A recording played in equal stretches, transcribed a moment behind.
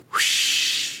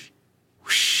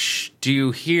Do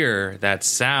you hear that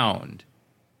sound?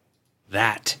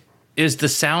 That is the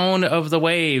sound of the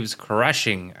waves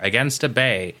crushing against a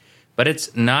bay. But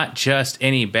it's not just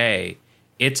any bay.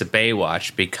 It's a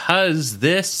Baywatch, because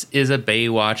this is a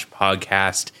Baywatch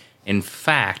podcast. In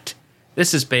fact,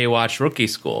 this is Baywatch Rookie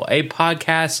School, a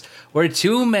podcast where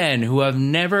two men who have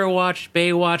never watched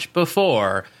Baywatch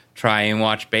before try and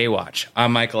watch Baywatch.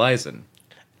 I'm Michael Eisen.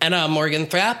 And I'm Morgan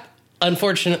Thrapp.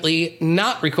 Unfortunately,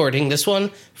 not recording this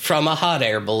one from a hot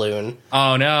air balloon.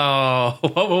 Oh no,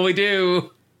 what will we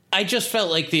do? I just felt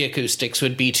like the acoustics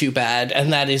would be too bad,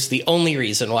 and that is the only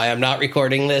reason why I'm not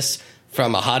recording this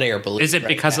from a hot air balloon. Is it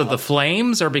because of the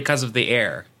flames or because of the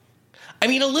air? I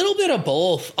mean, a little bit of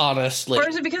both, honestly. Or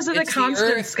is it because of the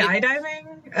constant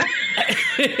skydiving?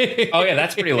 Oh yeah,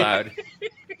 that's pretty loud.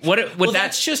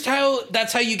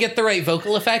 That's how you get the right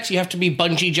vocal effects. You have to be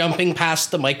bungee jumping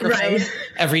past the microphone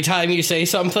every time you say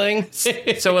something.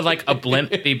 So would like a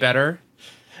blimp be better?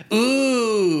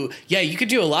 Ooh, yeah, you could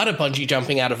do a lot of bungee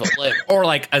jumping out of a blimp. Or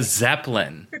like a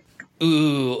Zeppelin.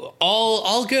 Ooh,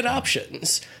 all good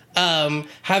options.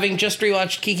 Having just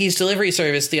rewatched Kiki's Delivery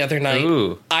Service the other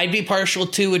night, I'd be partial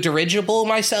to a dirigible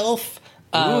myself.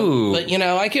 But you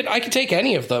know, I could take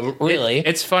any of them, really.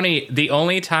 It's funny. The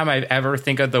only time I ever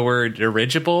think of the word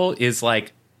dirigible is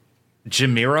like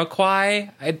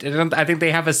Jamiroquai. I think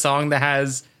they have a song that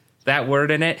has that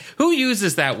word in it. Who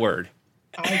uses that word?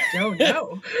 I don't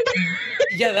know.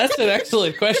 Yeah, that's an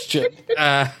excellent question.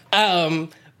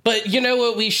 But you know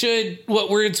what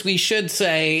words we should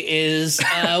say is,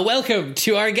 welcome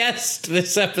to our guest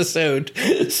this episode.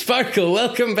 Sparkle,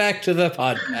 welcome back to the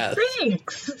podcast.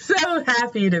 Thanks. So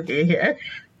happy to be here.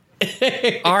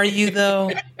 Are you,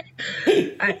 though?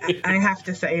 I have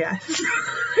to say yes.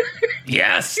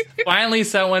 Yes. Finally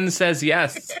someone says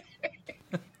yes.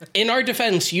 In our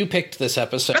defense, you picked this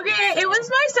episode. Okay, it was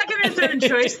my second or third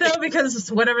choice, though, because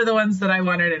whatever the ones that I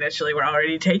wanted initially were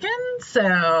already taken, so...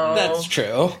 That's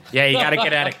true. Yeah, you gotta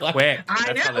get at it quick.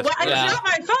 I know. Well, it's not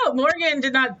my fault. Morgan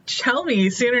did not tell me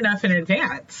soon enough in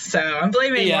advance, so I'm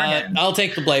blaming Morgan. I'll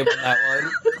take the blame on that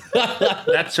one.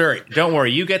 That's right. Don't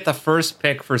worry, you get the first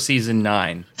pick for season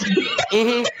 9.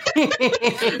 Okay,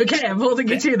 I'm holding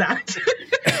you to that.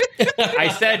 I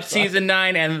said season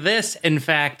 9, and this, in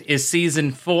fact, is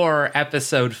season 4,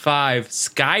 episode 5,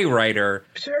 Skywriter.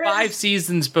 Sure 5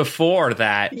 seasons before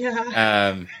that.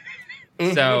 Yeah.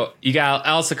 So you got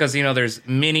also, because there's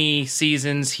mini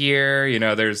seasons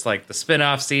here. There's like the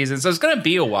spin-off season, so it's gonna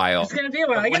be a while. It's gonna be a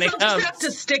while. I guess I'll just have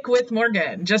to stick with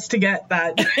Morgan just to get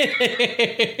that.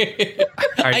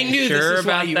 I knew sure this is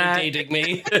about why you that? were dating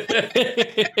me.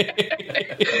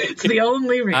 It's the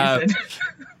only reason.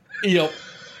 Yep.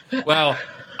 Well,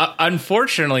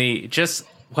 unfortunately,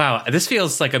 wow, this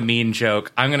feels like a mean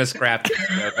joke. I'm going to scrap this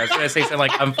joke. I was going to say something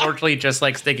like, unfortunately, just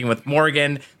like sticking with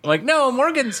Morgan. I'm like, no,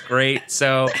 Morgan's great.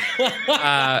 So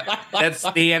that's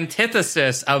the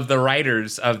antithesis of the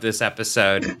writers of this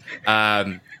episode,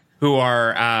 who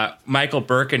are Michael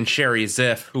Burke and Sherry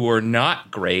Ziff, who are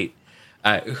not great.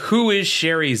 Who is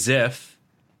Sherry Ziff?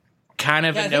 Kind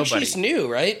of a nobody. I think she's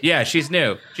new, right? Yeah, she's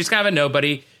new. She's kind of a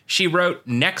nobody. She wrote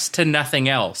next to nothing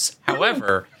else.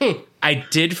 However, I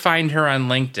did find her on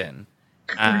LinkedIn.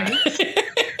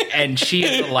 And she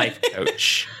is a life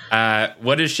coach.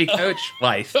 What does she coach?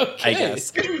 Life, I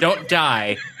guess. Don't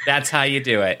die. That's how you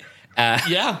do it.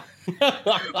 Yeah.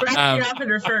 Bracky often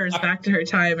refers back to her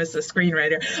time as a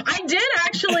screenwriter. I did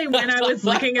actually, when I was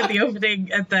looking at the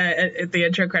opening, at the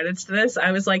intro credits to this,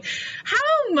 I was like, how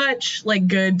much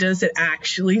good does it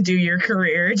actually do your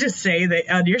career to say that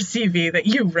on your CV that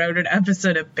you wrote an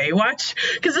episode of Baywatch?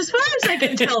 Because as far as I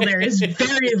can tell, there is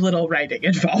very little writing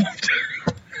involved.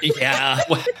 Yeah.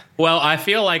 Well, I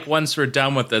feel like once we're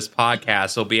done with this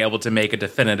podcast, we'll be able to make a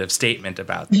definitive statement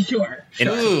about this. Sure.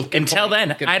 Until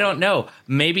then, I don't know.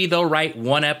 Maybe they'll write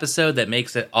one episode that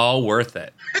makes it all worth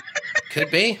it.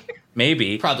 Could be.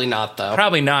 Maybe. Probably not, though.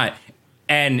 Probably not.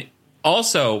 And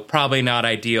also, probably not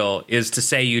ideal is to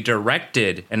say you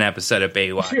directed an episode of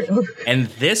Baywatch. True. And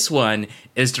this one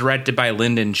is directed by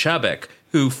Lyndon Chubbuck,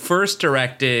 who first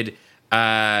directed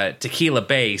Tequila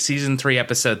Bay, season 3,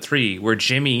 episode 3, where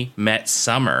Jimmy met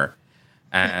Summer.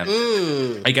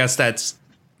 I guess that's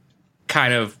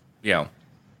kind of,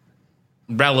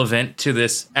 relevant to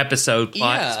this episode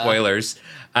plot. Yeah. Spoilers.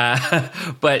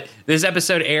 But this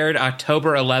episode aired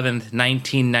October 11th,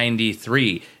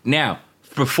 1993. Now,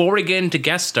 before we get into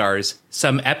guest stars,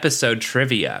 some episode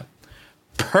trivia.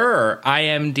 Per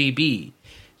IMDb,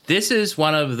 this is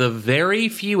one of the very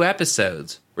few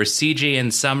episodes where CJ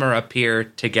and Summer appear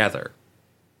together.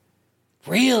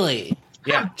 Really?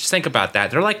 Yeah, just think about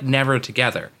that. They're never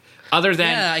together. Other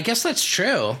than Yeah, I guess that's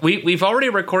true. we've already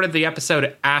recorded the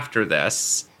episode after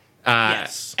this.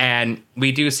 Yes. And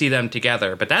we do see them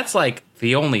together, but that's like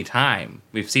the only time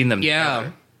we've seen them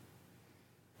together.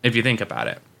 If you think about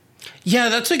it. Yeah,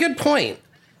 that's a good point.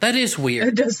 That is It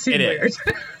weird. does seem weird.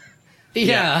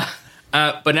 Yeah.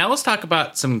 But now let's talk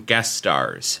about some guest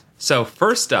stars. So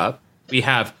first up, we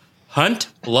have Hunt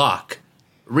Block.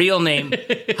 Real name,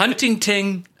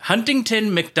 Huntington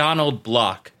McDonald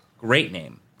Block. Great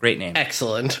name. Great name.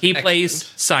 Excellent. He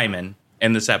plays Simon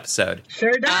in this episode.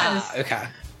 Sure does. Okay.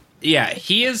 Yeah,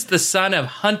 he is the son of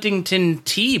Huntington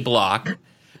T. Block,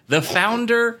 the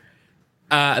founder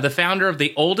of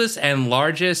the oldest and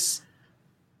largest.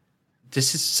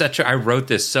 This is such a. I wrote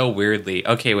this so weirdly.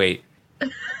 Okay, wait.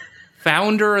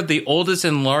 Founder of the oldest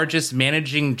and largest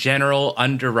managing general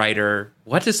underwriter.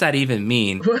 What does that even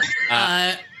mean?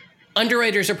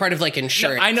 Underwriters are part of like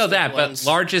insurance. I know that, ones.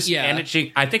 but largest Yeah.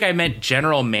 managing. I think I meant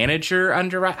general manager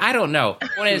underwriter. I don't know.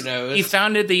 Who knows? He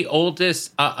founded the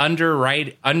oldest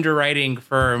underwriting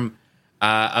firm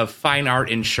of fine art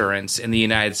insurance in the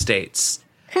United States.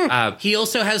 He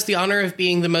also has the honor of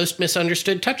being the most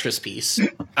misunderstood Tetris piece.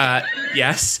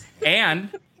 Yes, and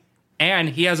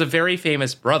he has a very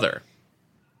famous brother,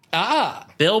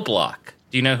 Bill Block.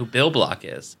 Do you know who Bill Block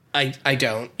is? I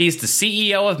don't. He's the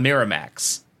CEO of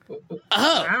Miramax.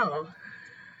 Wow.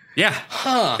 Yeah,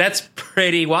 that's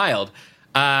pretty wild.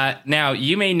 Now,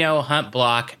 you may know Hunt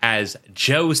Block as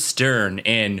Joe Stern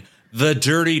in The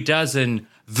Dirty Dozen,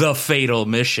 The Fatal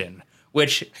Mission,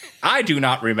 which I do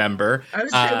not remember. I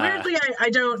was weirdly, I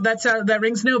don't. That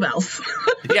rings no bells.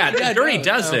 Yeah, The Dirty no.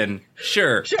 Dozen,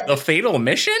 sure. The Fatal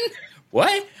Mission?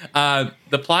 What?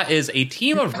 The plot is a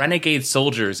team of renegade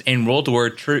soldiers in World War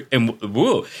II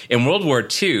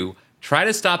try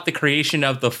to stop the creation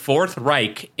of the Fourth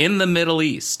Reich in the Middle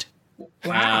East.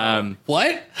 Wow.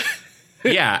 What?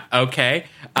 Yeah, okay.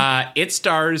 It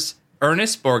stars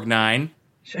Ernest Borgnine,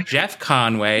 Jeff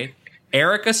Conway,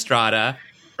 Eric Estrada,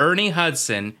 Ernie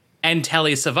Hudson, and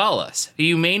Telly Savalas, who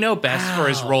you may know best for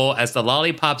his role as the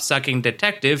lollipop-sucking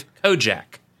detective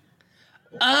Kojak.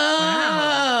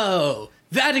 Oh,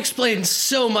 that explains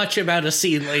so much about a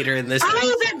scene later in this. Oh,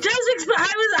 that does explain.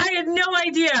 I had no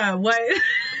idea what.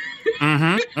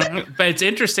 But it's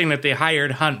interesting that they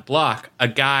hired Hunt Block, a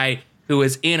guy who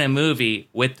was in a movie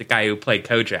with the guy who played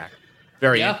Kojak.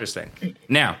 Very interesting.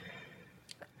 Now,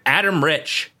 Adam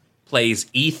Rich plays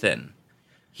Ethan.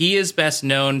 He is best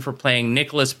known for playing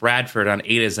Nicholas Bradford on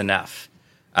 8 is Enough.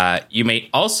 You may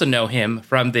also know him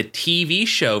from the TV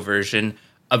show version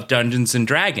of Dungeons and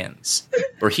Dragons,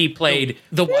 where he played...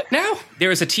 The what now? There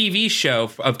was a TV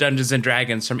show of Dungeons and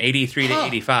Dragons from 83 to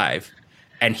 85,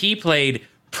 and he played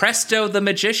Presto the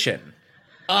Magician.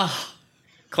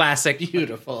 Classic.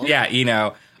 Beautiful. Yeah, you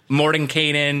know,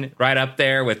 Mordenkainen right up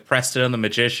there with Presto the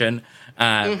Magician.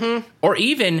 Or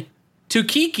even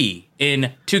Tukiki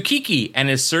in Tukiki and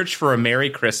His Search for a Merry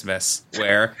Christmas,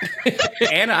 where,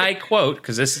 and I quote,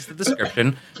 because this is the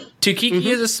description, Tukiki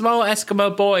is a small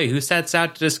Eskimo boy who sets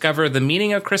out to discover the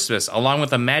meaning of Christmas along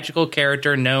with a magical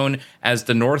character known as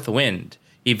the North Wind.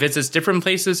 He visits different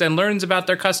places and learns about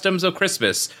their customs of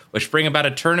Christmas, which bring about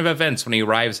a turn of events when he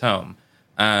arrives home.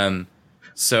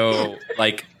 So,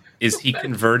 like, is he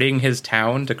converting his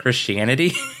town to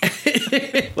Christianity?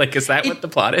 Like, is that what the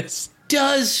plot is?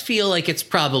 Does feel like it's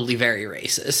probably very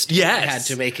racist. Yes. I had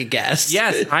to make a guess.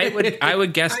 Yes, I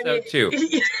would guess so too.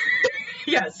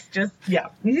 Yes, just yeah.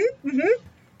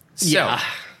 So, Yeah.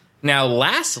 now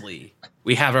lastly,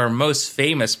 we have our most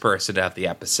famous person of the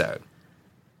episode.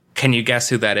 Can you guess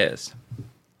who that is?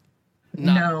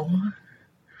 No.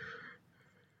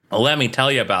 Well, let me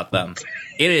tell you about them.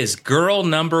 It is girl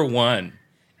number 1,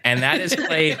 and that is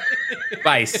played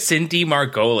by Cindy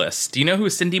Margolis. Do you know who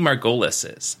Cindy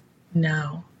Margolis is?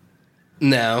 No.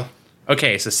 No.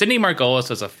 Okay, so Cindy Margolis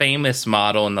was a famous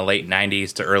model in the late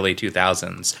 90s to early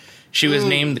 2000s. She was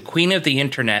named the Queen of the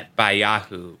Internet by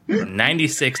Yahoo from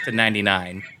 96 to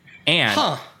 99.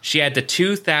 And she had the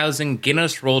 2000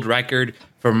 Guinness World Record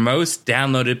for most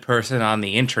downloaded person on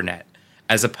the internet,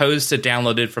 as opposed to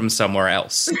downloaded from somewhere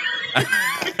else.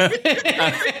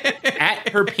 At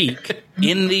her peak,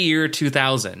 in the year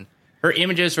 2000, her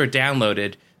images were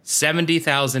downloaded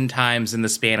 70,000 times in the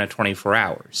span of 24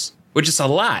 hours, which is a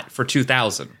lot for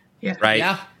 2000, Yeah. right?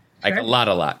 Yeah. Like Sure.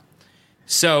 a lot.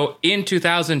 So in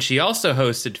 2000, she also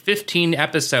hosted 15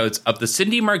 episodes of The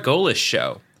Cindy Margolis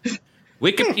Show.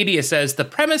 Wikipedia says the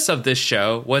premise of this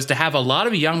show was to have a lot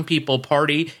of young people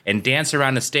party and dance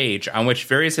around a stage on which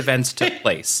various events took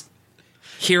place.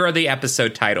 Here are the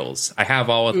episode titles. I have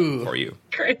all of them for you.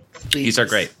 Great. These are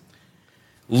great.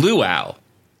 Luau.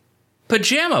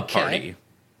 Pajama Party. Okay.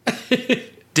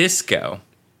 Disco,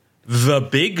 The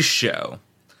Big Show,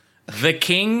 The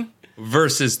King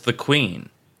versus the Queen,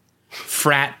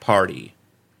 Frat Party,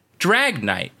 Drag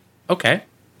Night. Okay,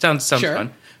 sounds Sure.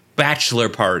 fun. Bachelor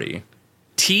Party,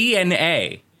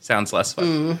 TNA. Sounds less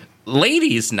fun.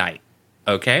 Ladies Night.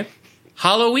 Okay.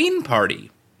 Halloween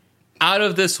Party, Out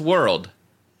of This World,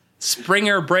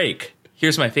 Springer Break.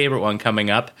 Here's my favorite one coming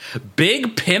up.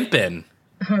 Big Pimpin'.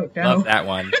 Oh, no. Love that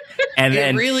one. And It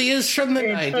then really is from the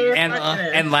 90s.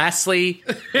 and lastly,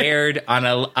 aired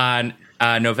on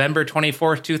November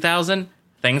 24th, 2000,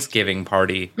 Thanksgiving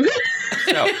Party.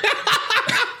 So,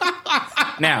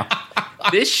 now,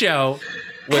 this show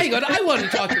was... Hang on, I want to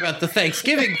talk about the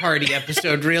Thanksgiving party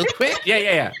episode real quick.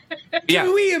 Yeah.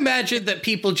 Do we imagine that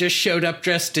people just showed up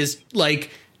dressed as,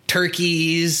 like,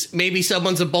 turkeys? Maybe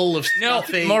someone's a bowl of No,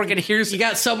 stuffing. Morgan, here's... You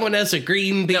got someone as a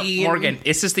green No, bean. Morgan,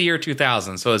 this is the year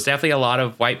 2000, so it's definitely a lot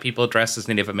of white people dressed as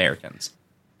Native Americans.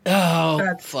 Oh,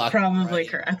 That's fuck. probably right.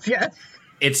 correct. Yes.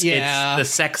 It's Yeah. the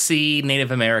sexy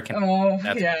Native American. Oh,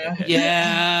 That's yeah. what it is.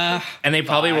 Yeah. And they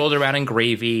probably rolled around in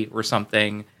gravy or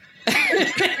something.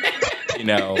 You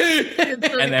know. And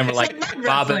then we're like, mud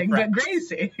Bob wrestling, and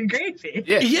but gravy.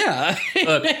 Yeah.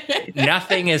 Look,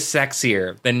 nothing is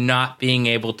sexier than not being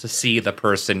able to see the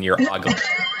person you're ogling.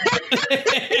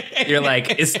 You're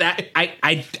like, is that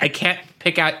I can't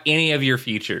pick out any of your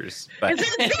features. But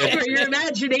It's that thing where your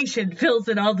imagination fills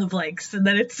in all the blanks, and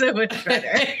then it's so much better.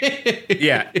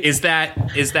 yeah, is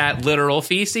that literal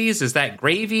feces? Is that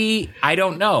gravy? I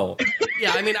don't know.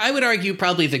 Yeah, I mean, I would argue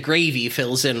probably the gravy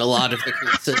fills in a lot of the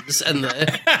creases and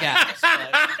the gaps.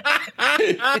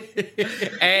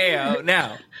 Ayo.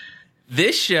 Now,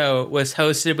 this show was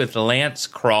hosted with Lance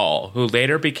Kroll, who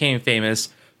later became famous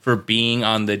for being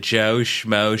on the Joe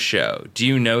Schmo Show. Do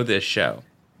you know this show?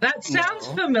 That sounds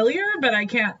familiar, but I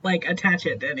can't like attach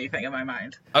it to anything in my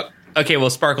mind. Okay,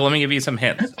 well, Sparkle, let me give you some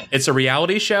hints. It's a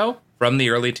reality show from the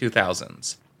early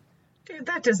 2000s. Dude,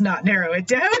 that does not narrow it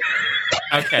down.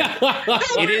 Okay.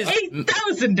 It is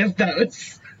 8,000 of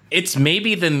those. It's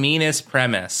maybe the meanest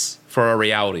premise for a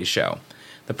reality show.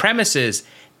 The premise is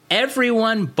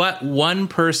everyone but one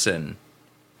person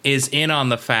is in on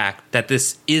the fact that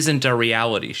this isn't a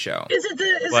reality show. Is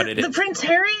it But the it is. Prince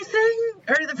Harry thing?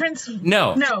 Or the Prince...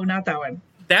 No. No, not that one.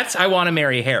 That's I Want to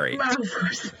Marry Harry. Well, of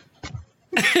course.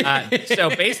 So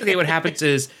basically what happens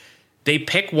is they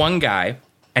pick one guy,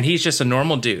 and he's just a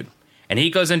normal dude. And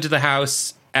he goes into the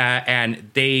house,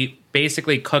 and they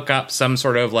basically cook up some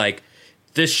sort of like,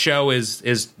 this show is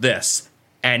this.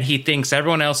 And he thinks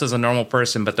everyone else is a normal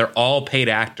person, but they're all paid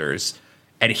actors.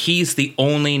 And he's the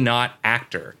only not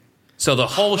actor. So the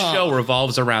whole show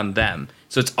revolves around them.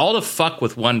 So it's all to fuck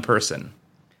with one person.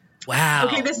 Wow.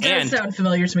 Okay, this does and- sound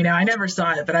familiar to me now. I never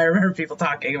saw it, but I remember people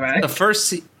talking about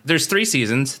it. There's 3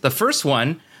 seasons. The first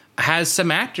one has some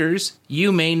actors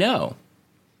you may know.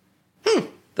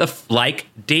 Like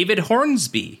David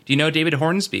Hornsby. Do you know David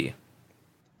Hornsby?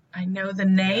 I know the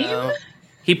name.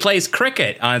 He plays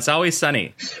cricket on It's Always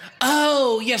Sunny.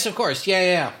 Oh, yes, of course.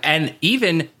 Yeah. And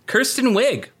even Kristen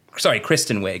Wiig.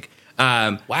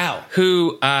 Wow.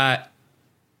 Who,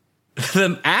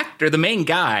 the main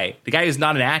guy, the guy who's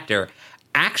not an actor,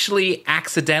 actually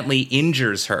accidentally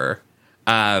injures her.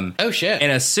 Oh, shit. In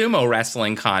a sumo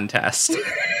wrestling contest.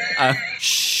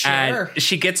 Sure. And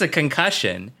she gets a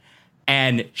concussion,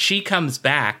 and she comes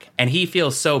back, and he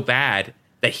feels so bad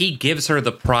that he gives her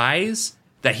the prize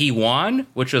that he won,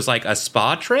 which was like a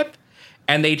spa trip.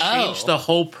 And they changed the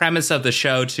whole premise of the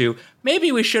show to,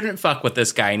 maybe we shouldn't fuck with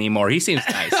this guy anymore. He seems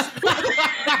nice.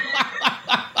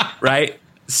 Right?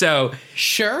 So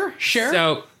Sure.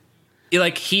 so,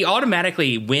 like, he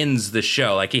automatically wins the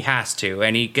show, like he has to,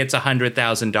 and he gets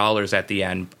 $100,000 at the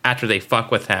end after they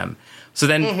fuck with him. So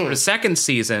then for the second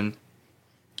season,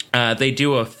 they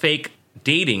do a fake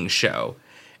dating show,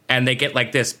 and they get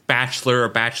like this bachelor or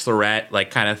bachelorette like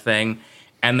kind of thing,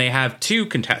 and they have 2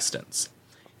 contestants,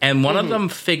 and one of them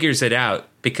figures it out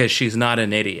because she's not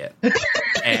an idiot,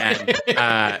 and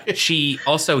she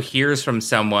also hears from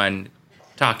someone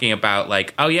talking about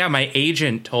like, oh yeah, my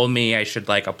agent told me I should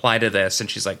like apply to this,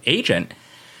 and she's like, agent?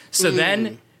 So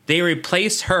then they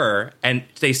replace her, and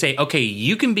they say, okay,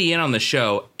 you can be in on the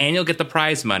show and you'll get the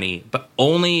prize money, but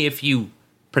only if you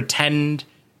pretend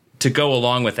to go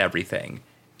along with everything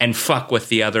and fuck with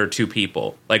the other 2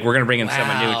 people. Like, we're gonna bring in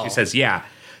someone new, and she says, yeah.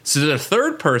 So the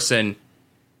third person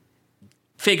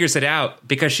figures it out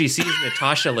because she sees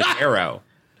Natasha Leggero.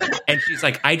 And she's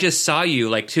like, I just saw you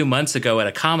like 2 months ago at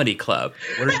a comedy club.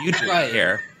 What are you doing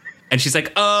here? And she's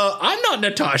like, I'm not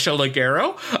Natasha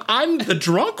Leggero. I'm the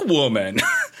drunk woman.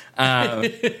 But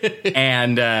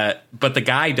the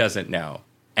guy doesn't know.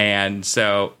 And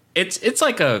so it's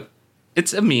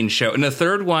a mean show. And the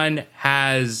third one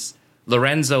has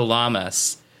Lorenzo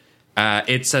Lamas.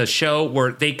 It's a show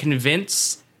where they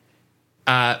convince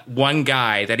one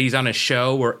guy that he's on a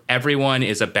show where everyone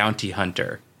is a bounty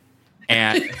hunter.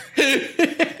 And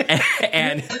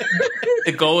and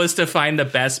the goal is to find the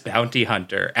best bounty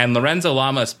hunter. And Lorenzo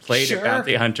Lamas played a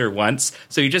bounty hunter once,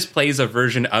 so he just plays a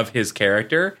version of his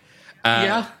character.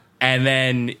 And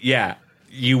then,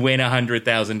 you win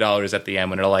 $100,000 at the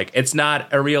end when they're like, it's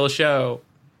not a real show.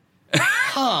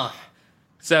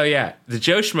 So, the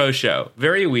Joe Schmo Show.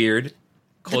 Very weird.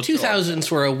 Cultural. The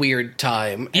 2000s were a weird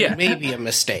time, and maybe a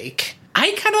mistake.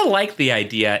 I kind of like the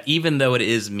idea, even though it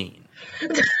is mean.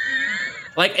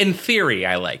 Like, in theory,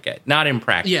 I like it. Not in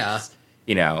practice. Yeah.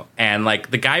 You know, and, like,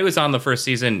 the guy who was on the first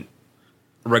season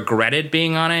regretted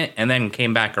being on it and then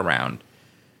came back around.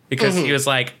 Because he was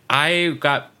like, I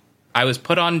was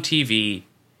put on TV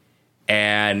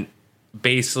and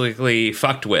basically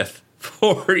fucked with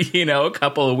for, a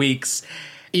couple of weeks.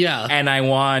 Yeah. And I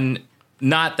won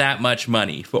not that much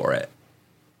money for it.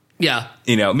 Yeah.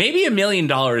 Maybe $1 million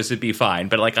would be fine,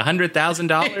 but like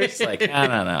 $100,000, like, I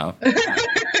don't know.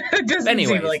 It doesn't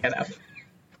seem like enough.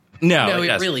 No,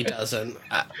 it really doesn't.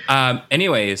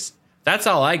 Anyways, that's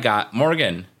all I got.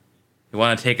 Morgan, you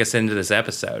want to take us into this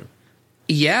episode?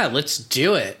 Yeah, let's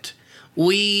do it.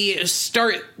 We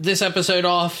start this episode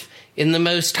off in the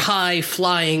most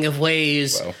high-flying of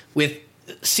ways with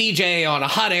CJ on a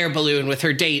hot air balloon with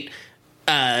her date,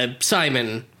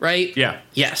 Simon, right? Yeah.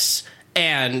 Yes.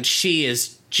 And she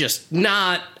is just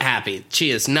not happy. She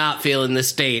is not feeling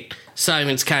this date.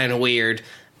 Simon's kind of weird,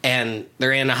 and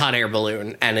they're in a hot air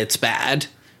balloon, and it's bad.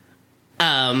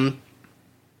 But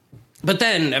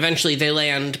then, eventually, they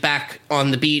land back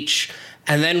on the beach,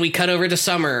 and then we cut over to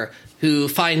Summer, who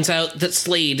finds out that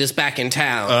Slade is back in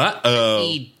town. Uh-oh.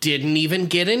 He didn't even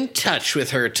get in touch with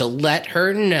her to let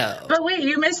her know. But wait,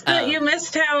 you missed how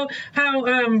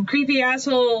creepy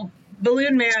asshole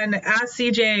Balloon Man asked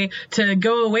CJ to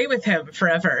go away with him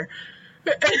forever.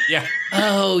 Yeah.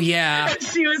 Oh, yeah.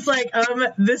 She was like,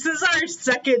 this is our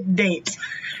second date.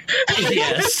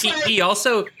 Yes. He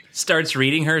also starts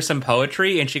reading her some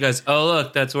poetry, and she goes, oh,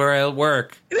 look, that's where I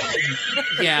work.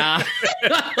 Yeah.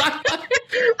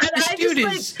 This dude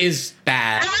is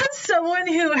bad. As someone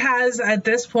who has, at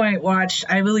this point, watched,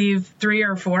 I believe, 3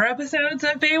 or 4 episodes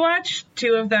of Baywatch,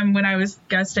 2 of them when I was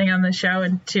guesting on the show,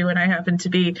 and 2 when I happened to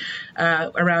be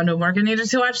around when Morgan needed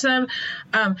to watch them.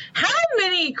 How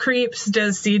many creeps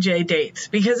does CJ date?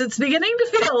 Because it's beginning to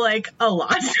feel like a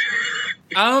lot.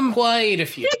 Quite a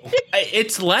few.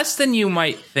 It's less than you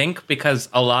might think, because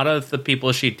a lot of the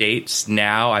people she dates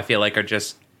now, I feel like, are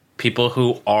just people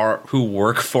who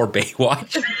work for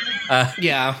Baywatch.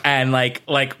 Yeah. And like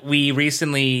we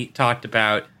recently talked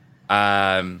about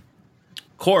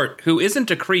Court, who isn't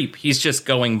a creep, he's just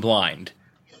going blind.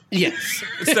 Yes.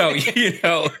 So,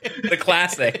 the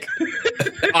classic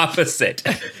opposite.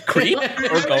 Creep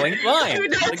or going blind.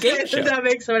 The game show. That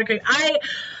makes someone creep.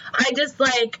 I just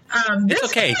like this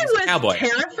okay. guy He's a was cowboy.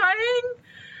 Terrifying.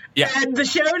 Yeah. And the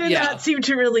show did not seem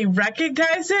to really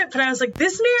recognize it, but I was like,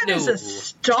 this man is a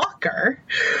stalker.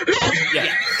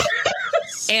 Yeah.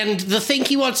 And the thing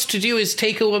he wants to do is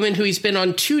take a woman who he's been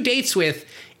on 2 dates with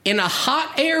in a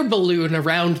hot air balloon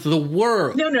around the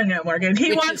world. No, Morgan.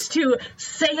 He wants to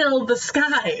sail the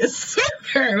skies,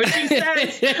 which he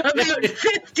says about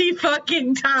 50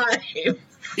 fucking times.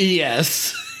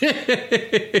 Yes.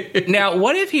 Now,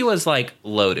 what if he was, like,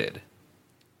 loaded?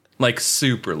 Like,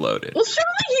 super loaded. Well, surely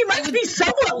he must be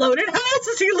somewhat loaded. How else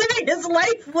is he living his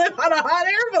life on a hot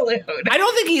air balloon? I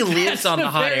don't think he lives on the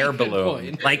hot very air good balloon.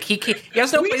 point. Like, he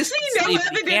has no place to no sleep. He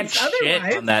evidence can't shit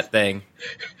otherwise. on that thing.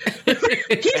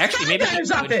 Actually, maybe he would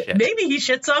shit. Maybe he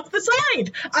shits off the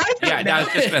side. I don't know. I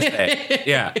was just going to say.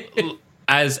 Yeah.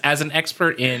 As an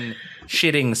expert in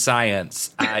shitting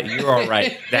science, you're all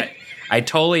right. That I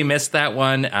totally missed that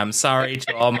one. I'm sorry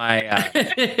to all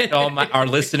our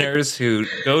listeners who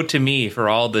go to me for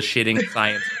all the shitting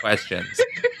science questions.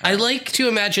 I like to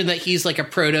imagine that he's like a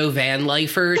proto van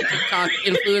lifer TikTok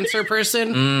influencer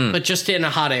person, but just in a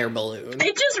hot air balloon.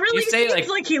 It just really seems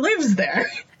like he lives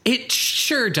there. It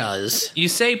sure does. You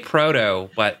say proto,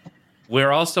 but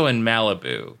we're also in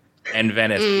Malibu and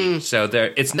Venice Beach, so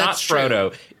it's not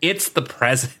proto. It's the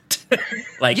present.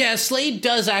 Yeah, Slade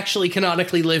does actually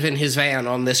canonically live in his van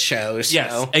on this show. So.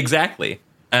 Yes, exactly.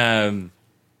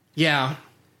 Yeah.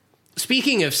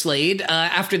 Speaking of Slade,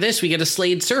 after this we get a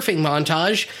Slade surfing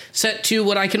montage set to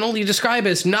what I can only describe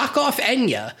as knockoff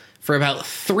Enya for about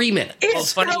 3 minutes.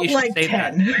 It's felt like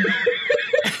 10.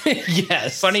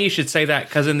 Yes. Funny you should say that,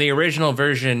 because in the original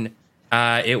version,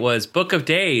 It was Book of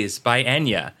Days by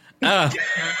Enya.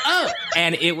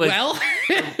 And it was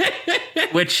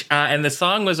and the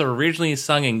song was originally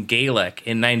sung in Gaelic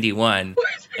in 91,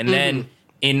 and then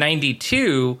in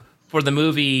 92 for the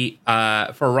movie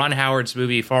for Ron Howard's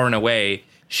movie Far and Away,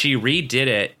 she redid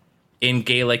it in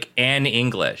Gaelic and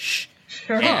English.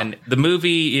 Sure. And the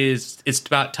movie it's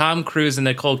about Tom Cruise and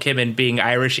Nicole Kidman being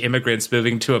Irish immigrants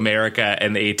moving to America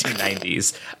in the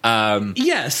 1890s.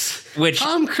 Yes. Which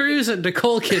Tom Cruise and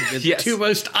Nicole Kidman, the two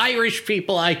most Irish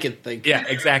people I could think of. Yeah,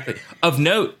 exactly. Of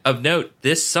note,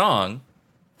 this song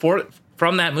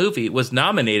from that movie was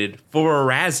nominated for a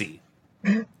Razzie.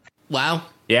 Wow.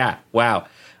 Yeah, wow.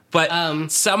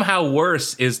 But somehow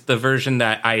worse is the version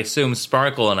that I assume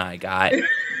Sparkle and I got,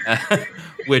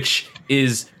 which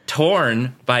is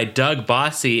Torn by Doug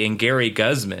Bossy and Gary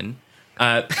Guzman.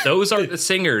 Those are the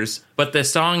singers, but the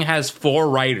song has 4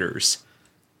 writers.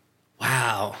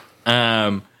 Wow.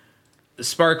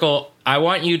 Sparkle, I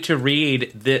want you to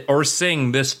read or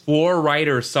sing this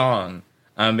 4-writer song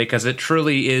because it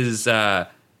truly is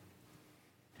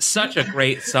such a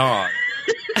great song.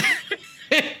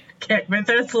 Okay, my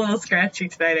throat's a little scratchy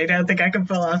tonight. I don't think I can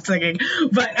pull off singing,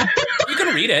 but you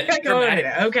can read it. I can read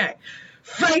it. Okay.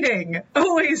 Fighting,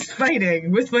 always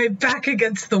fighting, with my back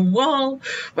against the wall.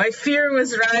 My fear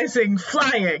was rising,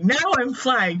 flying. Now I'm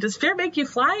flying. Does fear make you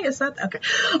fly? Is that okay?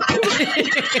 I'm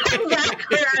back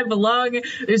where I belong.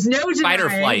 There's no denying. Fight or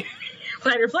flight.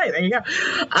 Fight or flight. There you go.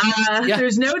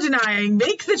 There's no denying.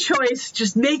 Make the choice.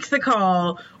 Just make the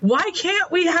call. Why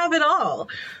can't we have it all?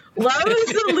 Love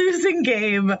is a losing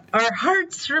game. Our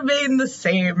hearts remain the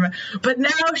same. But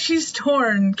now she's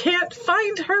torn. Can't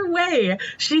find her way.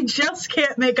 She just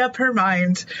can't make up her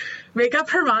mind. But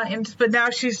now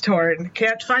she's torn.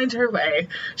 Can't find her way.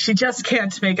 She just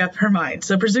can't make up her mind.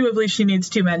 So presumably she needs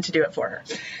 2 men to do it for her.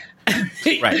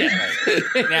 Right.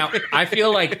 Now, I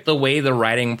feel like the way the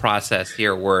writing process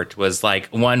here worked was like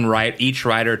each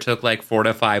writer took like 4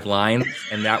 to 5 lines,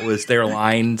 and that was their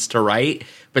lines to write.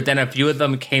 But then a few of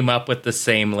them came up with the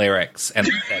same lyrics and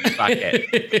said, fuck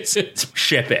it,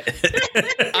 ship it.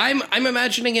 I'm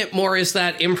imagining it more as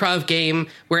that improv game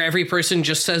where every person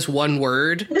just says one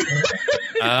word.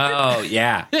 Oh,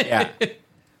 yeah.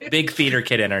 Big theater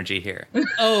kid energy here.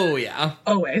 Oh, yeah.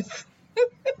 Always.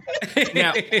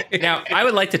 Now, I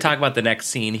would like to talk about the next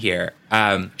scene here.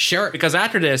 Sure. Because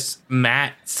after this,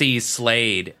 Matt sees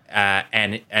Slade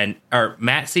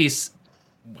Matt sees...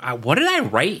 what did I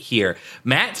write here?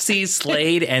 Matt sees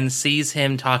Slade and sees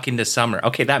him talking to Summer.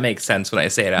 Okay, that makes sense when I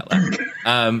say it out loud.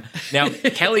 Now,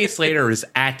 Kelly Slater is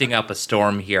acting up a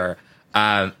storm here.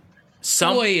 Boy,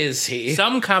 is he.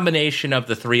 Some combination of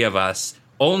the 3 of us.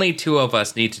 Only 2 of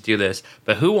us need to do this.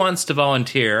 But who wants to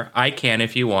volunteer? I can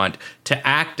if you want. To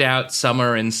act out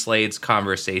Summer and Slade's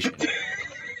conversation.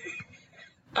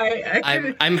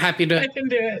 I'm happy to. I can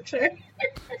do it, sure.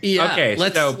 Yeah, okay,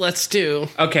 let's do.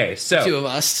 Okay, so 2 of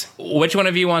us. Which one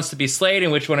of you wants to be Slade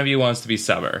and which one of you wants to be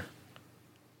Summer?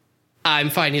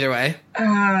 I'm fine either way.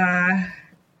 I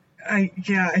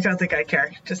don't think I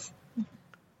care. Just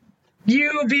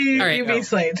you be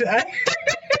Slade.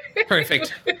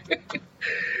 Perfect.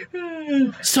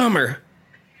 Summer,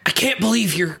 I can't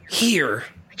believe you're here.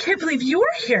 I can't believe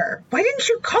you're here. Why didn't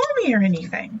you call me or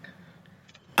anything?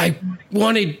 I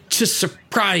wanted to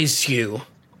surprise you.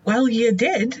 Well, you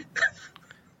did.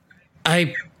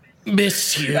 I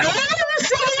miss you. I'm sorry,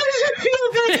 I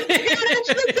feel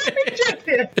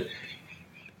bad.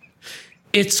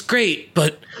 It's great,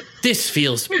 but this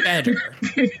feels better.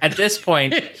 At this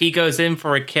point, he goes in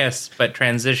for a kiss, but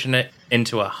transition it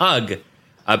into a hug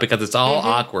because it's all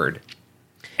awkward.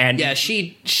 And yeah,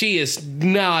 she is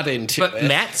not into it. But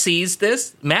Matt sees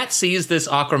this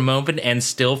awkward moment and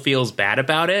still feels bad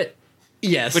about it.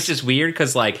 Yes, which is weird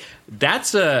because like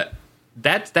that's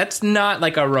not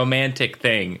like a romantic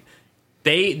thing.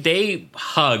 They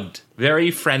hugged very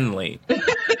friendly.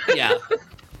 Yeah.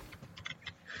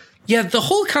 Yeah, the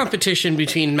whole competition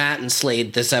between Matt and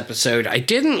Slade this episode, I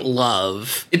didn't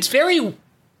love. It's very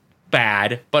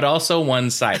bad, but also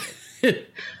one-sided.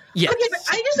 Yes. Okay, but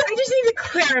I just need to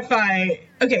clarify.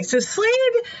 Okay, so Slade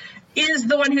is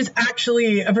the one who's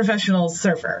actually a professional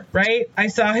surfer, right? I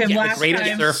saw him last time. The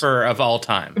greatest surfer of all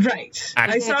time. Right.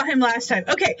 I saw him last time.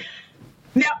 Okay.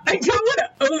 Now, I don't want to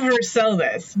oversell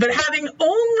this, but having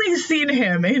only seen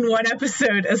him in one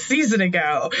episode a season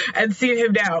ago and seen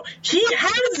him now, he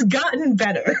has gotten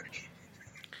better.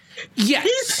 Yes.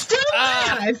 He's still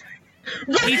bad,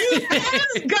 but he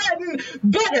has gotten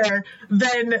better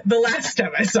than the last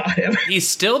time I saw him. He's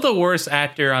still the worst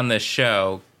actor on this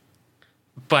show,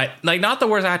 but like not the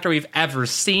worst actor we've ever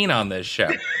seen on this show,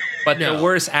 but the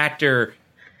worst actor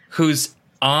who's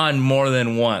on more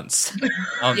than once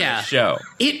on the show.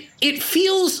 It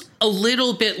feels a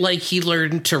little bit like he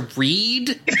learned to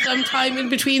read sometime in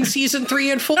between season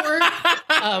 3 and 4,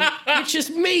 which is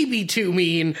maybe too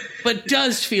mean, but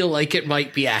does feel like it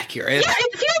might be accurate. Yeah,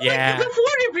 it feels like before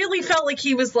it really felt like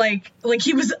he was like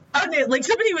he was like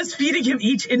somebody was feeding him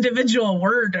each individual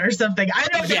word or something. I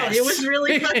don't know. It was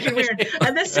really fucking weird.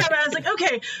 And this time I was like,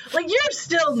 okay, like you're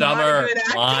still not a good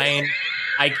actor. Line.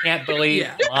 I can't believe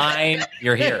line.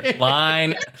 You're here.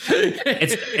 Line.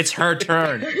 It's her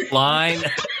turn. Line.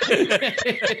 Yeah,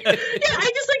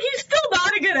 I just like he's still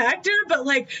not a good actor, but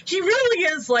like he really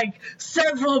is like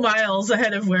several miles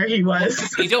ahead of where he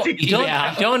was. You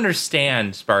don't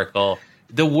understand, Sparkle.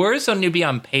 The words don't need to be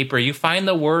on paper. You find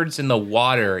the words in the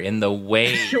water, in the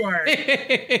wave. Sure.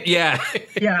 Yeah.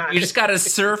 You just got to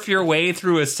surf your way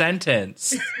through a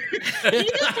sentence. He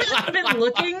just hasn't been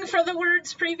looking for the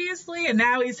words previously, and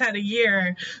now he's had a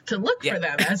year to look for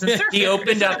them as a surfer. He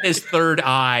opened up his third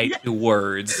eye to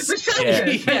words. The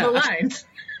sentences and the lines.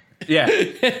 Yeah.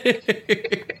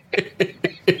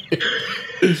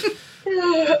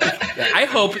 I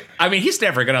hope, he's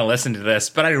never going to listen to this,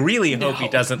 but I really hope he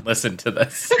doesn't listen to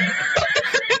this.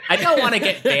 I don't want to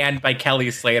get banned by Kelly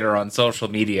Slater on social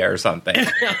media or something.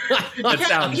 That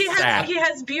sounds sad. He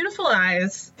has beautiful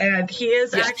eyes, and he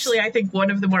is actually, I think,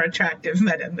 one of the more attractive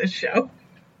men in this show.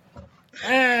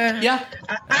 Yeah.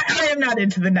 I am not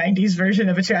into the 90s version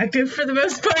of attractive for the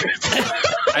most part.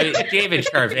 David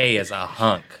Charvet is a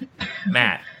hunk.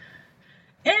 Matt.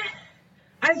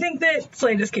 I think that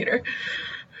Slade is cuter.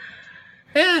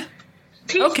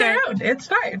 Teach their own. It's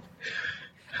fine.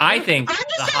 I think the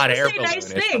hot air balloon nice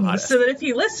is things the hottest. so that if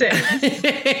he listens,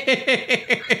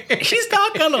 she's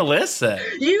not gonna listen.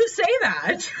 You say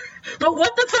that, but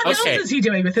what the fuck else is he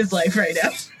doing with his life right now?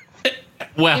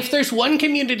 Well, if there's one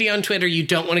community on Twitter you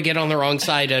don't want to get on the wrong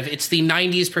side of, it's the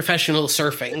 90s professional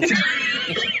surfing.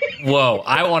 Whoa,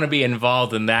 I want to be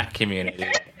involved in that community.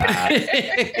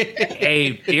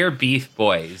 Hey, dear Beef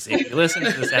Boys, if you listen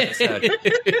to this episode,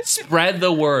 spread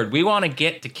the word. We want to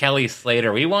get to Kelly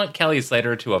Slater. We want Kelly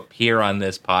Slater to appear on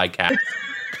this podcast.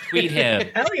 Tweet him.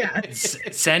 Hell yeah.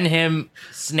 Send him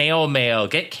snail mail.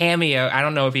 Get Cameo. I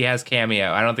don't know if he has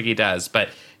Cameo. I don't think he does, but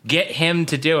get him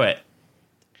to do it.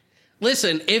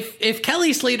 Listen, if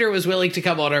Kelly Slater was willing to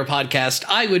come on our podcast,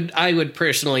 I would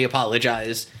personally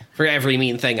apologize for every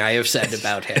mean thing I have said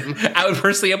about him. I would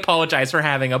personally apologize for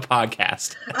having a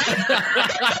podcast.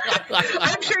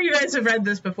 I'm sure you guys have read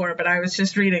this before, but I was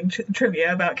just reading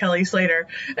trivia about Kelly Slater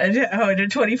and how in a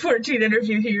 2014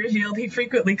 interview he revealed he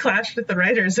frequently clashed with the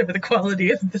writers over the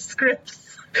quality of the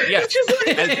scripts. Yes. Which is one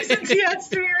of the reasons he has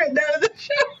to be written out of the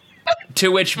show.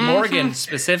 To which Morgan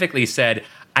specifically said,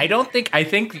 I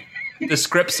think the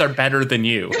scripts are better than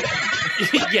you.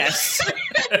 Yes.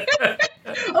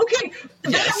 Okay,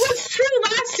 that was true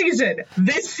last season.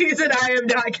 This season, I am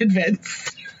not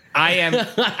convinced. I am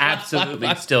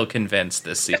absolutely still convinced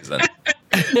this season.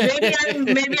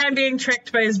 Maybe I'm being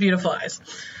tricked by his beautiful eyes.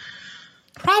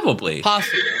 Probably.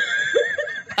 Possibly.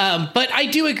 But I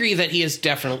do agree that he has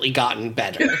definitely gotten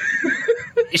better.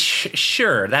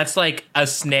 Sure, that's like a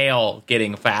snail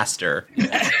getting faster.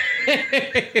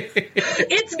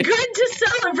 It's good to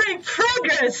celebrate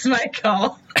progress,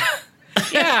 Michael.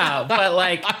 Yeah, but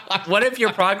like, what if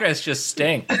your progress just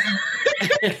stinks?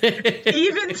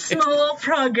 Even small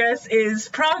progress is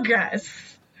progress.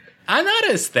 I'm not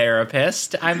his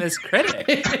therapist. I'm his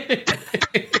critic.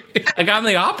 Like, I'm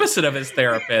the opposite of his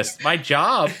therapist. My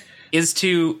job is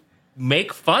to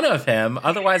make fun of him.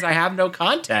 Otherwise, I have no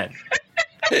content.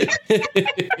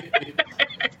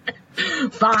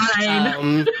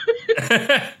 Fine.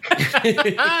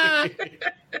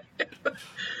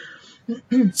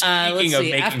 Speaking of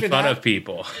making fun of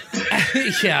people.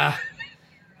 Yeah.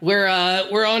 We're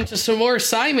on to some more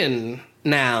Simon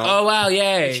now. Oh, wow,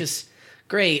 yay. Which is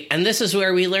great. And this is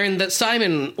where we learned that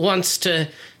Simon wants to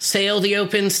sail the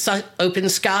open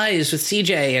skies with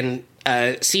CJ, and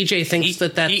CJ thinks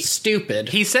that's stupid.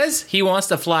 He says he wants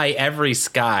to fly every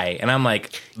sky, and I'm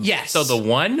like, yes. So the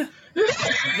one?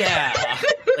 Yeah.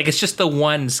 Like, it's just the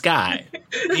one sky.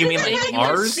 You mean like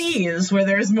Mars? Seas where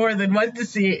there's more than one to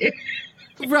see.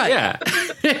 Right. Yeah.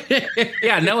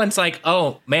 Yeah, no one's like,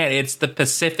 oh, man, it's the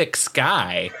Pacific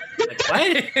sky. Like,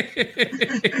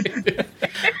 what?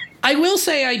 I will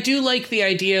say I do like the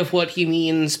idea of what he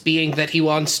means, being that he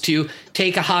wants to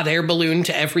take a hot air balloon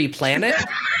to every planet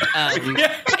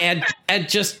and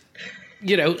just,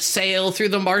 sail through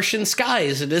the Martian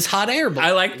skies in his hot air balloon.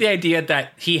 I like the idea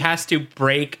that he has to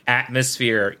break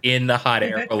atmosphere in the hot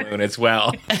air balloon as well.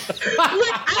 Look,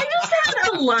 I just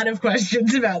had a lot of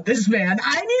questions about this man.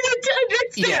 I needed to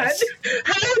understand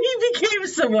how he became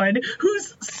someone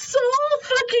whose sole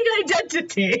fucking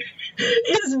identity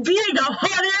is being a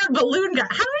hot air balloon guy.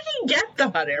 How did he get the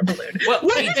hot air balloon? Well,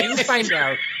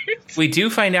 we do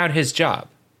find out his job.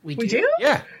 We do?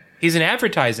 Yeah. He's an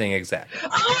advertising exec.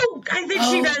 Oh, I think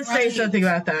she does say something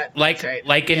about that. Like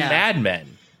in Yeah. Mad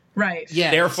Men. Right.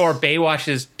 Yeah. Therefore, Baywatch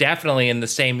is definitely in the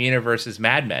same universe as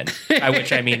Mad Men, by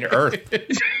which I mean Earth. I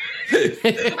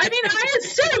mean, I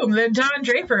assume that Don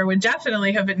Draper would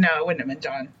definitely have been. No, it wouldn't have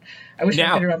been Don. I wish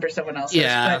I could remember someone else's.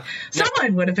 Yeah. But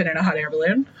someone would have been in a hot air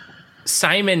balloon.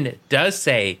 Simon does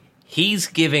say he's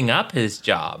giving up his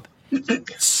job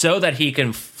so that he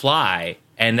can fly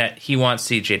and that he wants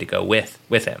CJ to go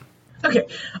with him. Okay,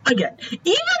 again,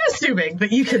 even assuming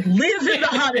that you could live in the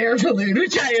hot air balloon,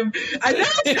 which I'm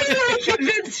not totally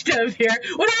convinced of here.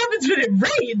 What happens when it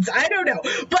rains? I don't know.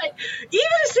 But even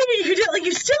assuming you could do it, like,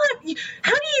 you still have,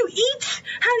 how do you eat?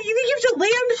 How do you think you have to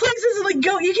land places and, like,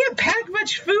 go? You can't pack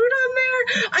much food on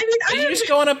there. I mean, You just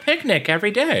go on a picnic every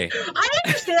day. I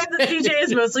understand that CJ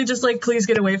is mostly just like, please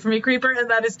get away from me, creeper, and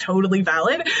that is totally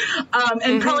valid.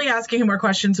 And probably asking him more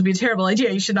questions would be a terrible idea.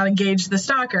 You should not engage the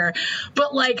stalker.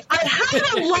 But, like, I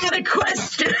have a lot of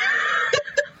questions.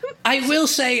 I will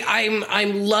say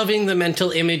I'm loving the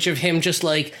mental image of him just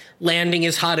like landing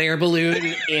his hot air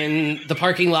balloon in the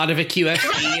parking lot of a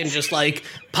QFC and just like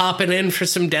popping in for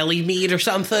some deli meat or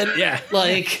something. Yeah.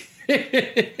 Like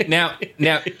Now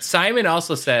Simon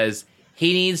also says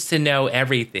he needs to know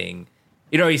everything.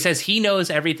 You know, he says he knows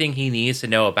everything he needs to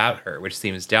know about her, which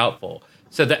seems doubtful.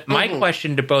 So that my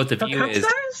question to both of you is,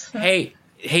 hey,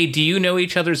 do you know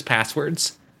each other's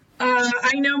passwords?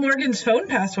 I know Morgan's phone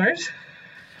password.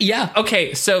 yeah.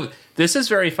 Okay, so this is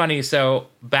very funny. So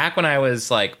back when I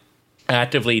was like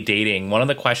actively dating, one of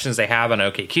the questions they have on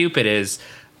OkCupid is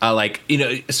like, you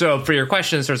know, so for your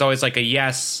questions, there's always like a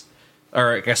yes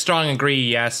or like a strong agree,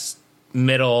 yes,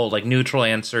 middle, like neutral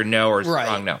answer, no, or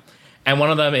strong no. And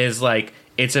one of them is like,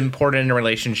 it's important in a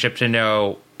relationship to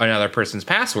know another person's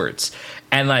passwords.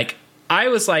 And like, I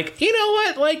was like, you know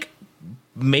what, like,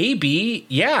 maybe,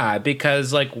 yeah,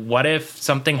 because like, what if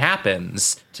something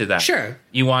happens to them? Sure.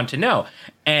 You want to know.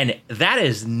 And that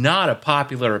is not a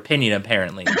popular opinion,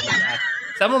 apparently.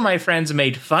 Some of my friends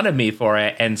made fun of me for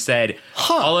it and said,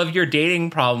 all of your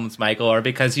dating problems, Michael, are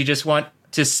because you just want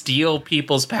to steal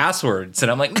people's passwords.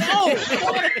 And I'm like, no, I don't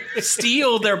want to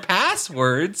steal their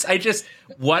passwords.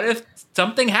 What if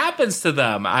something happens to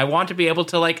them? I want to be able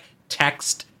to like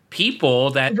text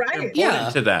people that are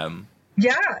important to them.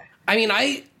 Yeah. I mean,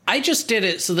 I just did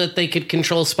it so that they could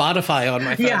control Spotify on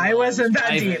my phone. Yeah, I wasn't that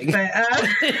deep,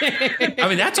 but I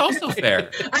mean, that's also fair.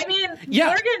 I mean,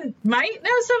 Morgan might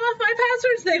know some of my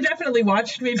passwords. They've definitely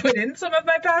watched me put in some of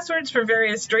my passwords for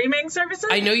various streaming services.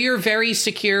 I know your very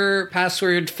secure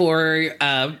password for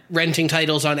renting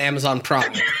titles on Amazon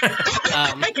Prime.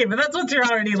 Okay, but that's what you're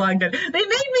already logged in. They made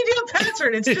me do a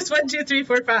password. It's just 1, 2, 3,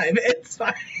 4, 5. It's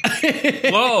fine.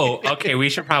 Whoa. Okay, we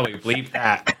should probably bleep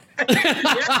that. You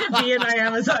have to be in my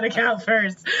Amazon account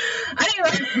first.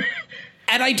 Anyway.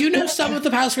 And I do know some of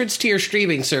the passwords to your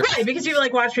streaming service. Right, because you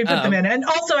like watch me put them in. And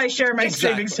also I share my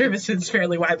streaming services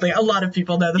fairly widely. A lot of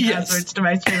people know the passwords to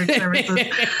my streaming services.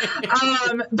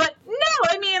 But no,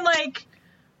 I mean, like,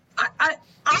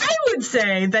 I would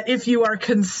say that if you are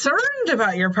concerned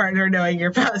about your partner knowing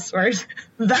your password,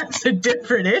 that's a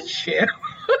different issue.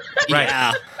 Right.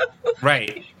 Yeah.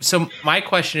 Right. So my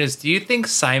question is, do you think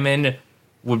Simon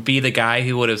would be the guy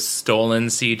who would have stolen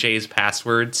CJ's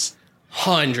passwords?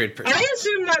 100%. I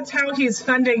assume that's how he's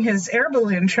funding his air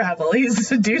balloon travel. He's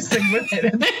seducing women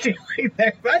and stealing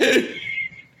their money.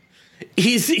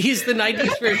 He's the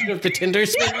 90s version of the Tinder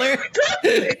swindler. Like,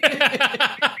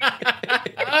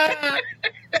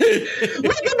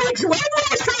 it makes way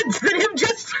more sense than him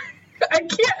just... I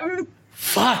can't...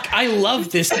 Fuck, I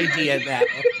love this idea now.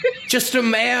 Just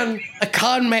a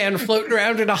con man floating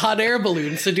around in a hot air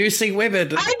balloon seducing women. I'd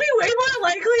be way more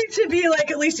likely to be,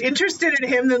 like, at least interested in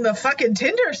him than the fucking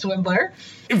Tinder swindler.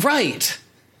 Right.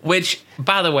 Which,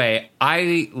 by the way,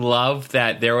 I love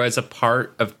that there was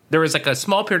like a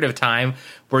small period of time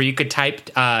where you could type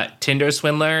Tinder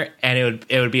swindler and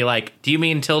it would be like, do you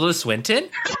mean Tilda Swinton?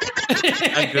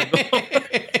 On Google.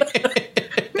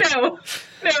 No,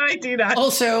 I do not.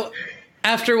 Also,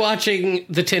 after watching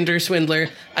the Tinder swindler,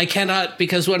 I cannot,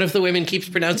 because one of the women keeps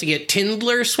pronouncing it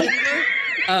Tindler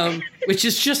swindler, which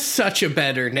is just such a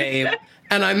better name.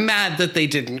 And I'm mad that they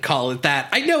didn't call it that.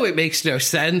 I know it makes no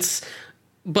sense,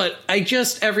 but I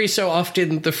just, every so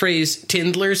often, the phrase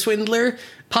Tindler Swindler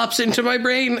pops into my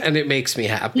brain, and it makes me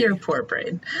happy. Your poor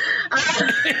brain.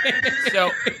 So,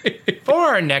 for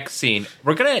our next scene,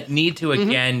 we're going to need to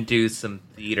again do some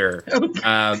theater.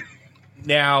 Okay.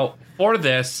 Now, for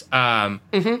this,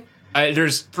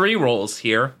 there's 3 roles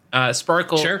here.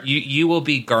 Sparkle, Sure. you will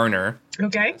be Garner.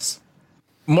 Okay.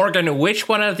 Morgan, which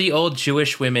one of the old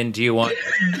Jewish women do you want?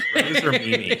 Rose or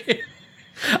Mimi?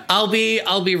 I'll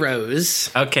be Rose.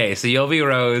 Okay, so you'll be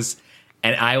Rose,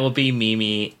 and I will be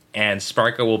Mimi, and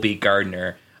Sparkle will be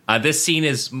Gardner. This scene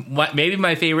is maybe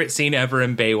my favorite scene ever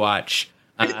in Baywatch.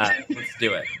 Let's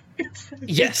do it.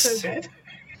 Yes. So good.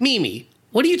 Mimi,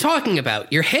 what are you talking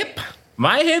about? Your hip?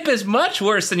 My hip is much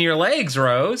worse than your legs,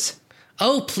 Rose.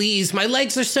 Oh, please. My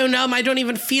legs are so numb, I don't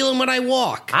even feel them when I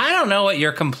walk. I don't know what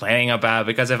you're complaining about,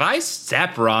 because if I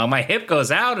step wrong, my hip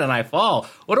goes out and I fall.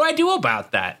 What do I do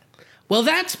about that? Well,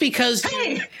 that's because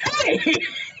Hey!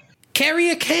 carry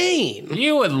a cane.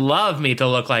 You would love me to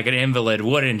look like an invalid,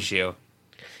 wouldn't you?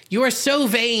 You are so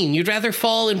vain. You'd rather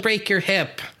fall and break your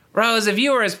hip. Rose, if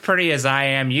you were as pretty as I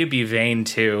am, you'd be vain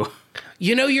too.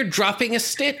 You know you're dropping a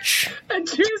stitch. A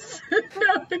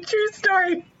true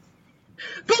story.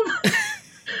 But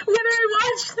when I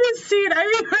watched this scene,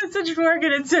 I messaged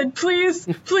Morgan and said, please,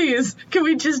 can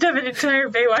we just have an entire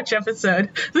Baywatch episode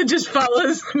that just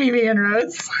follows Mimi and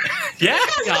Rose? Yeah.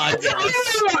 God, That's all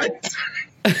I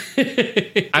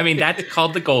want. I mean, that's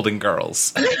called the Golden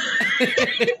Girls. And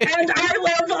I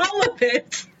love all of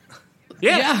it.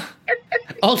 Yeah.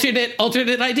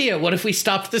 Alternate idea. What if we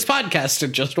stopped this podcast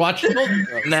and just watched the Golden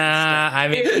Girls? Nah, I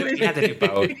mean, we have to do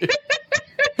both.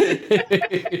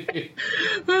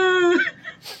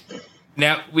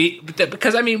 Now,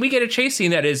 because I mean, we get a chase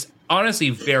scene that is honestly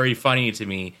very funny to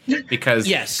me, because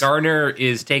Yes. Garner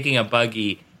is taking a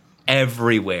buggy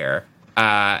everywhere.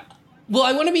 Well,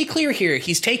 I want to be clear here.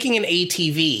 He's taking an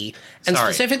ATV, and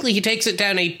Sorry. specifically, he takes it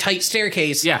down a tight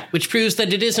staircase, Yeah. which proves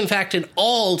that it is, in fact, an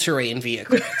all-terrain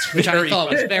vehicle, which I Very thought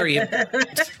was very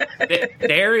important.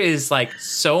 There is like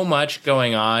so much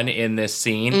going on in this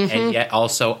scene, and yet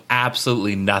also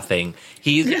absolutely nothing.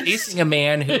 He's chasing a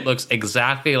man who looks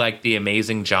exactly like the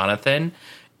amazing Jonathan,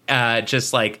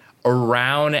 just like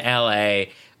around LA,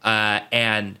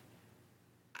 and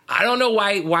I don't know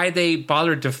why they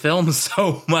bothered to film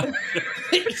so much.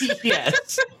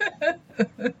 Yes.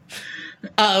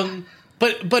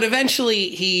 But eventually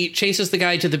he chases the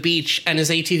guy to the beach, and his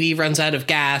ATV runs out of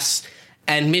gas,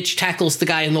 and Mitch tackles the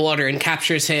guy in the water and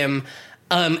captures him.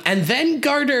 And then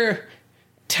Garner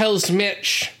tells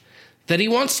Mitch that he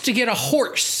wants to get a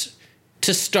horse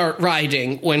to start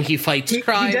riding when he fights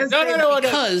crime. does- No.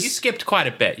 Because- You skipped quite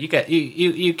a bit.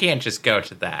 You can't just go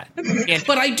to that. You can't-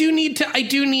 But I do need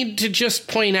to just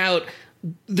point out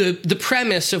the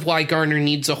premise of why Garner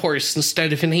needs a horse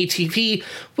instead of an ATV,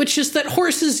 which is that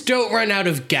horses don't run out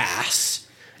of gas.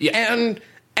 Yeah.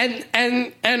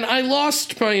 And I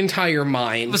lost my entire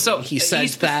mind when he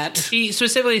says that. He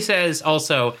specifically says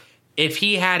also, if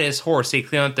he had his horse, he'd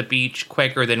clean up the beach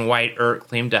quicker than White Earp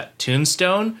cleaned up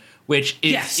Tombstone, which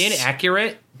is Yes.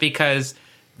 inaccurate, because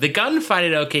the gunfight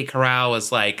at OK Corral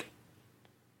was like,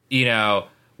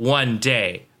 one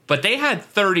day. But they had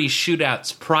 30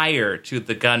 shootouts prior to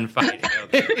the gunfight at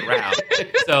OK Corral.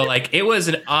 So, like, it was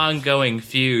an ongoing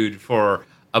feud for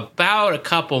about a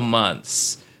couple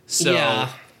months. So,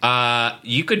 Yeah.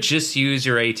 you could just use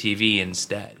your ATV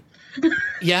instead.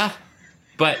 Yeah.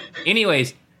 But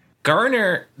anyways,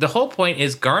 Garner, the whole point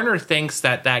is Garner thinks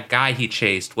that guy he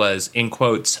chased was, in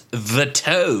quotes, the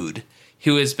Toad,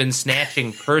 who has been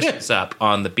snatching purses up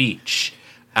on the beach.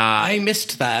 I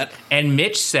missed that. And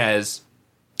Mitch says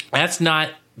that's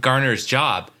not Garner's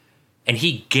job. And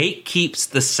he gatekeeps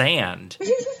the sand.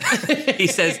 He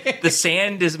says, the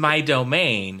sand is my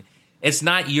domain. It's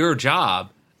not your job.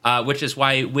 Which is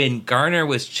why when Garner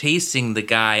was chasing the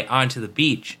guy onto the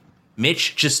beach,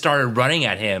 Mitch just started running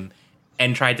at him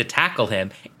and tried to tackle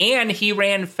him. And he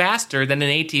ran faster than an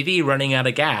ATV running out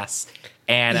of gas.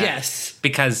 And Yes.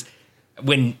 because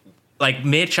when, like,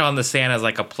 Mitch on the sand has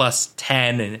like a plus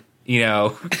 10,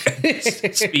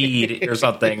 speed or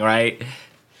something, right?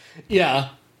 Yeah.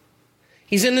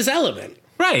 He's in his element.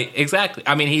 Right, exactly.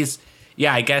 I mean,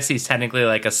 I guess he's technically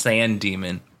like a sand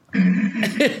demon.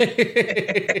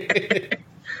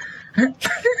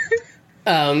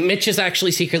 Mitch is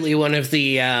actually secretly one of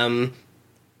the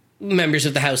members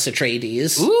of the House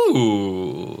Atreides.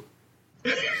 Ooh.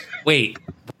 Wait,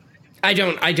 I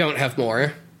don't have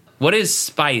more. what is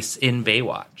spice in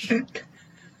Baywatch?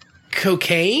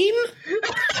 Cocaine?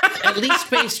 At least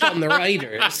based on the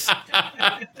writers.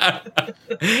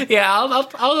 Yeah,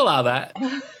 I'll allow that.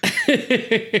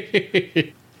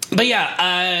 But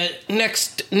yeah,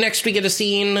 next we get a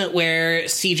scene where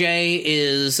CJ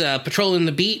is patrolling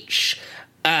the beach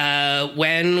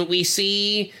when we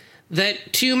see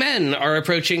that two men are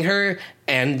approaching her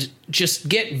and just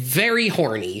get very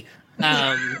horny.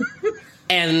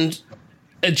 And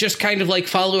just kind of like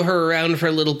follow her around for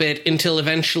a little bit until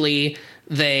eventually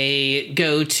they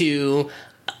go to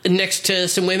next to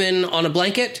some women on a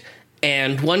blanket,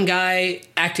 and one guy,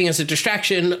 acting as a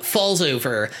distraction, falls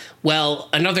over. Well,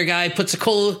 another guy puts a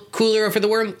cooler over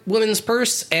the woman's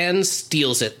purse and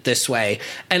steals it this way.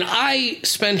 And I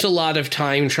spent a lot of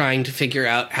time trying to figure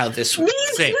out how this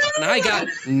works. And I got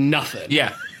nothing.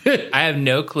 Yeah. I have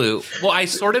no clue. Well, I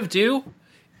sort of do.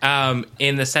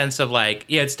 In the sense of like,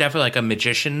 yeah, it's definitely like a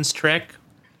magician's trick,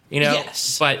 you know?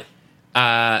 Yes. But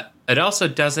it also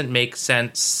doesn't make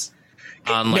sense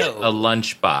on like a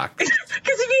lunchbox. Because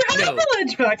if you have a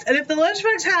lunchbox, and if the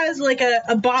lunchbox has like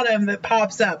a bottom that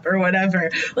pops up or whatever,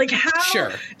 like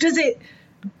how does it,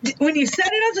 when you set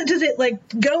it up, does it like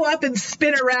go up and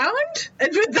spin around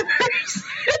and put the person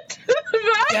to the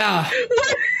box? Yeah.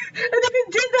 What? And if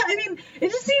it did that, I mean,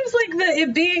 it just seems like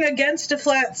it being against a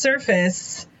flat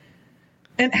surface.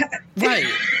 And right.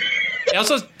 It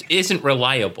also isn't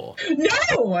reliable.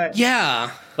 No.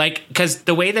 Yeah. Like, because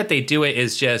the way that they do it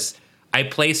is just, I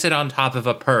place it on top of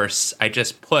a purse, I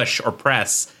just push or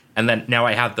press, and then now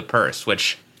I have the purse,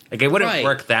 which, like, it wouldn't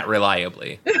work that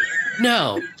reliably.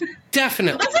 No,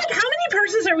 definitely. I was like, how many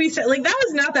purses are we set? Like, that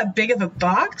was not that big of a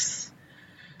box.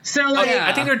 So, like,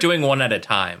 I think they're doing one at a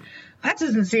time. That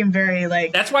doesn't seem very,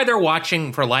 like... That's why they're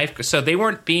watching for life. So they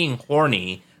weren't being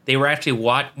horny. They were actually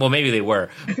well, maybe they were,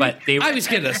 but they were, I was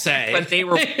going to say. But they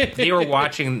were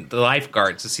watching the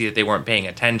lifeguards to see that they weren't paying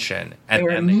attention. And they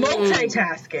were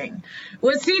multitasking.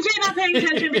 Was CJ not paying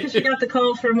attention because she got the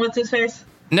call from what's-his-face?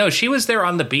 No, she was there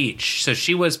on the beach, so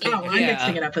she was... I'm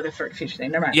mixing it up with the future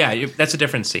thing. Never mind. Yeah, that's a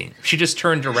different scene. She just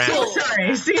turned around. Oh,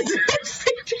 sorry.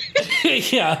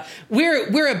 Yeah,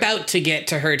 we're about to get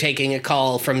to her taking a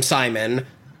call from Simon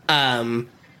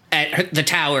at the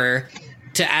tower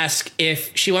to ask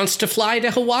if she wants to fly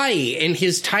to Hawaii in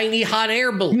his tiny hot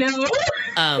air balloon. No.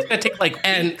 It's gonna take like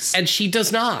weeks. And she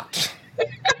does not.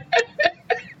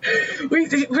 We're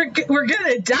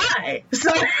gonna die.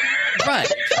 So. Right.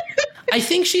 I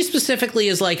think she specifically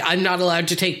is like, I'm not allowed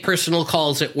to take personal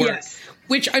calls at work. Yes.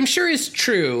 Which I'm sure is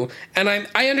true, and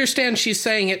I understand she's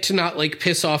saying it to not, like,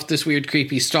 piss off this weird,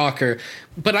 creepy stalker,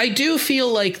 but I do feel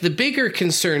like the bigger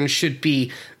concern should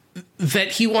be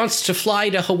that he wants to fly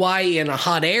to Hawaii in a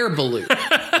hot air balloon.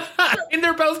 And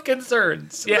they're both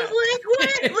concerns. Yeah. But, like, what?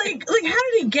 Like, how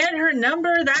did he get her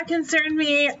number? That concerned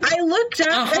me. I looked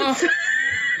up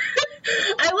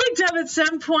at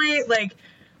some point, like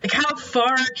how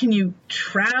far can you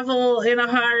travel in a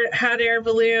hot air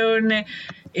balloon?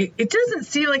 It doesn't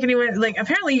seem like anyone, like,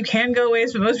 apparently you can go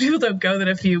ways, but most people don't go that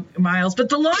a few miles. But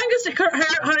the longest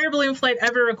hot air balloon flight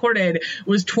ever recorded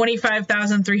was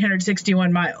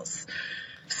 25,361 miles.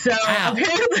 So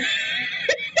apparently.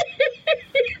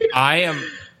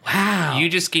 Wow. You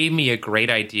just gave me a great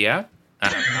idea, by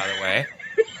the way,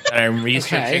 that I'm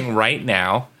researching right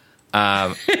now.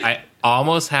 I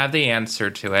almost have the answer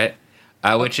to it,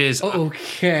 which is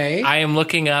I am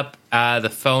looking up the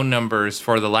phone numbers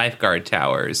for the lifeguard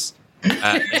towers in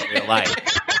real life.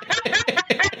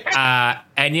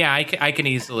 And yeah, I can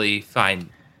easily find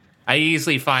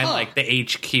like the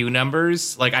HQ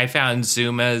numbers. Like I found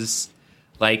Zuma's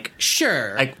like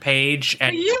page,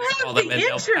 and you have the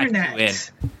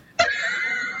internet.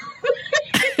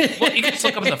 Well, you can just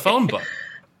look up in the phone book.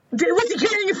 Was he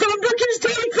getting a phone book? He was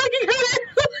totally fucking her.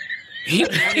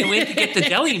 He went to get the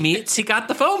deli meats. He got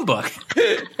the phone book.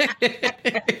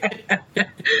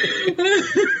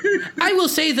 I will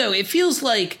say though, it feels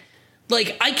like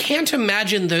I can't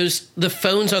imagine the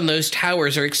phones on those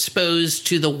towers are exposed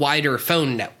to the wider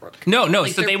phone network. No.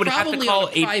 Like, So they would have to call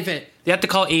private. They have to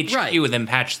call HQ and then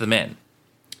patch them in.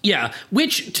 Yeah,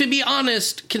 which, to be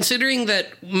honest, considering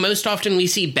that most often we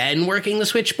see Ben working the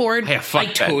switchboard, I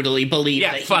totally believe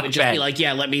that he would just be like,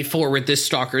 yeah, let me forward this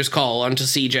stalker's call onto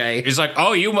CJ. He's like,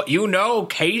 oh, you know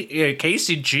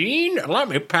Casey Jean? Let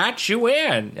me patch you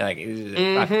in. Like,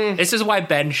 this is why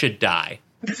Ben should die.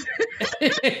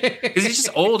 Because he's just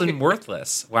old and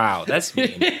worthless. Wow, that's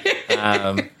mean.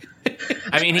 I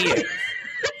mean, he is.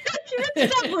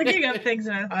 Stop looking up things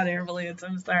about hot air balloons.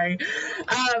 I'm sorry.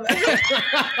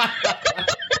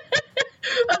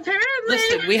 Apparently,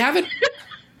 listen, we haven't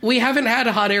we haven't had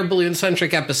a hot air balloon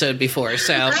centric episode before,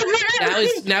 so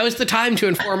now is the time to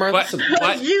inform our listeners.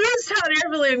 A used hot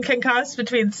air balloon can cost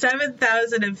between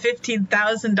 $7,000 and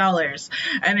 $15,000,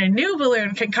 and a new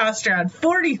balloon can cost around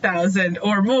 $40,000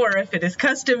 or more if it is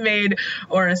custom made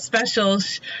or a special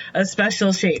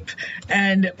shape.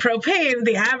 And propane,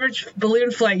 the average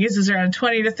balloon flight uses around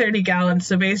 20 to 30 gallons.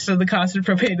 So based on the cost of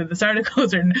propane in this article,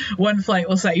 one flight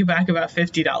will set you back about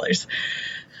 $50.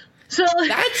 So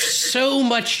that's so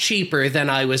much cheaper than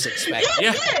I was expecting.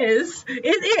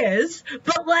 It is,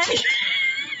 but like,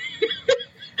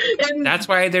 and that's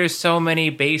why there's so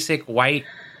many basic white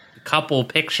couple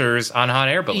pictures on hot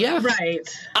air balloons. Yeah,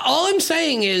 right. All I'm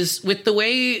saying is, with the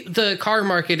way the car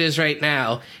market is right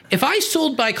now, if I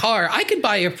sold my car, I could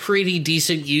buy a pretty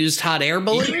decent used hot air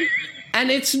balloon. And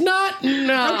it's not.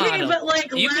 Okay, but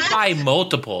like you could buy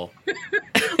multiple.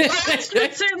 Last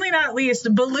but certainly not least,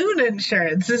 balloon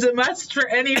insurance is a must for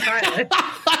any pilot.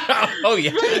 Oh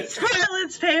yeah. Most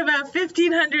pilots pay about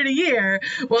 $1,500 a year,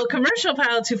 while commercial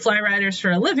pilots who fly riders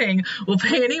for a living will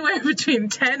pay anywhere between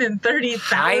 $10,000 and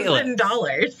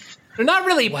 $30,000. They're not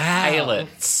really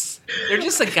pilots. They're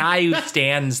just a guy who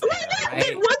stands there,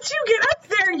 right? Once you get up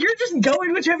there, you're just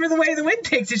going whichever the way the wind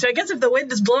takes you. So I guess if the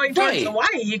wind is blowing towards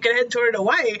Hawaii, you can head toward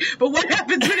Hawaii. But what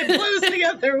happens when it blows the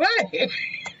other way?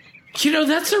 You know,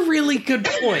 that's a really good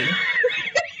point.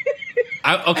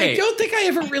 Okay. I don't think I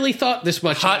ever really thought this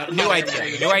much about New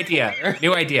idea.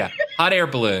 Hot air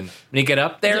balloon. When you get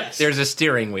up there, there's a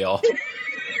steering wheel.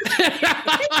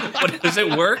 But does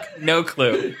it work? No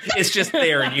clue. It's just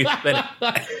there and you spin it.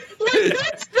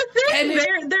 That's the thing.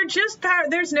 They're just power.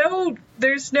 There's no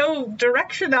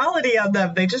directionality on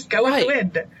them. They just go with the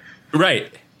wind.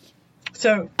 Right.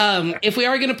 So, if we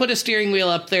are going to put a steering wheel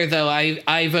up there, though,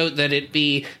 I vote that it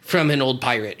be from an old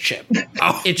pirate ship.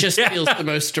 It just feels the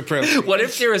most appropriate. What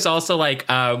if there was also like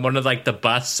one of like the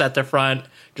busts at the front,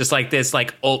 just like this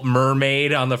like old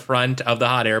mermaid on the front of the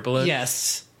hot air balloon?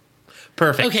 Yes.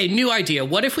 Perfect. Okay, new idea.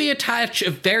 What if we attach a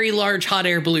very large hot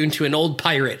air balloon to an old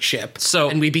pirate ship?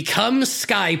 And we become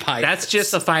sky pirates? That's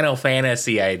just a Final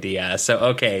Fantasy idea. So,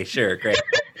 okay, sure, great.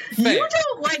 You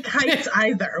don't like heights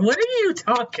either. What are you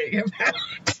talking about?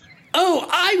 Oh,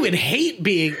 I would hate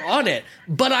being on it,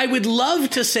 but I would love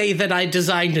to say that I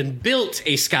designed and built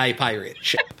a sky pirate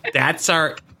ship. That's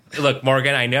our... Look,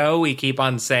 Morgan, I know we keep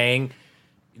on saying...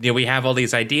 we have all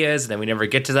these ideas and then we never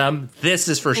get to them. This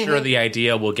is for sure the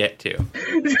idea we'll get to.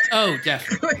 Oh,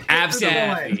 definitely.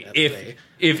 Absolutely.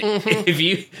 If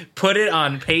you put it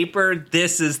on paper,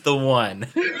 this is the one.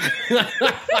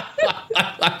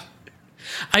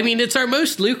 I mean, it's our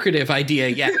most lucrative idea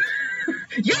yet.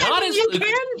 Yeah,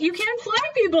 you can fly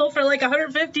people for like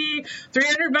 $150,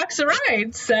 $300 a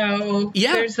ride. So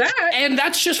there's that, and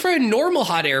that's just for a normal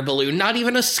hot air balloon, not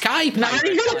even a sky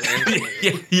pilot.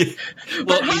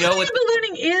 Well, hot air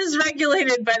ballooning is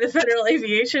regulated by the Federal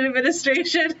Aviation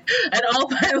Administration, and all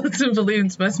pilots and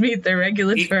balloons must meet their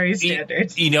regulatory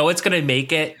standards. You know what's going to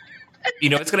make it? You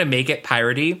know what's going to make it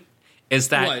piratey? Is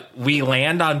that we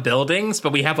land on buildings,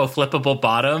 but we have a flippable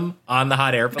bottom on the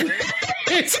hot air balloon.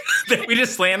 Then we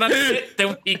just land on it,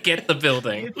 then we get the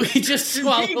building. We just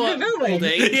swallow up the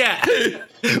building. Yeah.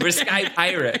 We're sky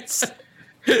pirates.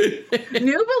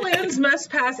 New balloons must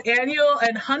pass annual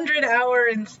and 100-hour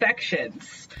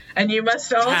inspections. And you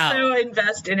must also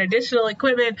invest in additional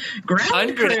equipment,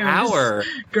 ground crews,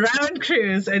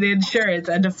 and insurance.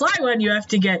 And to fly one, you have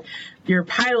to get your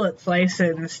pilot's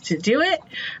license to do it.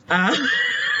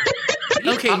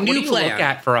 Okay, what do you look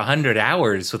at for 100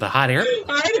 hours with a hot air?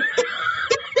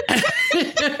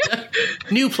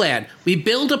 New plan. We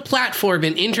build a platform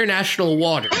in international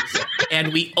waters,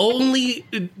 and we only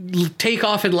take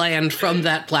off and land from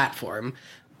that platform.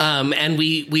 And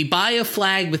we buy a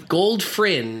flag with gold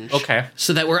fringe. Okay.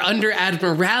 So that we're under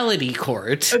Admiralty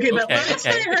Court. Okay, but last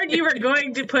I heard you were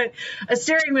going to put a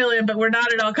steering wheel in, but we're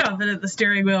not at all confident the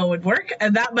steering wheel would work,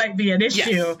 and that might be an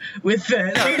issue with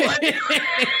the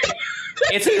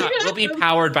It's not. We'll be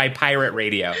powered by pirate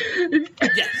radio.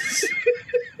 Yes.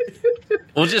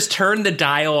 We'll just turn the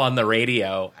dial on the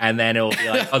radio, and then it'll be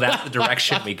like, oh, that's the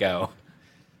direction we go.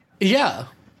 Yeah.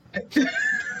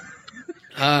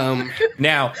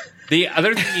 Now, the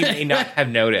other thing you may not have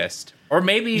noticed, or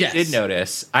maybe you did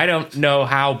notice, I don't know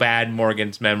how bad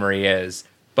Morgan's memory is,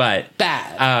 but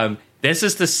bad. This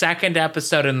is the second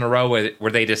episode in a row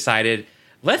where they decided,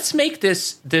 let's make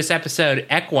this episode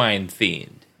equine themed.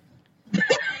 What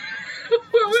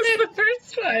was the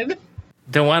first one?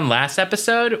 The one last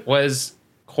episode was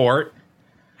Court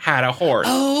had a horse.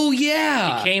 Oh,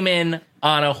 yeah. He came in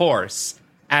on a horse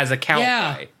as a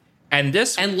cowboy. And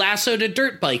lassoed a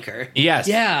dirt biker. Yes.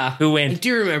 Yeah. Who went, I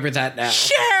do remember that now.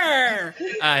 Sure!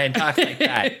 And talks like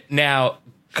that. Now,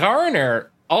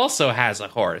 Garner also has a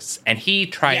horse, and he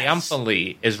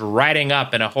triumphantly is riding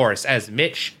up in a horse as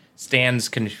Mitch stands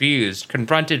confused,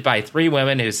 confronted by 3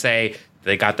 women who say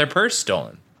they got their purse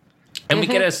stolen. And we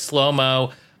get a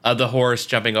slow-mo of the horse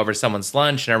jumping over someone's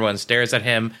lunch, and everyone stares at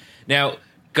him. Now,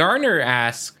 Garner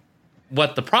asks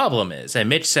what the problem is, and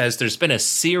Mitch says there's been a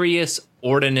serious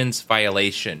ordinance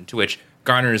violation, to which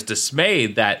Garner is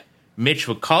dismayed that Mitch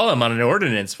would call him on an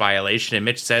ordinance violation, and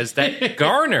Mitch says that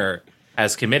Garner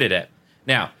has committed it.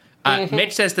 Now,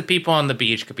 Mitch says the people on the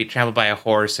beach could be trampled by a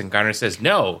horse, and Garner says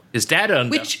no, his dad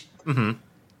owned Which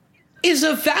is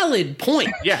a valid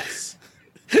point. Yes,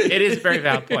 it is a very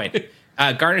valid point.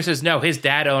 Garner says no, his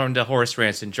dad owned a horse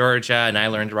ranch in Georgia, and I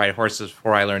learned to ride horses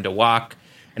before I learned to walk.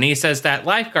 And he says that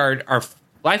lifeguard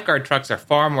trucks are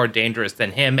far more dangerous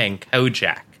than him and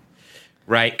Kojak.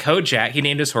 Right? Kojak, he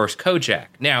named his horse Kojak.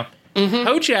 Now,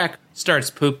 Kojak starts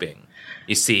pooping,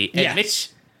 you see. And Mitch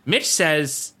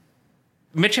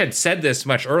had said this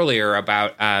much earlier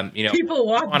about, people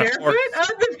walk barefoot on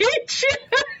the beach.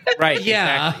 Right,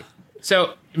 yeah. Exactly.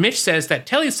 So Mitch says that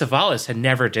Telly Savalas had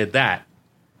never did that.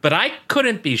 But I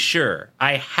couldn't be sure.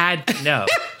 I had to know.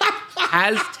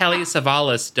 Has Telly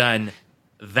Savalas done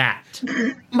that?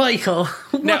 Michael.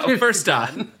 Now, first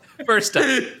off,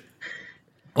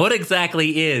 what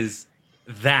exactly is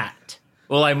that?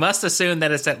 Well, I must assume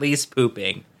that it's at least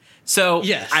pooping. So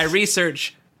I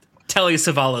research Telly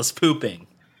Savalas pooping.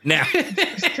 Now,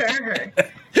 Sure.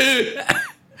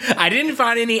 I didn't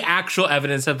find any actual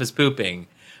evidence of his pooping,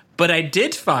 but I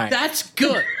did find... That's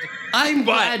good. I'm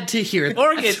glad to hear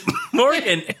that.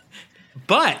 Morgan,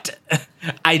 but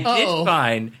I did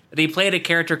find that he played a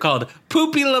character called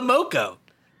Poopy Lamoco.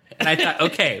 And I thought,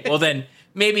 okay, well then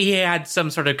maybe he had some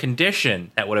sort of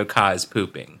condition that would have caused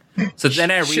pooping. So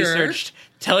then I researched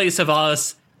Telly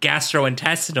Savalas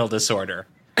gastrointestinal disorder.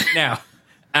 Now,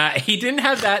 he didn't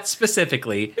have that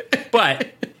specifically, but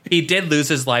he did lose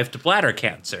his life to bladder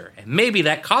cancer. And maybe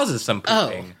that causes some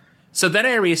pooping. So then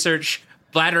I researched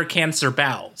bladder cancer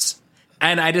bowels.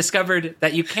 And I discovered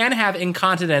that you can have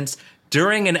incontinence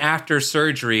during and after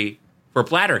surgery for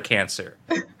bladder cancer.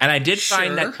 And I did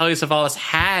find that Telly Savalas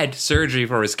had surgery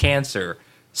for his cancer.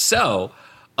 So,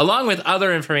 along with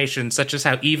other information, such as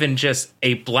how even just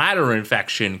a bladder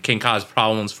infection can cause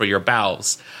problems for your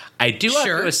bowels, I do have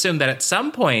to assume that at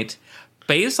some point,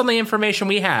 based on the information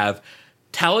we have,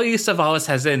 Telly Savalas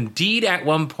has indeed at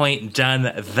one point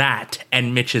done that,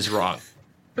 and Mitch is wrong.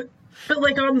 But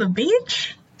like on the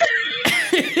beach?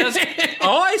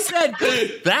 All I said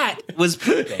that was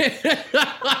pooping. He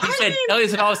said Telly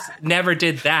Savalas never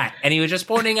did that, and he was just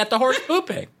pointing at the horse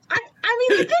pooping. I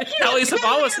think Telly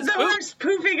Savalas is the horse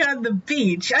pooping on the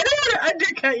beach. I don't want to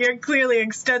undercut your clearly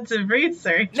extensive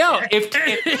research. No, if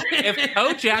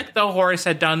Kojak the horse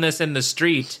had done this in the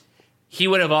street, he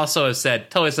would have also said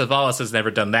Telly Savalas has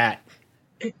never done that.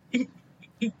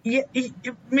 Yeah,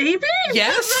 maybe?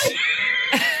 Yes.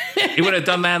 He would have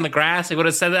done that in the grass. He would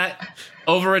have said that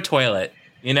over a toilet,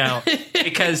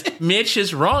 because Mitch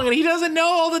is wrong and he doesn't know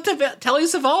all the Telly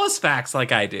Savalas facts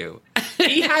like I do.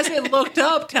 He hasn't looked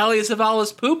up Telly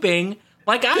Savalas pooping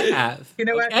like I have. You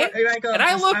know what, Michael? And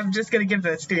I'm just going to give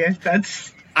this to you.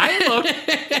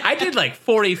 I did like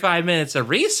 45 minutes of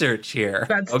research here.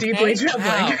 That's deeply troubling.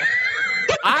 Wow.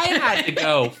 I had to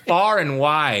go far and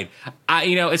wide.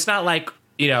 It's not like,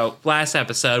 last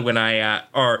episode when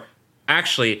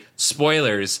actually,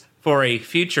 spoilers for a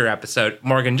future episode.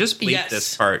 Morgan, just bleep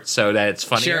this part so that it's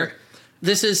funnier. Sure.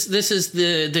 This is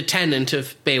the tenant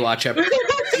of Baywatch episode.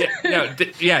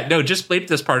 Just bleep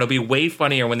this part. It'll be way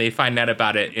funnier when they find out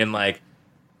about it in like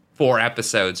 4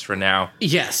 episodes from now.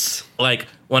 Yes. Like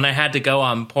when I had to go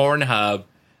on Pornhub.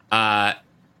 Hey,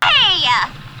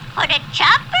 put a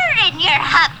chopper in your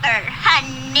hopper,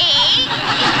 honey.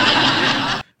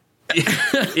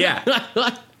 Yeah.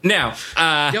 Now,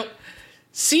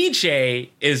 CJ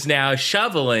is now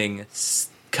shoveling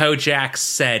Kojak's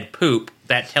said poop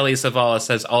that Telly Savalas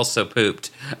has also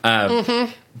pooped.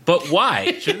 But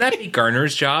why? Shouldn't that be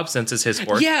Garner's job since it's his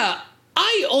horse? Yeah,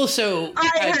 I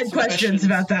had questions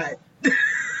about that.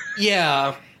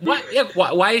 Yeah.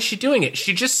 Why is she doing it?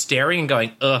 She's just staring and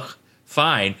going, ugh,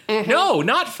 fine. No,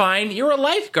 not fine. You're a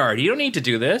lifeguard. You don't need to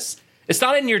do this. It's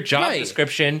not in your job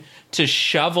description to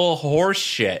shovel horse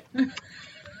shit.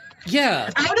 Yeah.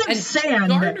 Out of sand,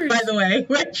 by the way.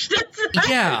 Which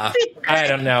I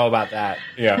don't know about that.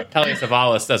 Yeah. Telly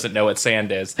Savalas doesn't know what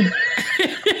sand is.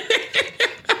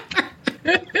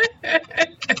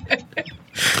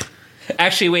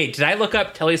 Actually, wait. Did I look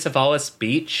up Telly Savalas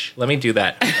Beach? Let me do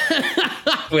that.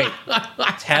 Wait.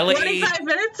 Telly. 25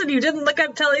 minutes and you didn't look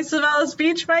up Telly Savalas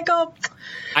Beach, Michael?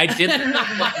 I did.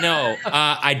 No.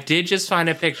 I did just find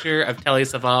a picture of Telly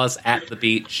Savalas at the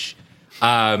beach,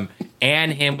 and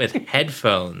him with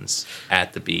headphones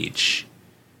at the beach.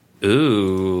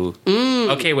 Ooh.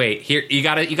 Okay, wait. Here, you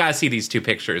gotta see these two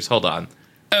pictures. Hold on.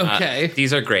 Okay.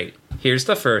 These are great. Here's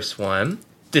the first one.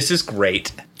 This is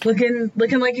great. Looking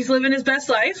like he's living his best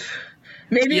life.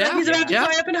 Maybe Yeah, like he's about to yeah.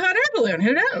 fly up in a hot air balloon.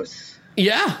 Who knows?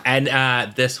 Yeah.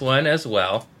 And this one as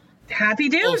well. Happy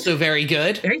dude. Also very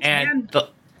good. Very tan. And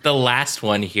the last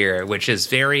one here, which is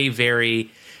very,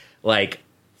 very like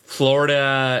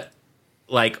Florida,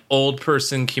 like old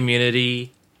person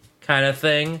community kind of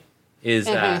thing, is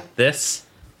this.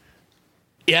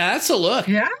 Yeah, that's a look.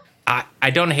 Yeah? I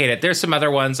don't hate it. There's some other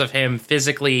ones of him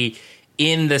physically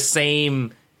in the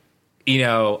same,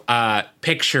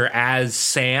 picture as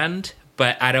sand,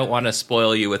 but I don't want to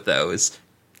spoil you with those.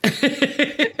 Because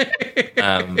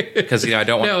I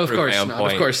don't want No, to of prove course my own not.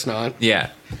 point. Of course not.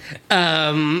 Yeah.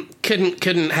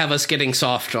 Couldn't have us getting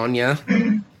soft on you.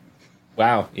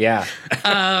 Wow. Yeah.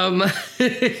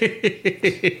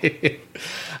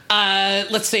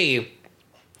 Let's see.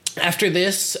 After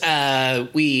this,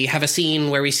 we have a scene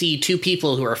where we see two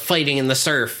people who are fighting in the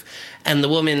surf, and the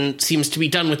woman seems to be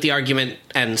done with the argument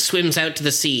and swims out to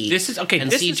the sea. This is okay.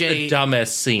 And This is the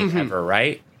dumbest scene ever,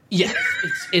 right? Yeah,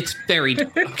 it's very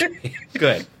dumb.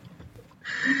 Good.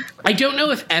 I don't know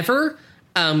if ever,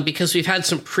 because we've had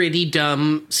some pretty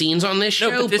dumb scenes on this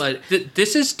show, but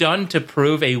this is done to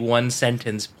prove a one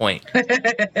sentence point.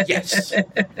 yes.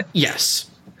 Yes.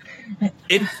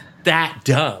 It's that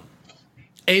dumb.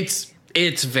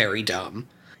 It's very dumb.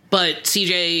 But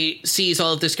CJ sees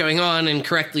all of this going on and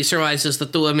correctly surmises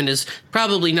that the woman is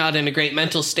probably not in a great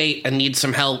mental state and needs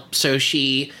some help. So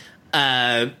she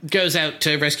goes out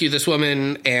to rescue this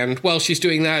woman. And while she's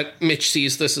doing that, Mitch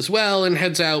sees this as well and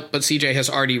heads out. But CJ has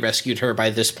already rescued her by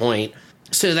this point.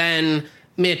 So then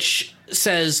Mitch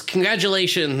says,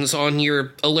 "Congratulations on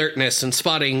your alertness and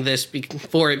spotting this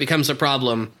before it becomes a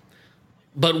problem.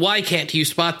 But why can't you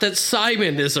spot that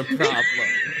Simon is a problem?"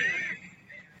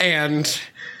 And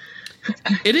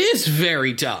it is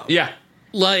very dumb. Yeah.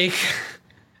 Like,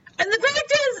 And the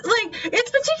fact is, like,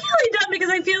 it's particularly dumb because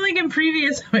I feel like in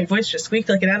previous... My voice just squeaked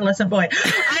like an adolescent boy. Because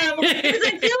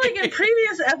I feel like in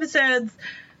previous episodes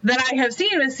that I have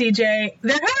seen with CJ,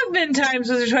 there have been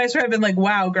times once or twice where I've been like,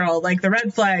 wow, girl, like, the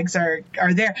red flags are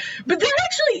there. But that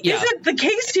actually isn't the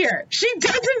case here. She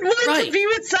doesn't want to be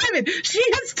with Simon. She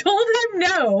has told him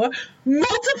no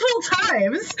multiple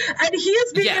times, and he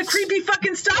is being a creepy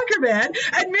fucking stalker man.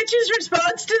 And Mitch's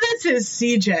response to this is,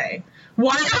 CJ,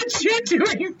 why aren't you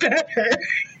doing better?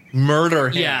 Murder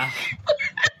him. yeah.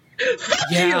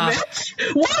 Fuck you, Mitch.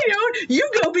 Why don't you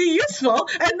go be useful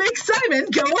and make Simon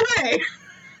go away?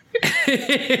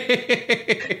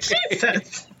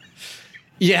 Jesus.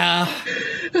 Yeah.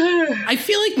 I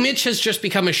feel like Mitch has just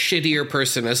become a shittier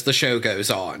person as the show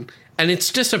goes on. And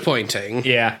it's disappointing.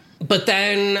 Yeah. But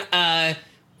then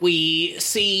we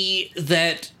see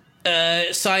that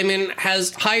Simon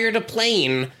has hired a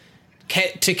plane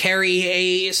to carry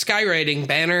a skywriting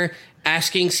banner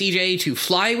asking CJ to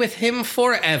fly with him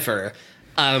forever.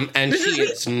 And she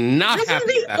is not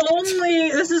happy about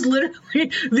it. This is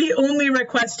literally the only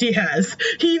request he has.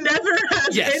 He never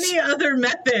has any other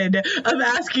method of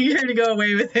asking her to go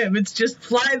away with him. It's just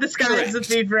fly the skies with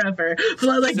me forever.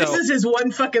 This is his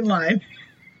one fucking line.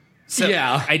 So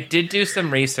I did do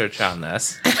some research on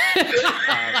this.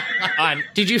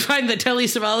 Did you find that Telly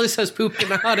Savalas has pooped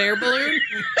in a hot air balloon?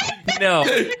 No,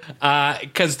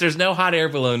 because there's no hot air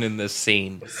balloon in this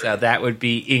scene, so that would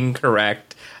be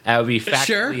incorrect. That would be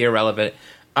factually irrelevant.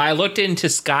 I looked into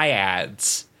Sky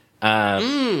Ads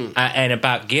and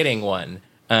about getting one.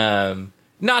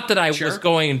 Not that I was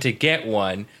going to get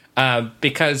one,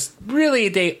 because really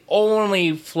they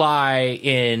only fly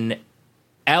in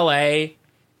L.A.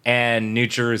 and New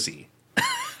Jersey.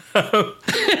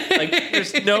 Like,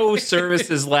 there's no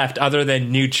services left other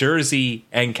than New Jersey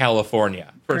and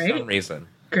California for some reason.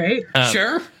 Great.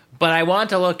 But I want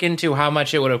to look into how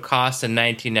much it would have cost in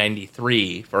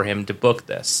 1993 for him to book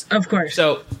this. Of course.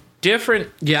 So different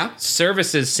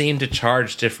services seem to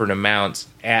charge different amounts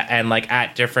and like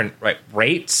at different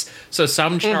rates. So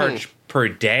some charge per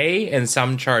day and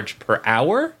some charge per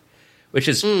hour, which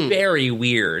is very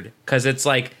weird because it's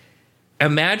like,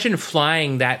 imagine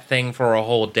flying that thing for a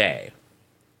whole day,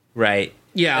 right?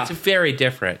 Yeah. It's very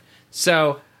different.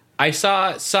 So I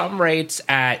saw some rates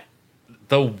at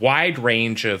the wide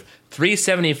range of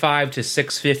 $375 to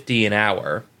 $650 an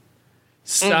hour.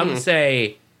 Some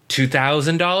say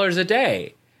 $2,000 a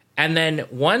day. And then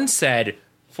one said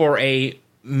for a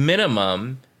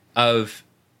minimum of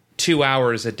 2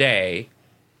 hours a day,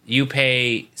 you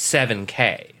pay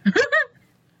 $7,000,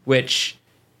 which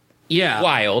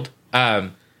wild.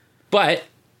 But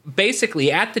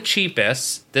basically, at the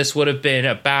cheapest, this would have been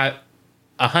about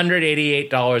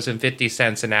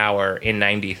 $188.50 an hour in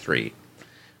 '93.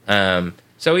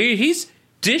 So he's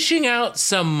dishing out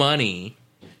some money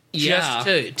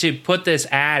just to put this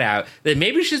ad out that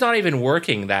maybe she's not even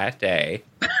working that day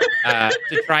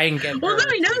to try and get. Well, no,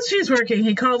 he knows she's working.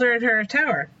 He called her at her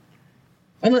tower.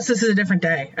 Unless this is a different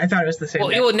day. I thought it was the same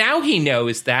day. Well, now he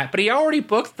knows that, but he already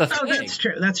booked the thing. Oh, that's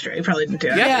true. That's true. He probably didn't do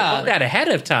it. Yeah, book that ahead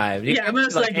of time.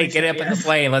 Most likely. Hey, get up in the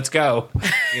plane. Let's go.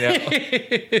 You know,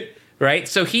 right?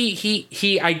 So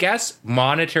he I guess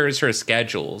monitors her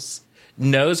schedules,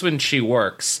 knows when she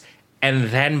works, and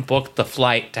then booked the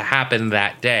flight to happen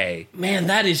that day. Man,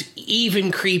 that is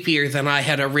even creepier than I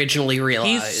had originally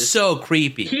realized. He's so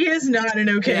creepy. He is not an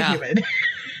okay human.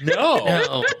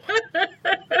 No.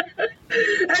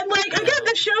 And, like, again,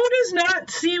 the show does not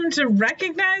seem to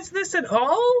recognize this at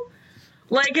all.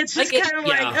 Like, it's just kind of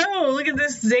like, oh, look at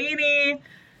this zany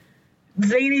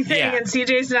thing, and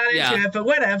CJ's not into it, but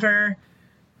whatever.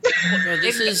 No,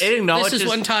 this is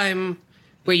one time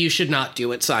where you should not do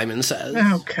what Simon says.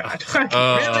 Oh, God.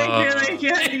 Really?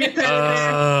 You had to get that in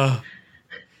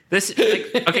there. So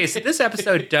this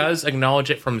episode does acknowledge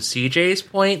it from CJ's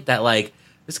point that, like,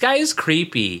 this guy is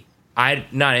creepy. I'm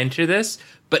not into this.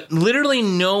 But literally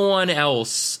no one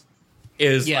else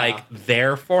is, like,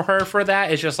 there for her for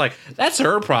that. It's just like, that's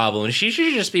her problem. She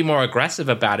should just be more aggressive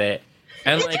about it.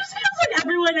 And it just feels like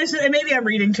everyone is, and maybe I'm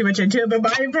reading too much into it, but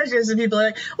my impression is that people are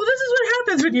like, well, this is what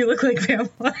happens when you look like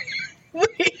vampire.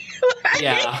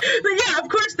 Yeah, of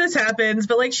course this happens,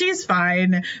 but, like, she's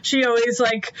fine. She always,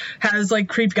 like, has, like,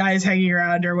 creep guys hanging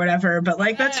around or whatever, but,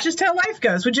 like, that's just how life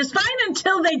goes, which is fine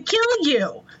until they kill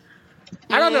you.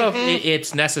 I don't know if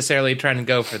it's necessarily trying to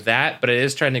go for that, but it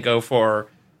is trying to go for,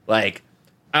 like,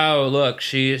 oh, look,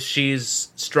 she's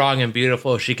strong and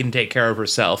beautiful. She can take care of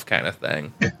herself kind of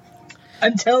thing.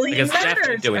 Until he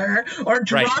murders her or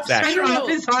drops her off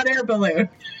his hot air balloon.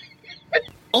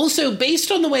 Also, based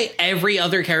on the way every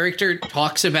other character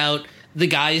talks about the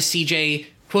guys CJ,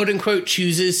 quote-unquote,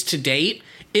 chooses to date,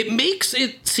 it makes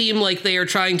it seem like they are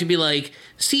trying to be like,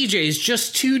 CJ's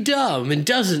just too dumb and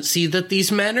doesn't see that these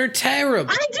men are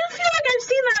terrible. I do feel like I've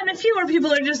seen that in a few where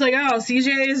people are just like, oh,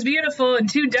 CJ is beautiful and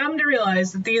too dumb to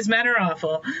realize that these men are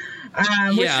awful.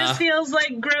 Which just feels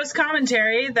like gross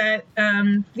commentary that,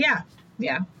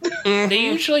 They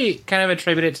usually kind of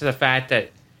attribute it to the fact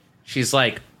that she's,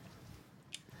 like,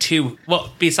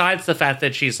 besides the fact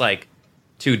that she's, like,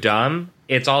 too dumb,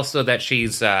 it's also that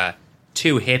she's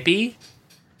too hippie.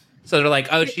 So they're like,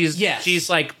 oh, she's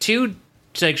like, too...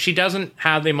 Like, she doesn't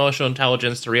have the emotional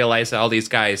intelligence to realize that all these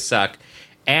guys suck,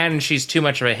 and she's too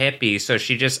much of a hippie, so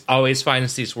she just always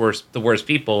finds the worst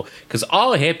people, because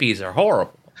all hippies are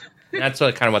horrible. And that's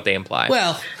kind of what they imply.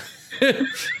 Well...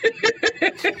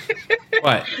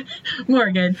 What?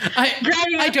 Morgan.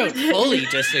 I don't fully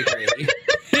disagree.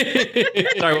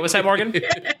 Sorry, what was that, Morgan?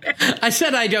 I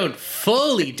said I don't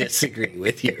fully disagree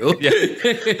with you. Yeah.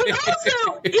 But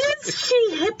also, is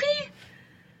she hippie?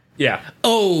 Yeah.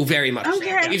 Oh, very much.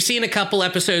 Okay. You've seen a couple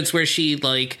episodes where she,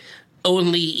 like,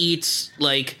 only eats,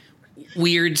 like,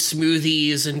 weird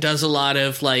smoothies and does a lot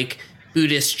of, like,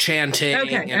 Buddhist chanting.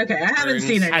 Okay. I haven't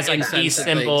seen it. Has, like, peace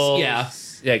symbols. Yeah.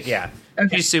 Yeah.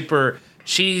 Okay.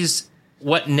 She's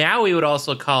what now we would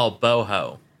also call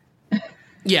boho.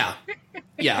 Yeah.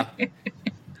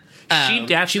 She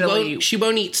definitely... She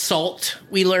won't eat salt,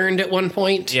 we learned at one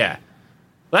point. Yeah.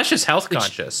 Well, that's just health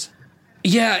conscious.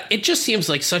 Yeah, it just seems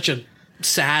like such a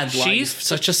sad life.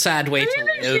 Such a sad way to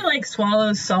live. She, like,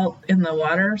 swallows salt in the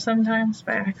water sometimes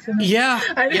by accident. Yeah.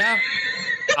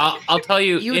 I'll tell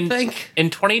you, You would think.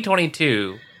 In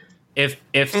 2022, if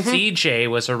CJ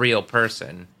was a real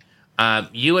person,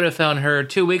 you would have found her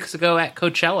 2 weeks ago at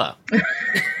Coachella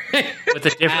with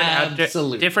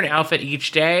a different outfit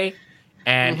each day,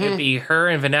 and it'd be her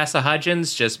and Vanessa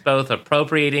Hudgens just both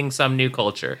appropriating some new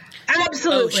culture.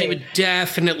 Absolutely. Oh, she would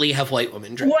definitely have white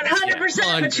woman dress.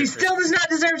 100%, but she still does not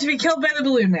deserve to be killed by the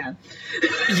Balloon Man.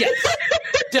 Yes.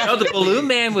 No, the Balloon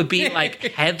Man would be, like,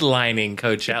 headlining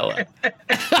Coachella.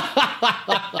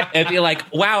 It'd be like,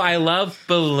 wow, I love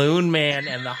Balloon Man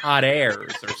and the Hot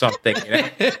Airs or something. You know?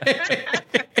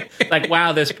 Like,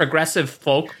 wow, this progressive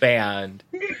folk band.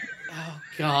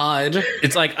 God.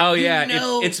 It's like, oh, yeah,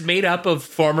 it's made up of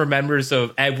former members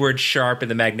of Edward Sharpe and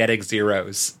the Magnetic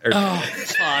Zeros. Oh,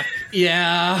 fuck.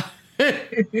 Yeah.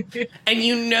 And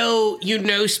you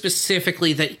know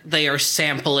specifically that they are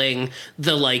sampling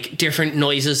the like different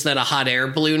noises that a hot air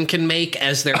balloon can make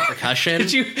as their percussion.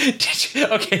 Did you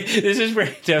okay, this is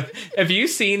random. Have you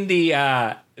seen the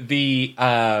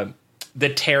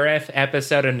tariff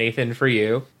episode of Nathan For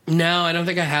You? No, I don't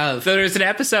think I have. So there's an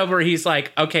episode where he's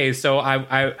like, okay, so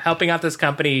I'm helping out this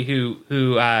company who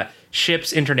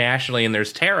ships internationally, and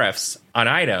there's tariffs on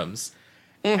items.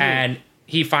 And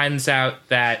he finds out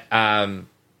that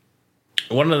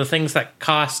one of the things that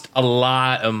cost a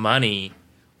lot of money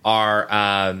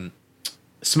are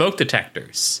smoke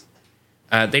detectors.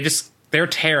 They're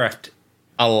tariffed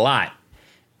a lot.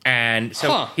 And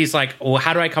so he's like, well,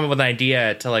 how do I come up with an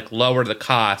idea to like lower the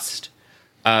cost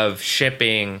of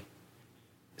shipping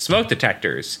smoke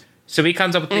detectors? So he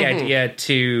comes up with the idea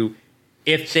to,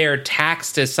 if they're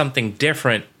taxed as something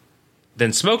different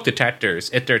than smoke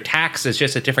detectors, if they're taxed as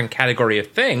just a different category of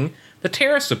thing, the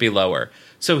tariffs would be lower.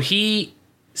 So he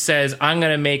says, I'm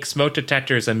going to make smoke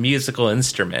detectors a musical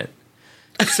instrument.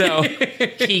 So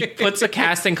he puts a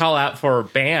casting call out for a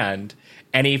band,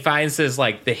 and he finds this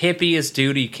like the hippiest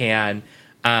dude he can.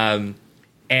 And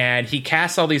he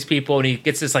casts all these people, and he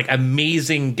gets this like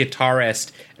amazing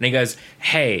guitarist, and he goes,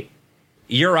 hey,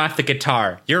 you're off the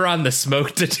guitar. You're on the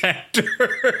smoke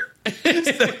detector.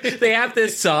 So they have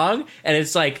this song, and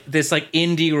it's like this like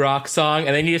indie rock song,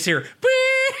 and then you just hear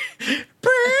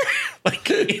like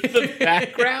in the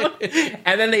background,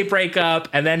 and then they break up,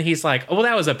 and then he's like, oh, well,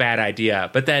 that was a bad idea.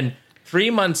 But then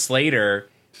 3 months later,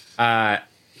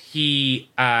 he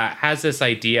has this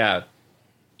idea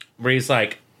where he's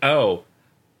like, oh,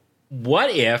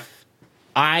 what if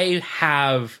I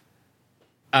have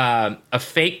a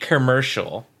fake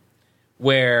commercial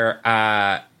where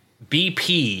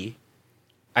BP,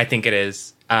 I think it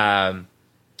is,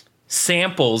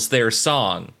 samples their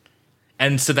song,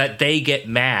 and so that they get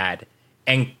mad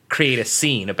and create a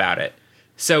scene about it.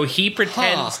 So he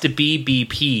pretends to be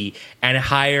BP and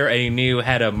hire a new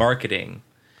head of marketing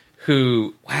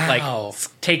who like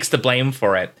takes the blame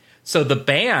for it. So the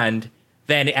band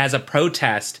then, as a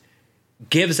protest,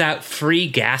 gives out free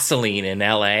gasoline in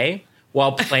LA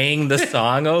while playing the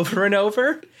song over and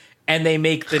over, and they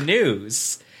make the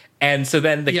news. And so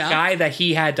then the guy that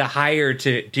he had to hire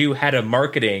to do head of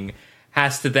marketing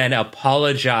has to then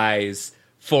apologize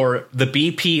for the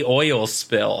BP oil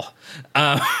spill,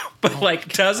 but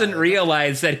like doesn't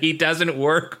realize that he doesn't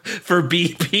work for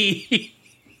BP.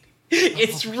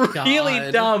 It's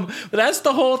really dumb, but that's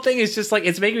the whole thing. It's just like,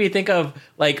 it's making me think of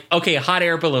like, okay, hot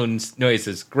air balloons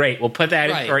noises, great, we'll put that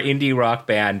into our indie rock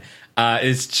band.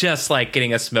 It's just like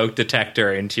getting a smoke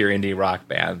detector into your indie rock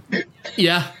band.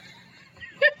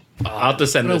 I'll have to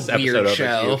send this episode over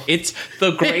to you. It's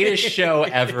the greatest show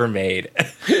ever made.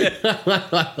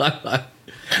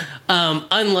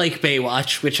 Unlike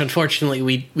Baywatch, which unfortunately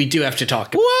we do have to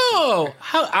talk about. Whoa!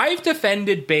 I've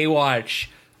defended Baywatch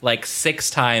like 6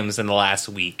 times in the last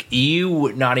week. You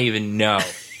would not even know.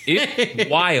 It's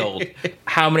wild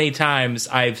how many times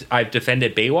I've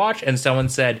defended Baywatch, and someone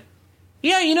said,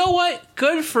 yeah, you know what?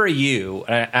 Good for you.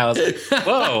 And I was like,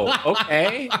 whoa,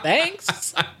 okay,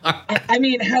 thanks. I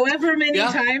mean, however many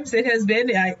times it has been,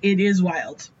 it is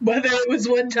wild. Whether it was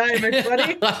one time or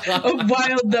 20, a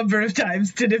wild number of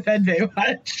times to defend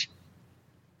Baywatch.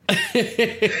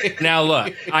 Now,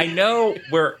 look, I know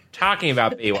we're talking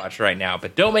about Baywatch right now,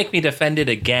 but don't make me defend it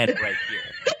again right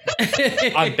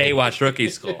here on Baywatch Rookie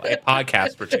School, a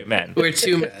podcast for 2 men. We're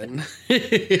 2 men.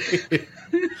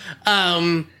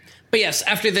 But yes,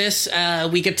 after this,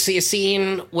 we get to see a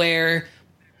scene where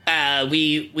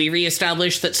we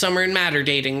reestablish that Summer and Matt are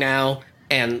dating now,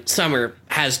 and Summer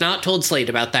has not told Slade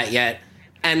about that yet.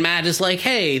 And Matt is like,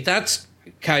 hey, that's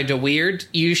kind of weird.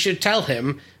 You should tell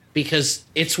him, because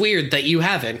it's weird that you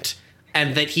haven't,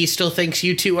 and that he still thinks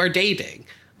you two are dating.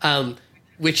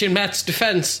 Which, in Matt's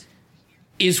defense,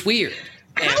 is weird.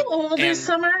 How old is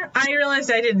Summer? I realized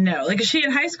I didn't know. Like, is she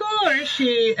in high school, or is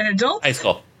she an adult? High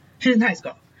school. She's in high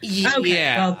school. Okay,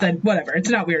 yeah. well then, whatever. It's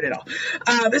not weird at all.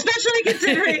 Especially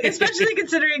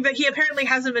considering that he apparently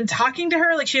hasn't been talking to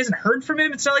her. Like, she hasn't heard from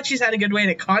him. It's not like she's had a good way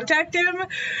to contact him.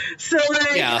 So,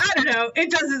 like, I don't know. It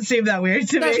doesn't seem that weird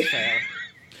to me. Fair.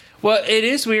 Well, it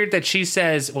is weird that she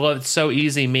says, well, it's so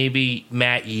easy. Maybe,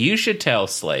 Matt, you should tell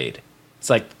Slade. It's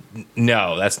like,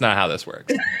 no, that's not how this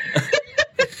works.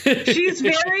 She's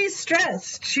very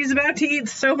stressed. She's about to eat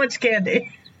so much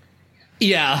candy.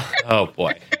 Yeah. Oh,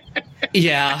 boy.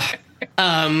 Yeah.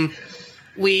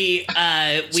 We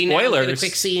now get a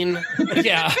quick scene.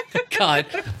 Yeah. God.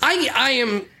 I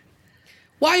am.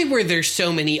 why were there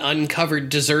so many uncovered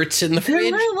desserts in the There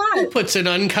fridge? were a lot. Who puts an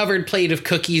uncovered plate of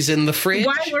cookies in the fridge?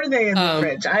 Why were they in the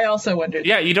fridge? I also wondered.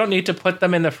 Yeah, you don't need to put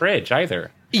them in the fridge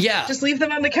either. Yeah. Just leave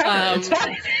them on the counter. It's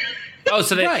fine. Oh,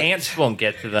 so the Right. ants won't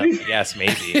get to them. Yes,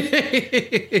 maybe.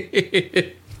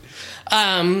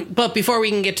 But before we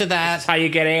can get to that, That's how you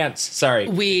get ants. Sorry.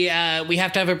 we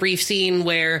have to have a brief scene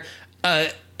where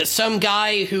some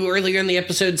guy who earlier in the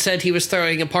episode said he was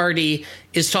throwing a party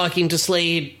is talking to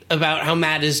Slade about how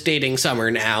Matt is dating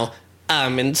Summer now.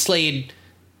 And Slade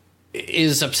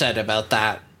is upset about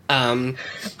that. Again,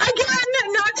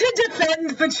 not to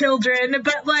defend the children,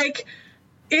 but, like,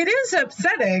 it is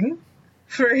upsetting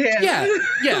for him. Yeah.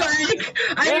 Like,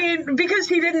 I mean, because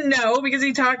he didn't know, because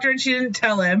he talked to her and she didn't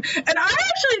tell him. And I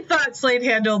actually thought Slade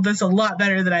handled this a lot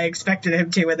better than I expected him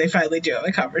to when they finally do have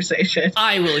a conversation.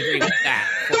 I will agree with that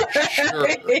for sure.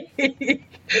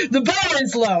 The bar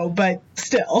is low, but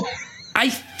still. I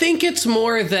think it's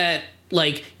more that,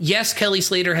 like, yes, Kelly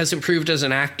Slater has improved as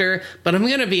an actor, but I'm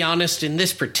going to be honest, in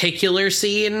this particular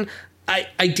scene,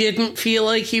 I didn't feel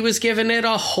like he was giving it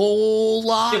a whole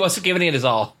lot. He wasn't giving it his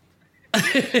all.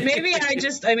 Maybe I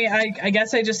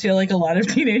guess I just feel like a lot of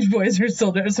teenage boys are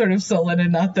still sort of sullen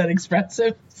and not that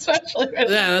expressive, especially Yeah,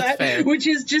 that's fair. which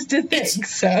is just a thing.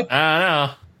 So I don't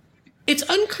know. It's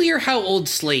unclear how old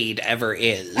Slade ever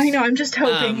is. I know, I'm just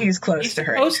hoping he's close He's to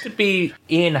her. supposed to be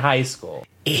in high school.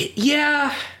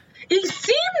 Yeah. He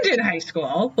seemed in high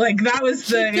school. Like, that was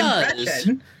the He does.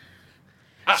 impression.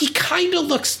 He kind of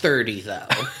looks 30, though.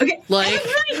 Okay, Like-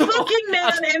 every fucking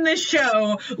man in this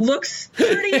show looks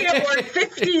 30 or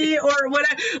 50 or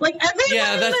whatever. Like, everyone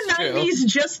Yeah, in the that's true. 90s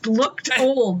just looked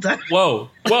old. Whoa.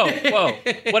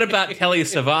 What about Telly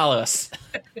Savalas?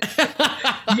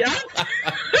 Yeah.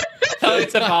 Telly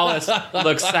Savalas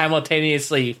looks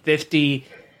simultaneously 50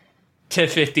 to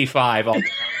 55 all the time.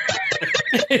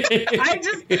 I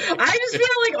just feel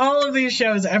like all of these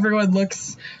shows, everyone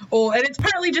looks old, and it's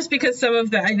partly just because some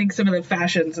of the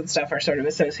fashions and stuff are sort of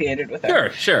associated with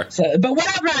it. Sure. So, but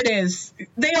whatever it is,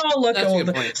 they all look That's a good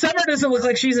old. point. Summer doesn't look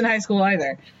like she's in high school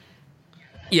either.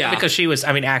 Yeah. Because she was,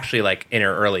 actually, like, in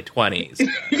her early 20s.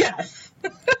 Yes.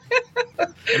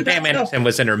 And Pam Anderson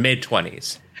was in her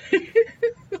mid-20s.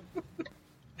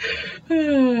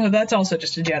 That's also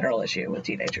just a general issue with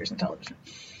teenagers in television.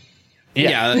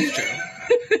 Yeah, that's true.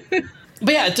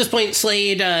 But yeah, at this point,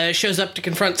 Slade shows up to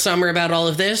confront Summer about all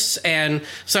of this, and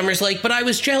Summer's like, but I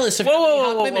was jealous of how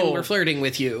many hot women were flirting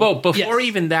with you. Well, before Yes.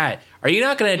 even that, are you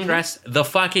not going to address the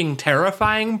fucking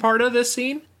terrifying part of this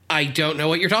scene? I don't know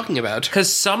what you're talking about.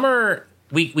 Because Summer,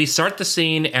 we start the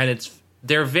scene, and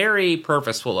they're very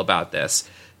purposeful about this.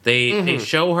 They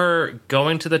show her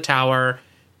going to the tower.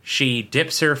 She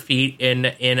dips her feet in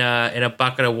a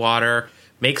bucket of water,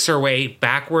 makes her way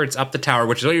backwards up the tower,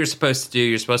 which is what you're supposed to do.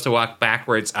 You're supposed to walk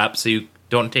backwards up so you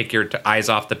don't take your eyes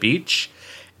off the beach.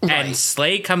 Right. And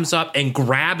Slade comes up and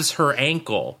grabs her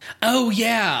ankle, Oh,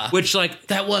 yeah. which, like,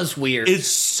 That was weird. is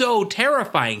so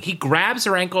terrifying. He grabs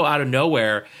her ankle out of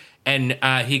nowhere, and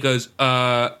he goes,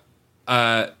 yeah,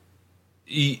 oh,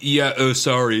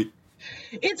 sorry.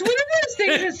 It's one of those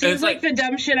things that seems It's like the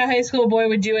dumb shit a high school boy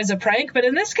would do as a prank, but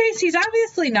in this case, he's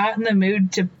obviously not in the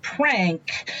mood to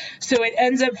prank, so it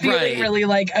ends up feeling Right. really,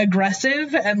 like,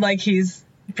 aggressive and like he's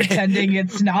pretending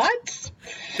it's not.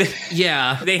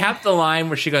 Yeah. They have the line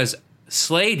where she goes,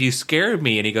 Slade, you scared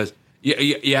me. And he goes,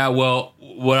 yeah, well,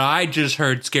 what I just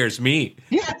heard scares me.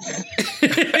 Yes.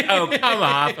 Oh, come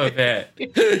off of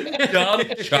it. Dumb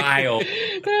child.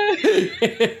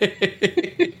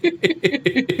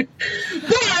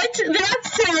 But that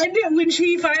said, when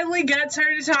she finally gets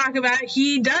her to talk about it,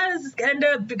 he does end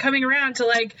up coming around to,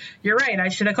 like, you're right, I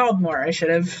should have called more. I should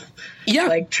have, Yeah.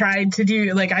 like, tried to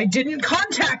do, like, I didn't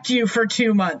contact you for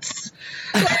 2 months.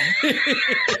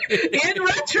 In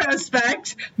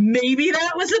retrospect, maybe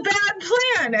that was a bad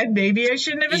plan, and maybe I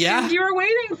shouldn't have assumed Yeah. you were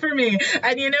waiting for me.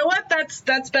 And you know what?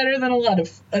 That's better than a lot of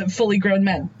fully grown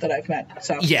men that I've met.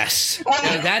 So Yes.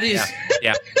 No, that is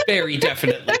Yeah. very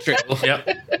definitely true. Yep.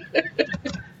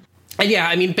 And yeah,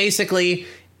 I mean, basically,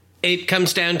 it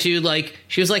comes down to, like,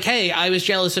 she was like, hey, I was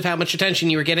jealous of how much attention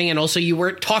you were getting, and also you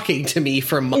weren't talking to me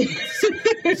for months.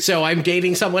 So I'm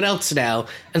dating someone else now.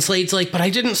 And Slade's like, but I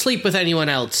didn't sleep with anyone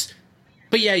else.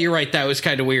 But yeah, you're right, that was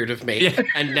kind of weird of me. Yeah.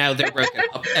 And now they're broken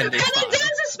up, and they're And fine. it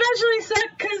does especially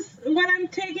suck because what I'm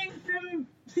taking from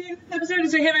seeing this episode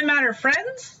is that him and Matt are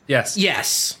friends. Yes.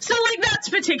 Yes. So, like, that's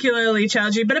particularly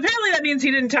challenging. But apparently that means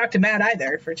he didn't talk to Matt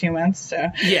either for 2 months. So.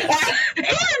 Yes. And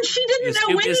she didn't He was know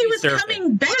too when he busy was surfing.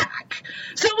 coming back.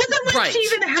 So it wasn't like she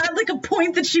even had like a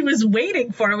point that she was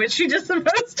waiting for. Was she just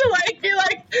supposed to like be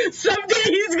like, someday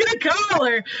he's gonna call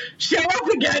or show up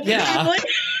again? Yeah.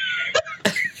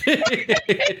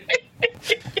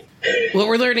 What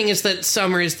we're learning is that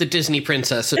Summer is the Disney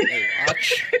princess of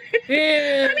Baywatch.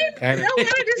 Yeah. I mean, a lot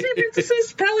of Disney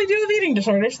princesses probably do have eating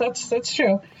disorders. That's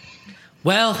true.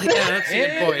 Well, yeah, that's a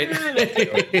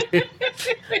good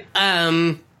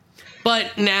point.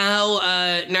 But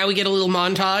now we get a little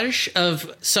montage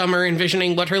of Summer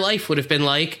envisioning what her life would have been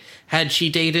like had she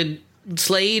dated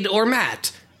Slade or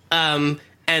Matt. And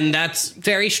that's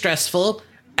very stressful.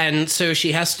 And so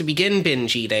she has to begin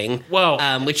binge eating. Well,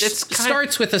 which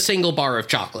starts with a single bar of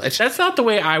chocolate. That's not the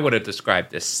way I would have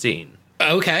described this scene.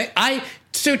 Okay.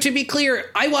 So to be clear,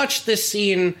 I watched this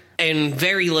scene in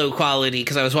very low quality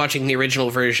because I was watching the original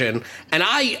version, and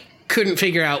I couldn't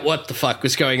figure out what the fuck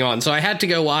was going on. So I had to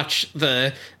go watch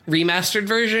the remastered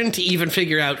version to even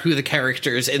figure out who the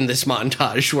characters in this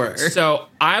montage were. So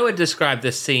I would describe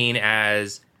this scene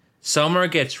as Summer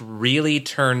gets really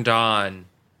turned on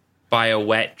by a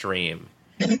wet dream,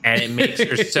 and it makes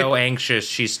her so anxious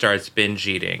she starts binge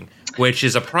eating, which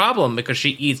is a problem because she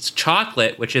eats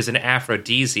chocolate, which is an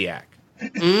aphrodisiac.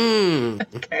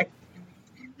 Okay.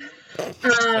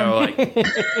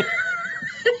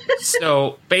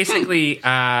 So basically,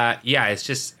 it's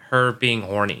just her being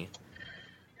horny.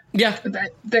 Yeah,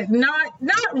 that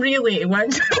not really.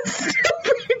 What? I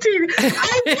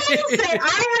will say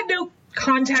I had no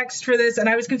context for this, and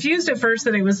I was confused at first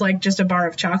that it was like just a bar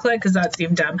of chocolate because that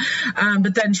seemed dumb.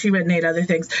 But then she went and ate other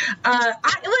things. I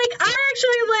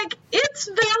actually it's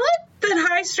valid that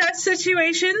high stress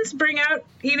situations bring out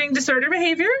eating disorder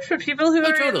behavior for people who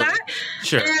are in that.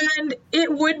 Sure. And it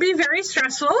would be very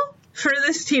stressful for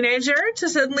this teenager to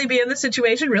suddenly be in the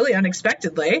situation really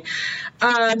unexpectedly. So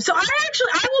I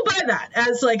will buy that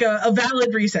as like a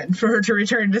valid reason for her to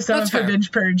return to some of her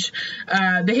binge purge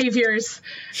behaviors.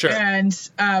 Sure. And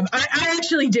I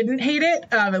actually didn't hate it,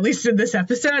 at least in this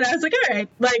episode. I was like, all right,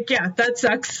 that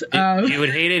sucks. You would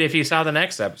hate it if you saw the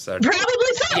next episode.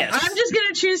 Probably so. Yes. I'm just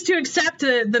going to choose to accept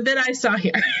the bit I saw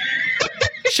here.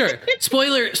 Sure.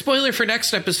 Spoiler for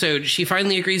next episode. She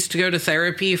finally agrees to go to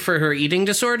therapy for her eating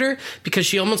disorder because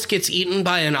she almost gets eaten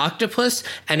by an octopus,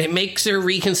 and it makes her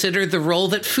reconsider the role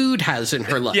that food has in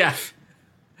her life. Yeah.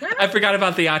 I forgot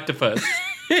about the octopus.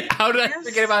 How did I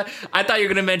forget about it? I thought you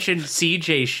were going to mention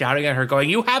CJ shouting at her going,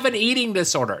 "You have an eating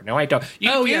disorder." No, I don't.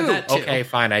 You do. Yeah, that too. Okay,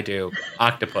 fine, I do.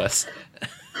 Octopus.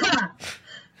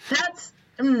 That's...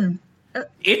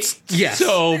 It's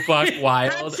so buck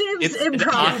wild. That seems it's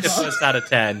improbable. An octopus out of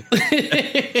 10. Do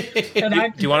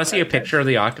you want to see a picture of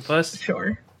the octopus?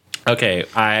 Sure. Okay,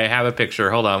 I have a picture.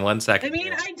 Hold on 1 second. I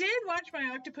mean, I did watch My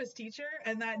Octopus Teacher,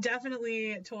 and that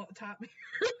definitely taught me.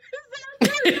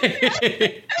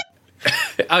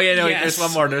 Oh yeah, no, yes.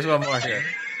 There's one more here.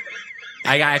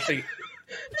 I got actually.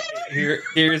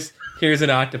 Here's an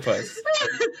octopus.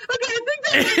 Okay, I think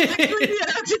that's actually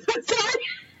the octopus.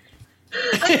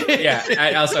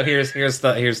 Yeah. Also, here's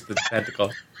the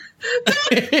tentacle.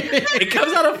 It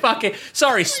comes out of fucking.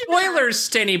 Sorry, spoilers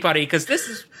to anybody, because this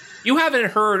is. You haven't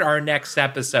heard our next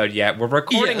episode yet. We're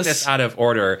recording this out of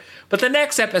order, but the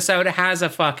next episode has a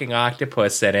fucking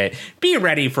octopus in it. Be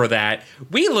ready for that.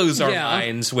 We lose our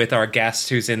minds with our guest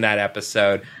who's in that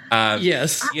episode.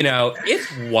 Yes,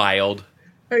 it's wild.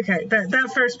 Okay,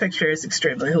 that first picture is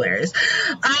extremely hilarious.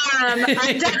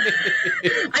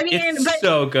 It's but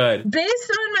so good.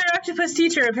 Based on My Octopus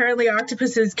Teacher, apparently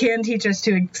octopuses can teach us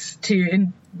to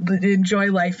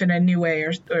enjoy life in a new way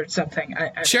or something.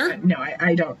 Sure.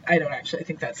 I don't actually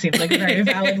think that seems like a very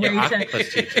valid way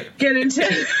to get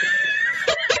into.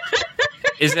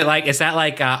 Is that like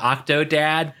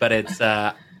Octodad, but it's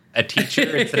a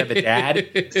teacher instead of a dad?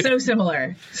 So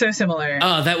similar.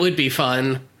 Oh, that would be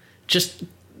fun. Just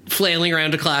flailing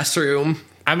around a classroom.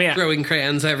 I mean, throwing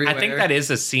crayons everywhere. I think that is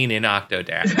a scene in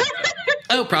Octodad.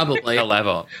 Oh, probably a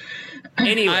level.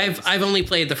 Anyway, I've only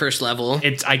played the first level.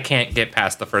 I can't get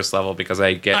past the first level because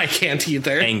I can't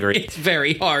either. Angry. It's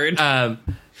very hard.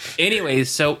 Anyways,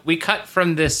 so we cut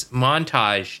from this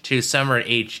montage to Summer at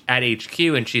HQ,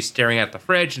 and she's staring at the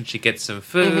fridge, and she gets some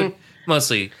food.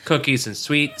 Mostly cookies and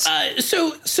sweets.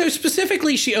 So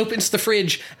specifically, she opens the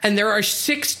fridge, and there are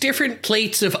 6 different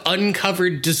plates of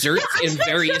uncovered desserts in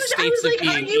various states of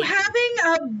being. Are you having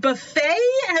a buffet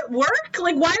at work?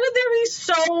 Like, why would there be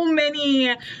so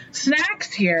many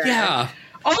snacks here? Yeah.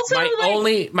 Also,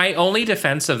 my only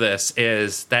defense of this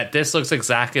is that this looks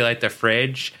exactly like the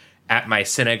fridge at my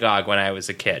synagogue when I was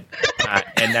a kid,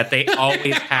 and that they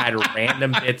always had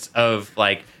random bits of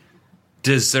like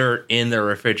dessert in the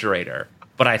refrigerator.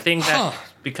 But I think that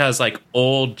because like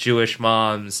old Jewish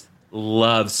moms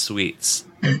love sweets.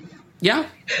 Yeah. Well,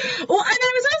 and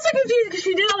I was also confused because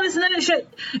she did all this, and then it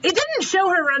didn't show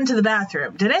her run to the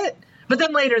bathroom, did it? But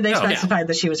then later they specified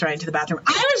that she was running to the bathroom.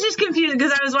 I was just confused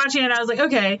because I was watching it and I was like,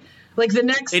 okay, like the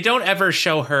next... They don't ever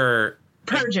show her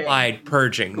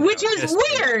purging. Which is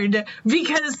weird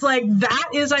because like that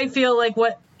is, I feel like,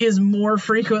 what is more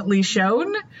frequently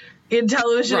shown in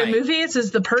television and movies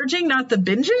is the purging, not the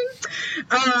binging.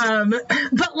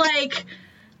 But like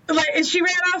she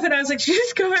ran off and I was like, she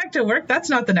just go back to work? That's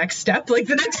not the next step. Like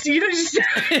the next, just...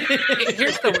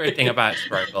 Here's the weird thing about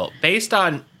Sparkle. Based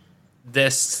on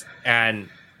this and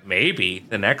maybe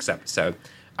the next episode,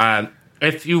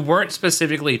 if you weren't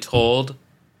specifically told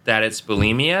that it's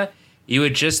bulimia, you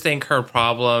would just think her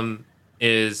problem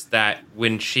is that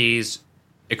when she's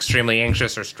extremely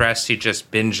anxious or stressed, she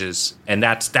just binges, and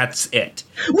that's it.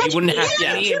 Which, you wouldn't have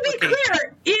any to be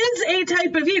clear, is a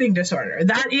type of eating disorder.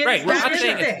 That is right. We're not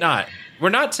saying it's not. We're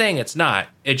not saying it's not.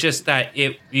 It's just that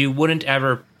you wouldn't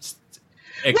ever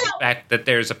expect that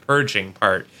there's a purging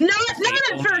part. Not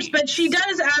at first, but she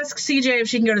does ask CJ if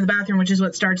she can go to the bathroom, which is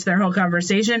what starts their whole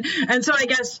conversation. And so I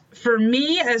guess for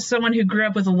me, as someone who grew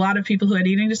up with a lot of people who had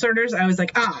eating disorders, I was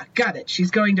like, got it. She's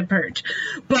going to purge.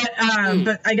 But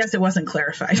I guess it wasn't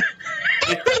clarified.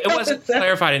 It wasn't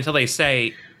clarified until they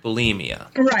say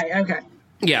bulimia. Right, okay.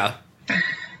 Yeah.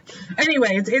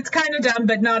 Anyway, it's kind of dumb,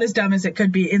 but not as dumb as it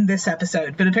could be in this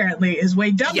episode, but apparently is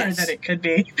way dumber than it could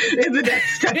be in the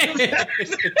next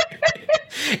episode.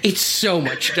 It's so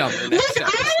much dumber next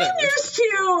episode. I'm used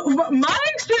to... My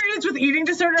experience with eating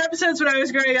disorder episodes when I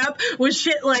was growing up was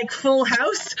shit like Full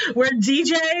House, where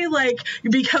DJ, like,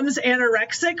 becomes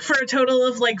anorexic for a total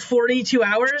of, like, 42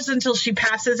 hours until she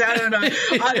passes out on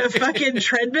a fucking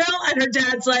treadmill, and her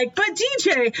dad's like, but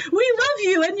DJ, we love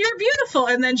you, and you're beautiful,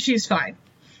 and then she's fine.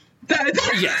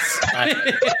 Yes.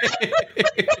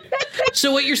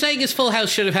 So what you're saying is Full House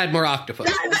should have had more octopus.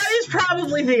 That is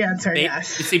probably the answer, yes.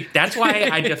 See, that's why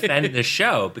I defend this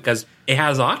show, because it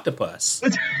has octopus.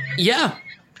 Yeah.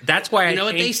 That's why I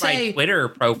changed my Twitter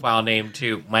profile name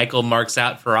to Michael Marks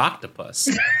Out for Octopus.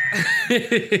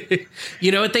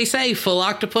 You know what they say? Full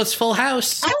octopus, full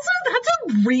house. Also, that's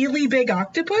a really big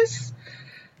octopus.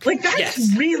 Like,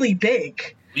 that's really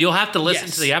big. You'll have to listen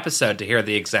to the episode to hear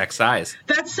the exact size.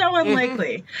 That's so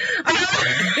unlikely.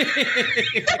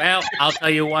 Well, I'll tell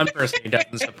you one person who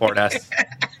doesn't support us.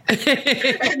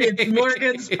 And it's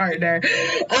Morgan's partner.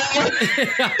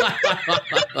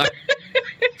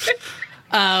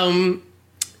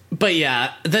 But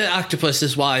yeah, the octopus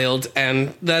is wild,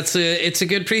 and it's a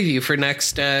good preview for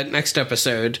next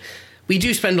episode. We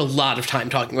do spend a lot of time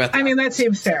talking about that. I mean, that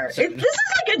seems fair. This is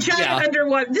like a giant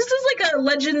underwater... This is like a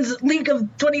Legends League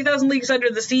of 20,000 Leagues Under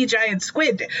the Sea giant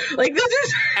squid. Like, this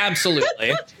is...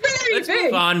 Absolutely. Let's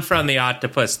move on from the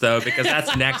octopus, though, because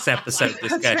that's next episode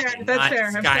discussion, not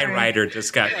Skyrider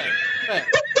discussion.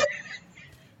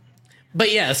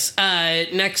 But yes,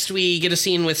 next we get a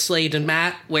scene with Slade and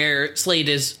Matt, where Slade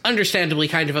is understandably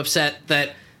kind of upset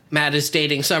that Matt is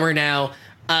dating Summer now,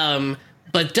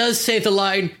 but does say the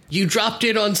line, "You dropped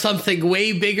in on something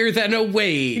way bigger than a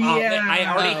wave." Yeah. I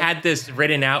already had this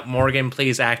written out. Morgan,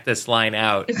 please act this line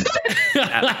out.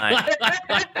 That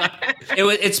line.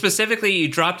 It specifically, you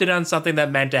dropped it on something that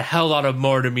meant a hell lot of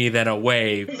more to me than a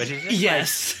wave. But it's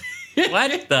just like,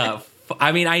 what the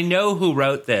I mean, I know who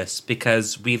wrote this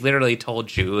because we literally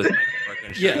told you. It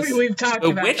was yes. We've talked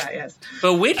about that, yes.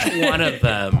 But which one of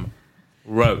them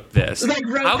wrote this? Like,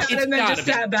 wrote that and then just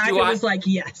sat back and was like,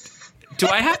 yes. Do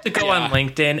I have to go on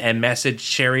LinkedIn and message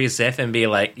Sherry Ziff and be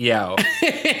like, yo,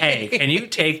 hey, can you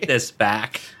take this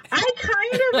back? I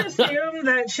kind of assume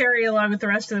that Sherry, along with the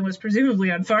rest of them, was presumably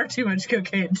on far too much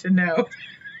cocaine to know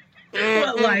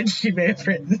what lines she may have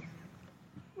written.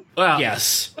 Well,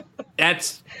 yes,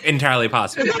 that's entirely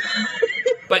possible.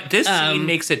 But this scene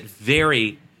makes it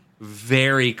very,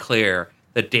 very clear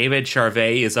that David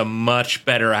Charvet is a much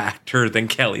better actor than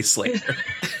Kelly Slater.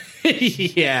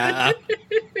 Yeah.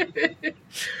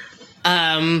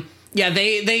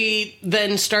 They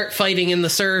then start fighting in the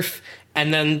surf,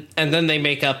 and then they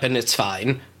make up, and it's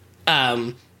fine.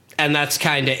 And that's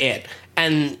kind of it.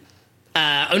 And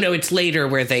it's later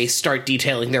where they start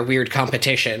detailing their weird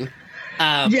competition.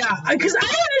 Because I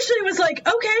initially was like,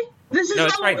 okay, this is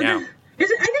it's right now. Is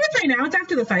it? I think it's right now. It's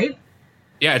after the fight.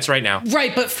 Yeah, it's right now.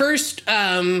 Right, but first,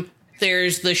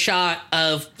 there's the shot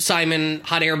of Simon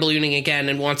hot air ballooning again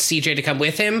and wants CJ to come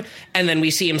with him, and then we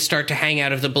see him start to hang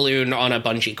out of the balloon on a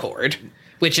bungee cord,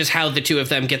 which is how the two of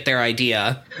them get their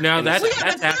idea. No, that's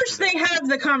first they have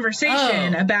the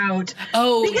conversation about...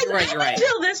 Oh, because right.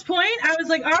 Until this point, I was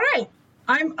like, all right,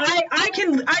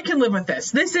 I can live with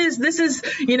this. This is,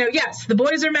 you know, yes, the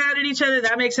boys are mad at each other.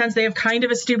 That makes sense. They have kind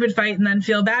of a stupid fight and then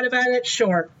feel bad about it.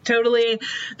 Sure. Totally.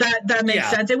 That makes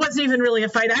sense. It wasn't even really a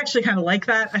fight. I actually kind of like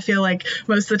that. I feel like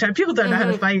most of the time people don't know how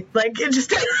to fight. Like, it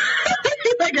just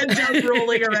like a duck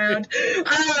rolling around.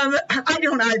 I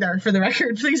don't either, for the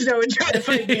record. Please don't try to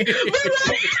fight me.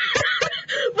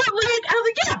 But like, I was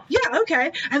like, yeah,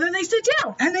 okay. And then they sit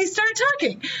down and they start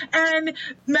talking. And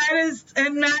Matt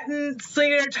and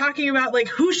Slate are talking about like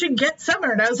who should get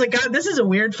Summer. And I was like, God, this is a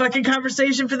weird fucking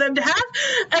conversation for them to have.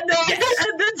 And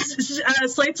then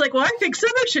Slate's like, well, I think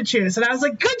Summer should choose. And I was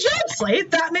like, good job,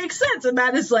 Slate. That makes sense. And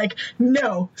Matt is like,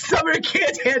 no, Summer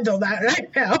can't handle that right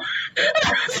now. And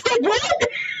I was like, what?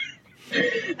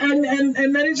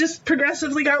 And then it just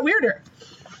progressively got weirder.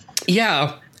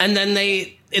 Yeah. And then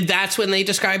that's when they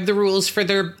describe the rules for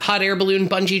their hot air balloon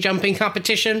bungee jumping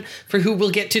competition for who will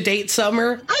get to date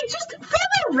Summer. For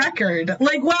the record,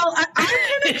 like, well, I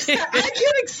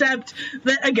can accept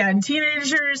that, again,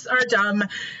 teenagers are dumb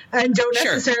and don't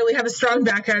necessarily have a strong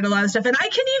background in a lot of stuff. And I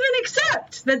can even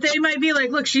accept that they might be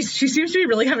like, look, she seems to be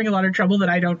really having a lot of trouble that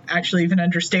I don't actually even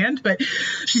understand, but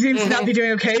she seems to not be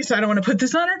doing okay, so I don't want to put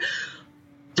this on her.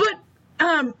 But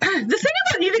the thing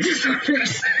about eating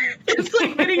disorders, it's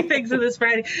like many things in this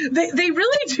variety, they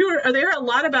really do, they're a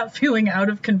lot about feeling out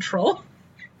of control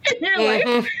in your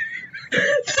life.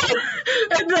 So,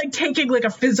 and like taking like a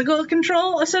physical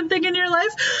control of something in your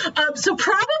life. So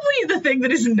probably the thing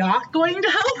that is not going to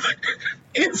help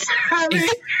is having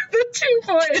the 2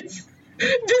 boys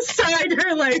decide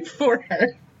her life for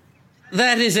her.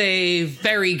 That is a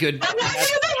very good point. I'm not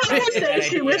sure they have to say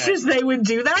she wishes they would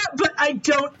do that, but I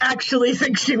don't actually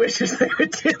think she wishes they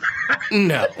would do that.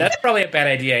 No. That's probably a bad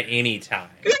idea anytime.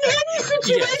 In any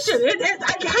situation. Yes.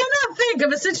 I cannot think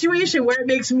of a situation where it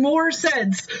makes more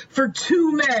sense for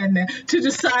 2 men to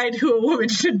decide who a woman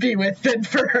should be with than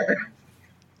for her.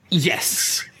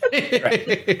 Yes.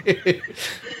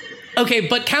 Okay,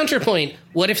 but counterpoint,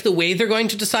 what if the way they're going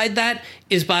to decide that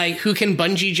is by who can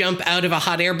bungee jump out of a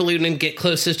hot air balloon and get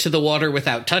closest to the water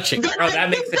without touching? That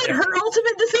makes it different. Her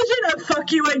ultimate decision of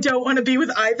fuck you, I don't want to be with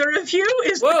either of you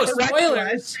is the correct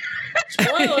spoilers.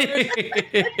 Spoilers.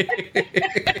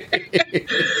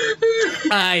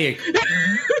 I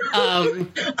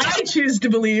choose to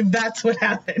believe that's what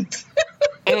happened.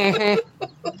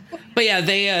 But yeah,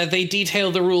 they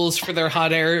detail the rules for their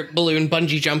hot air balloon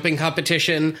bungee jumping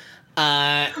competition.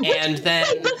 And then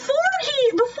before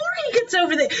he gets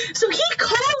over there, so he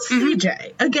calls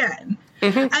CJ again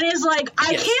and is like,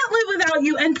 I can't live without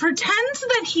you, and pretends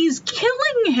that he's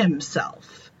killing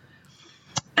himself.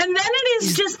 And then it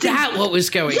is just that what was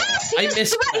going on? Yes,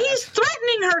 he's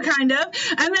threatening her kind of,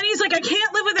 and then he's like, I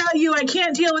can't live without you, I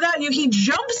can't deal without you. He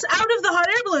jumps out of the hot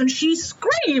air balloon, she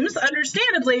screams,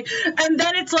 understandably, and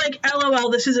then it's like, LOL,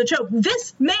 this is a joke.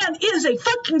 This man is a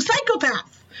fucking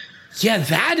psychopath. Yeah,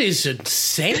 that is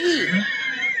insane.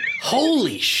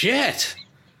 Holy shit.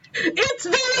 It's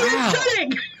very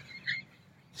upsetting.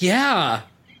 Yeah.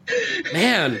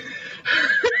 Man.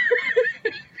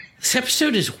 This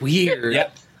episode is weird.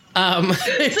 Yep. So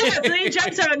he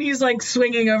jumps out and he's like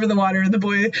swinging over the water, and the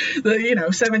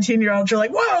 17-year-olds are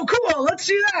like, whoa, cool, let's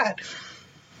do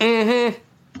that.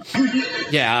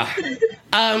 Yeah.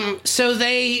 So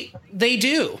they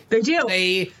do.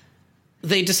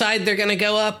 They decide they're going to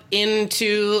go up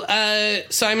into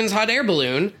Simon's hot air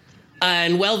balloon.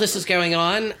 And while this is going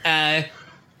on,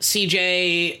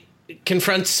 CJ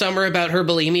confronts Summer about her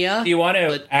bulimia. Do you want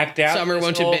to act out Summer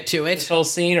won't admit to it. This whole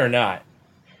scene or not?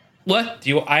 What?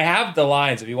 I have the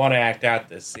lines if you want to act out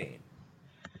this scene.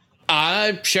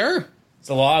 Sure. It's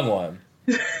a long one.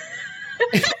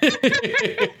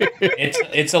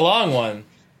 It's a long one.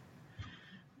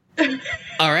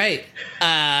 All right.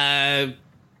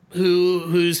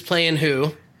 Who's playing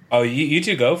who? Oh, you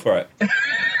two go for it.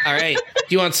 All right. Do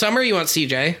you want Summer or you want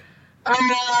CJ?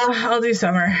 I'll do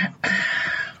Summer.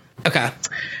 Okay.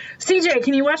 CJ,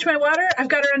 can you watch my water? I've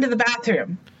got her into the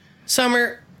bathroom.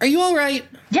 Summer, are you all right?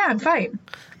 Yeah, I'm fine.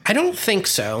 I don't think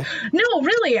so. No,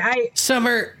 really,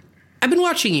 Summer, I've been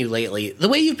watching you lately. The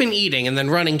way you've been eating and then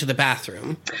running to the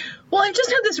bathroom. Well, I just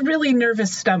had this really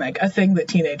nervous stomach, a thing that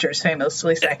teenagers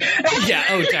famously say. Yeah,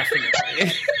 oh,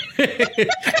 definitely.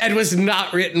 And was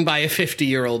not written by a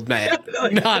 50-year-old man.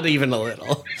 Not even a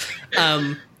little.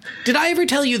 Did I ever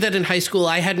tell you that in high school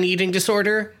I had an eating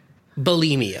disorder?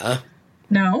 Bulimia.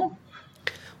 No.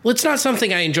 Well, it's not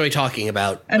something I enjoy talking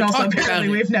about. And also, apparently,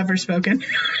 we've never spoken.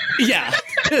 Yeah.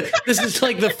 This is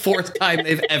like the 4th time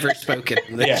they've ever spoken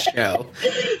in this show.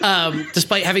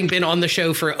 Despite having been on the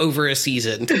show for over a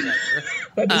season together.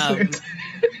 That is weird.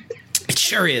 It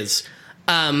sure is.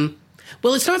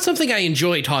 Well, it's not something I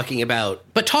enjoy talking about,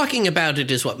 but talking about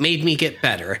it is what made me get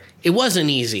better. It wasn't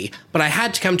easy, but I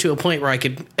had to come to a point where I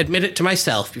could admit it to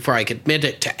myself before I could admit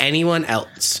it to anyone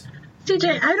else.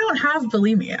 CJ, I don't have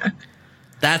bulimia.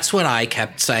 That's what I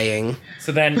kept saying.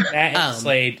 So then Matt and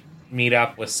Slade meet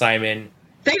up with Simon.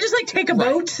 They just like take a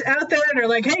boat out there and are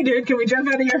like, "Hey, dude, can we jump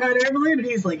out of your hot air balloon?" And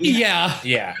he's like, Yeah.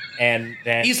 Yeah, and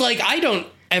then He's like, I don't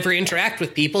ever interact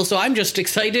with people, so I'm just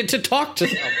excited to talk to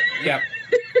them. yeah.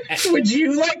 "Would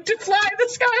you like to fly the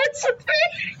skies with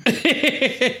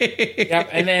me?" Yep,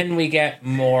 and then we get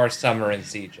more Summer and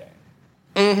CJ.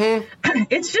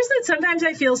 It's just that sometimes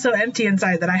I feel so empty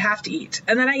inside that I have to eat,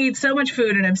 and then I eat so much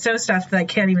food and I'm so stuffed that I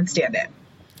can't even stand it.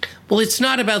 Well, it's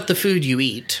not about the food you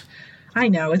eat. I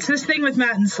know, it's this thing with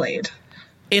Matt and Slade.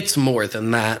 It's more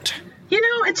than that. You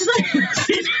know, it's like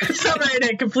Summer in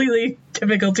a completely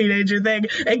typical teenager thing,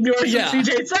 ignores Yeah. what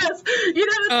CJ says. You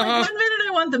know, it's like 1 minute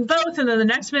I want them both, and then the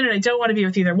next minute I don't want to be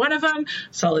with either one of them.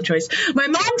 Solid choice. My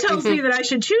mom tells me that I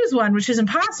should choose one, which is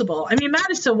impossible. I mean, Matt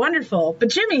is so wonderful, but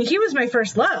Jimmy, he was my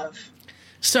first love.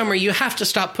 Summer, you have to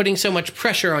stop putting so much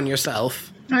pressure on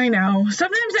yourself. I know.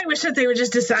 Sometimes I wish that they would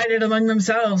just decide it among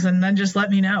themselves and then just let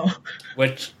me know.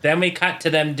 Which then we cut to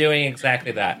them doing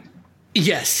exactly that.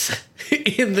 Yes,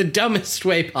 in the dumbest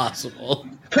way possible.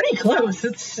 Pretty close.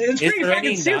 It's Is pretty there fucking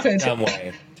any not stupid. dumb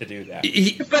way to do that?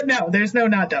 But no, there's no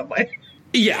not dumb way.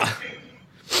 Yeah.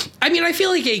 I mean, I feel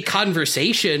like a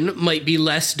conversation might be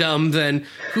less dumb than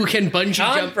who can bungee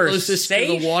jump closest to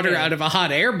the water out of a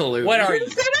hot air balloon. What are you,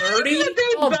 Considering 30? that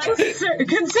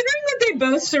they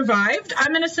both survived,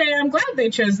 I'm going to say I'm glad they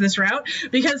chose this route,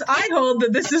 because I hold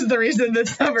that this is the reason that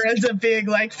Summer ends up being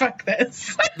like, fuck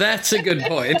this. That's a good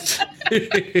point.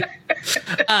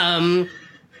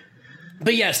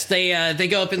 But yes, they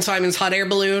go up in Simon's hot air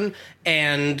balloon,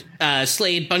 and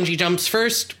Slade bungee jumps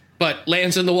first, but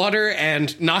lands in the water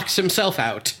and knocks himself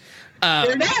out.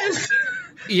 There it is.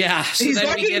 Yeah, so He's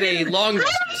then we get a long How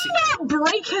rescue did scene. he not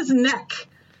break his neck?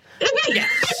 If he Yes.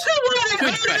 hits the water, Good how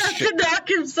did he have question. to knock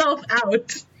himself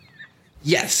out?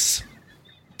 Yes.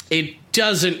 It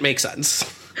doesn't make sense.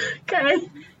 Okay.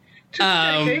 Just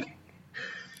checking.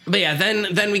 But yeah,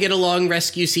 then we get a long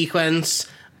rescue sequence,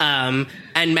 and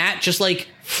Matt just like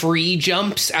free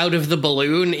jumps out of the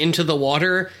balloon into the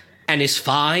water and is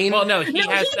fine. Well, no, he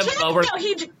has them lower,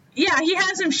 He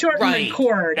has him shorten Right. the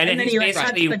cord, and then he's he like,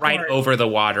 basically cuts the right cord. over the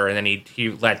water, and then he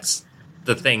lets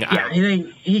the thing Yeah, out.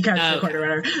 he cuts the Okay. cord or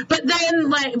whatever. But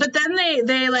then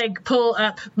they like pull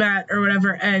up Matt or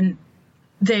whatever, and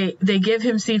they give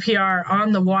him CPR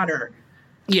on the water.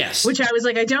 Yes. Which I was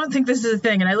like, I don't think this is a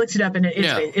thing, and I looked it up, and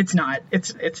it's not.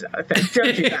 It's not a thing.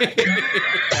 Don't do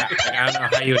that. I don't know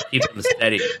how you would keep them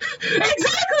steady.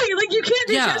 Exactly. Like, you can't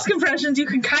do chest compressions. You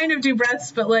can kind of do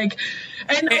breaths, but like,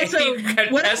 and also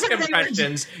Chest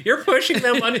compressions. You're pushing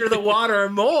them under the water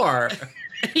more.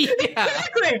 Yeah.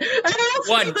 Exactly. And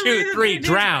also, 1, 2, 3,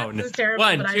 drown. this is terrible,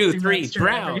 1, but I 2, do 3,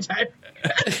 breaststroke every drown. time.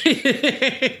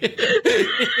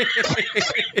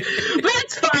 But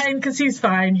it's fine because he's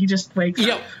fine. He just wakes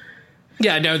Yep. up.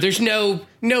 Yeah, no, there's no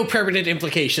permanent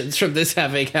implications from this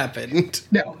having happened.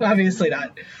 No, obviously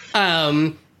not.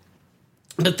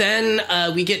 But then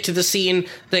we get to the scene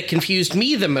that confused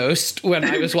me the most when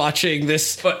I was watching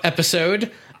this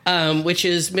episode, which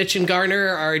is Mitch and Garner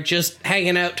are just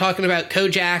hanging out talking about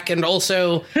Kojak and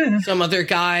also some other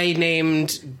guy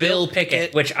named Bill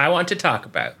Pickett. Which I want to talk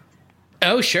about.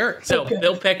 Oh, sure. So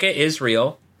Bill Pickett is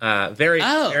real.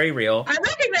 Very real. I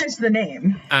recognize the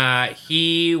name.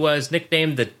 He was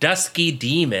nicknamed the Dusky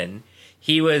Demon.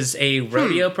 He was a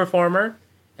rodeo performer,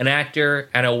 an actor,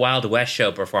 and a Wild West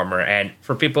show performer. And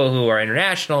for people who are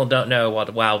international, don't know what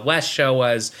the Wild West show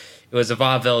was, it was a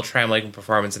vaudeville traveling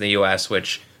performance in the U.S.,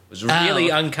 which was really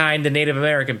unkind to Native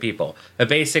American people. But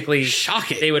basically,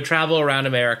 Shocking. They would travel around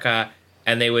America,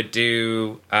 and they would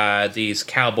do these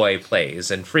cowboy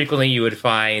plays. And frequently you would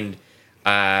find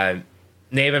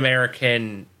Native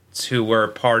Americans who were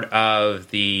part of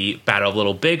the Battle of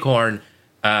Little Bighorn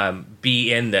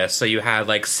be in this. So you had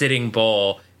like Sitting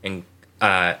Bull and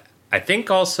I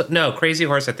think also, no, Crazy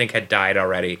Horse I think had died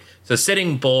already. So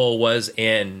Sitting Bull was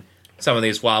in some of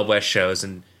these Wild West shows,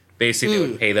 and basically they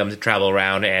would pay them to travel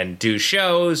around and do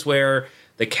shows where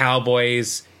the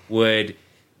cowboys would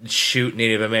shoot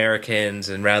Native Americans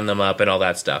and round them up and all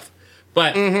that stuff.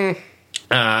 But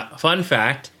fun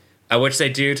fact, which they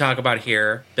do talk about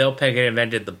here, Bill Pickett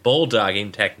invented the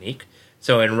bulldogging technique.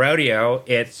 So in rodeo,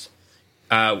 it's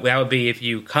that would be if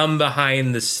you come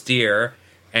behind the steer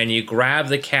and you grab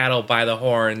the cattle by the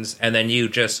horns and then you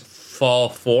just fall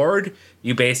forward,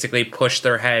 you basically push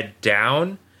their head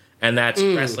down, and that's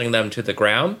wrestling them to the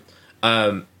ground.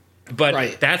 But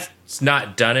that's it's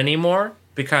not done anymore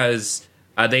because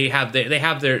they have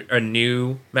their a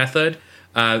new method,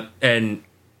 and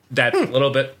that's a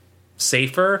little bit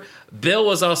safer. Bill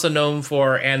was also known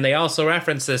for, and they also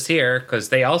reference this here because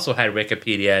they also had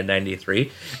Wikipedia in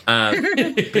 '93.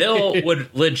 Bill would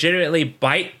legitimately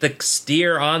bite the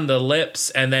steer on the lips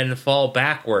and then fall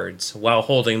backwards while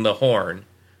holding the horn.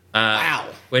 Wow,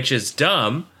 which is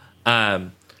dumb.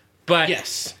 But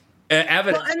yes,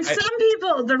 evidence. Well, and some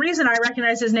people, the reason I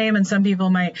recognize his name and some people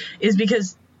might, is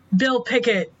because Bill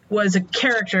Pickett was a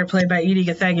character played by Edie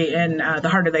Gathegi in The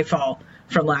Harder They Fall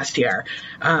from last year,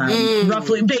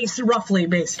 roughly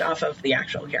based off of the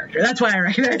actual character. That's why I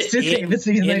recognize his name. It's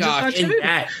because I just watched the movie.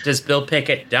 That, does Bill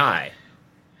Pickett die?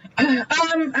 A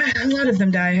lot of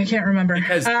them die. I can't remember.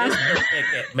 Because this Bill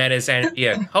Pickett met his end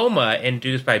via coma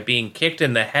induced by being kicked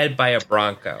in the head by a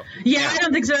bronco. Yeah, I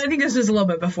don't think so. I think this is a little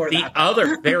bit before that. The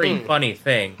other very funny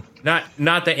thing, not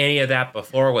that any of that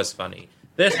before was funny.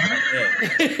 This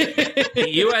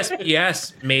the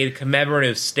USPS made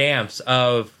commemorative stamps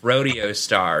of rodeo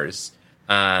stars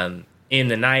in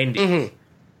the 90s.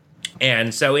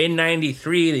 And so in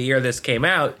 93, the year this came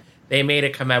out, they made a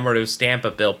commemorative stamp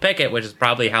of Bill Pickett, which is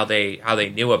probably how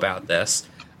they knew about this.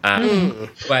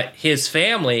 But his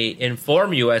family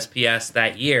informed USPS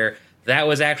that year that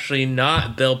was actually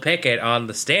not Bill Pickett on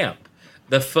the stamp.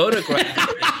 The photograph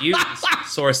that used to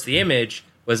source the image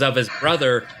was of his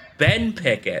brother, Ben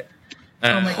Pickett.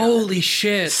 Holy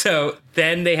shit. So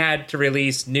then they had to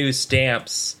release new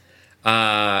stamps.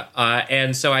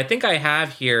 And so I think I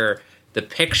have here the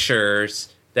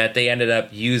pictures that they ended up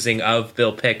using of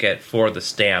Bill Pickett for the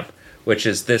stamp, which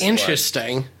is this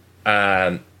Interesting.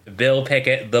 one. Bill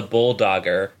Pickett, the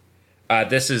Bulldogger.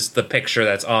 This is the picture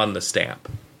that's on the stamp.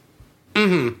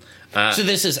 So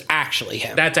this is actually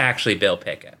him. That's actually Bill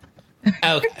Pickett.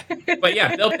 Okay. But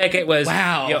yeah, Bill Pickett was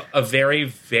Wow. A very,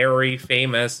 very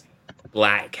famous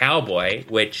black cowboy,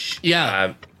 which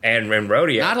and in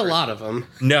rodeo. Not a lot of them.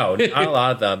 No, not a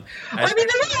lot of them. I mean, there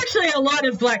were actually a lot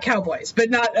of black cowboys, but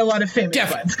not a lot of famous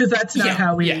ones, because that's not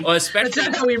how we. Well, especially that's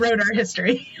not how we wrote our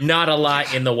history. Not a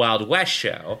lot in the Wild West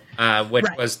show, which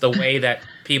was the way that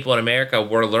people in America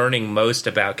were learning most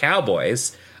about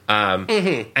cowboys.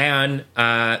 And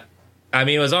I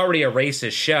mean, it was already a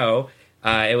racist show.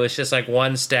 It was just like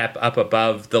one step up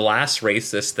above the last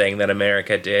racist thing that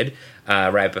America did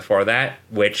right before that,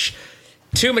 which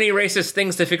too many racist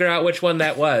things to figure out which one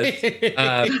that was.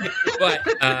 But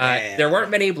there weren't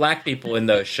many black people in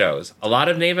those shows. A lot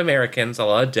of Native Americans, a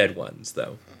lot of dead ones,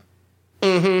 though.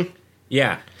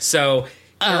 Yeah. So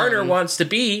Garner wants to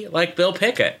be like Bill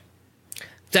Pickett.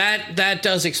 That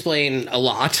does explain a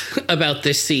lot about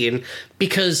this scene,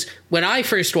 because when I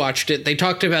first watched it, they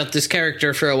talked about this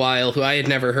character for a while who I had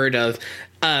never heard of.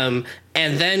 And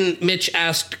then Mitch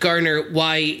asked Garner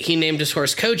why he named his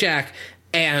horse Kojak,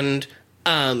 and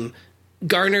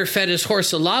Garner fed his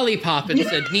horse a lollipop and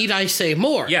said, "Need I say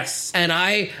more?" Yes. And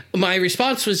my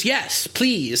response was, "Yes,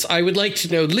 please. I would like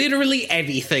to know literally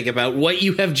anything about what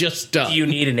you have just done." Do you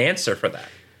need an answer for that?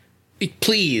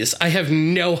 Please, I have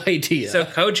no idea. So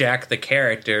Kojak, the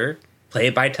character,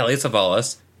 played by Telly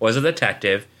Savalas, was a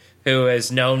detective who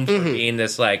is known for being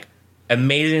this, like,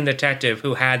 amazing detective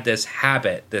who had this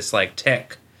habit, this, like,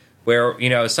 tick, where, you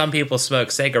know, some people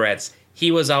smoke cigarettes. He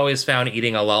was always found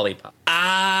eating a lollipop.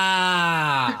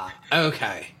 Ah,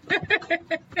 okay.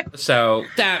 So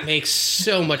That makes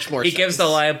so much more he sense. gives the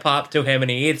lollipop to him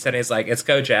and he eats, and he's like, "It's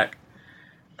Kojak."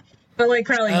 But like,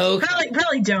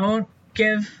 probably don't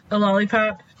give a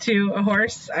lollipop to a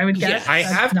horse. I would guess. I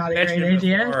That's have not a great mentioned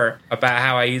idea. before about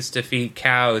how I used to feed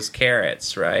cows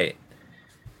carrots, right?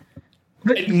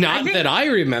 But Not that I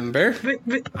remember.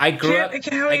 But I grew up. A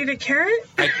cow eat a carrot?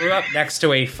 I grew up next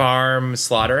to a farm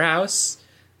slaughterhouse,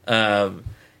 and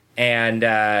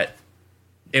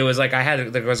it was like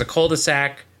there was a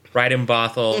cul-de-sac right in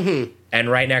Bothell, and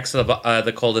right next to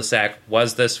the cul-de-sac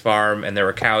was this farm, and there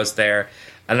were cows there,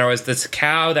 and there was this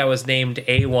cow that was named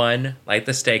A1, like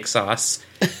the steak sauce,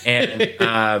 and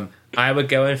I would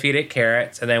go and feed it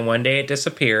carrots, and then one day it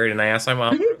disappeared, and I asked my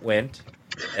mom where it went,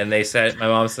 and my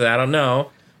mom said, "I don't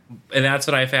know." And that's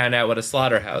when I found out what a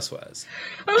slaughterhouse was.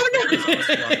 Oh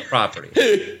no!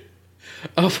 Property.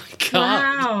 Oh my god.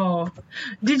 Wow.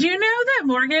 Did you know that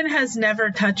Morgan has never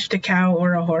touched a cow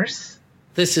or a horse?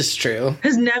 This is true.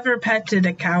 Has never petted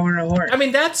a cow or a horse. I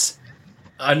mean, that's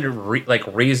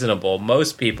reasonable.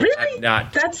 Most people Really? have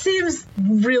not. That seems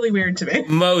really weird to me.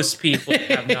 Most people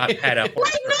have not pet a horse.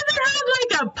 Like, never had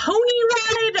like a pony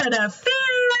ride at a fair,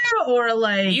 or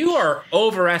like You are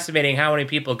overestimating how many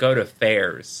people go to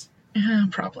fairs.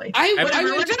 Probably.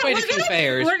 I went to quite a few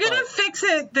fairs. We're gonna fix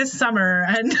it this summer,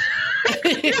 and a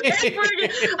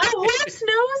horse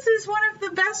nose is one of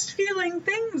the best feeling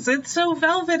things. It's so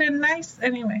velvet and nice.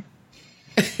 Anyway.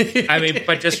 I mean,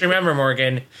 but just remember,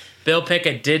 Morgan, Bill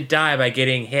Pickett did die by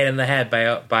getting hit in the head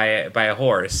by a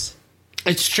horse.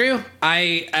 It's true.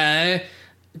 I guess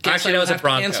Actually, that was a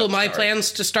Bronco. Cancel my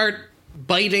plans to start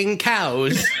biting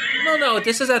cows. No.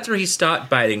 This is after he stopped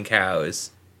biting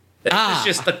cows. It's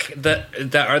just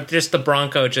the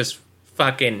Bronco just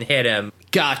fucking hit him.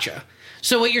 Gotcha.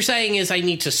 So what you're saying is I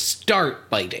need to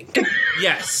start biting.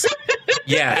 Yes.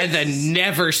 Yeah. And then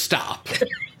never stop.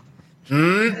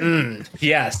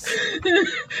 Yes.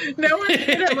 No one's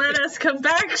gonna let us come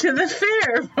back to the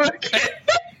fair, Morgan.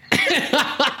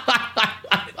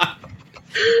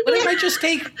 What if I just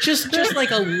take just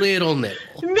like a little nibble?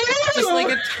 No! Just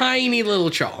like a tiny little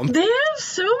chomp. They have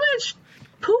so much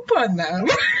poop on them.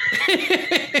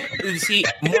 See,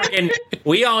 Morgan,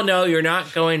 we all know you're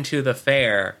not going to the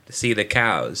fair to see the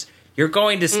cows. You're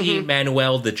going to see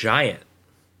Manuel the Giant.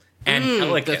 And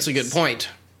pelicans. That's a good point.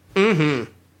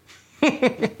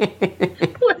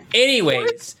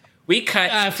 Anyways, we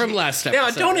cut... from last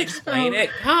episode. No, don't explain it.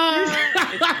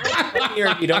 It's funnier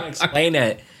if you don't explain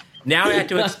it. Now I have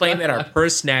to explain that our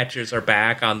purse snatchers are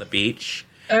back on the beach.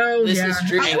 Oh, This yeah. is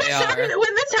true. When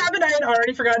this happened, I had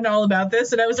already forgotten all about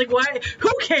this, and I was like, why?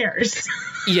 Who cares?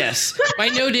 Yes. My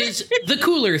note is the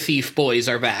Cooler Thief boys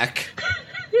are back.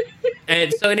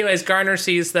 And so anyways, Garner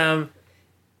sees them,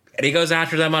 and he goes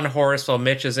after them on a horse while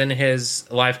Mitch is in his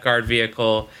lifeguard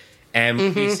vehicle.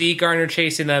 And we see Garner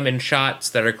chasing them in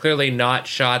shots that are clearly not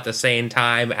shot the same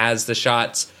time as the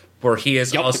shots where he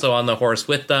is also on the horse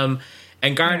with them.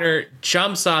 And Garner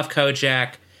jumps off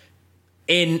Kojak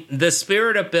in the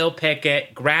spirit of Bill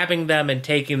Pickett, grabbing them and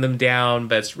taking them down,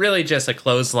 but it's really just a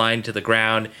clothesline to the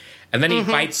ground. And then he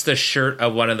bites the shirt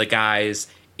of one of the guys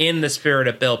in the spirit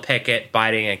of Bill Pickett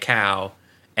biting a cow.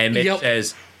 And Mitch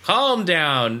says, calm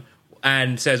down,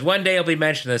 and says, one day he'll be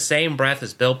mentioned in the same breath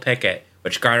as Bill Pickett,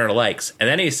 which Garner likes. And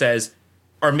then he says,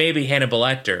 or maybe Hannibal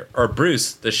Lecter, or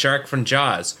Bruce, the shark from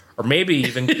Jaws, or maybe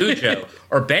even Cujo,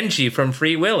 or Benji from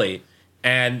Free Willy.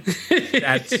 And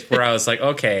that's where I was like,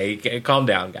 okay, calm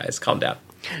down, guys, calm down.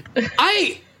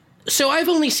 So I've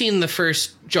only seen the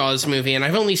first Jaws movie, and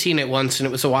I've only seen it once, and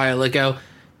it was a while ago.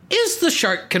 Is the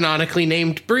shark canonically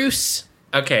named Bruce?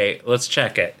 Okay, let's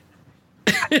check it.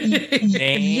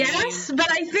 Yes,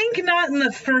 but I think not in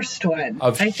the first one.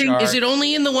 I think shark. Is it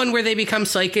only in the one where they become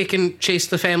psychic and chase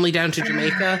the family down to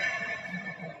Jamaica?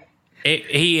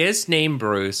 He is named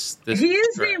Bruce. He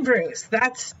is named Bruce.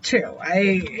 That's true.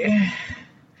 I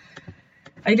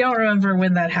don't remember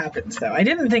when that happens, though. I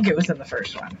didn't think it was in the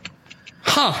first one.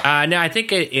 Huh. No, I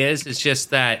think it is. It's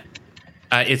just that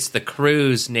it's the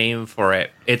crew's name for it.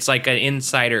 It's like an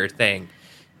insider thing.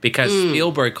 Because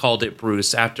Spielberg called it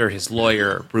Bruce after his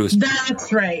lawyer, Bruce.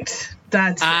 That's right.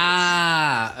 That's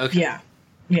right. Okay.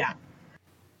 Yeah.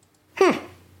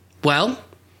 Well,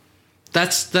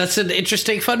 that's an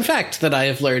interesting fun fact that I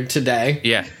have learned today.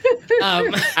 Yeah.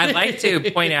 I'd like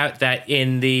to point out that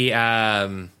in the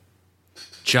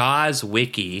Jaws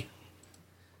wiki,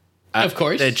 Of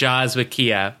course. the Jaws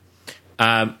Wikia,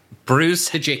 Bruce...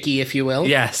 The Jicky, if you will.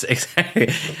 Yes, exactly.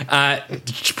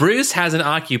 Bruce has an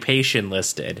occupation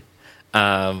listed.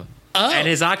 And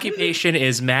his occupation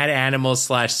is mad animal /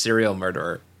 serial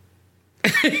murderer.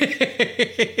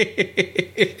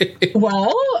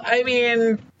 Well, I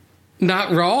mean...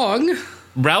 Not wrong.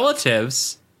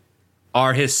 Relatives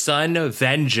are his son,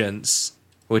 Vengeance,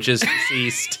 which is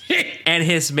deceased, and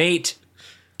his mate.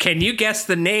 Can you guess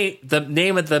the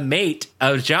name of the mate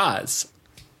of Jaws?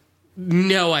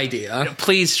 No idea.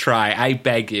 Please try, I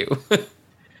beg you. I'm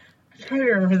trying to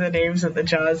remember the names of the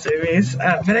Jaws movies, but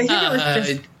I think it was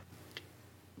just...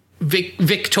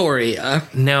 Victoria.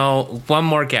 No, one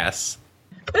more guess.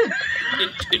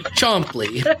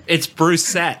 Chompley. It's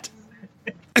Brucette.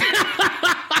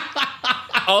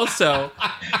 Also,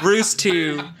 Bruce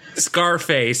 2,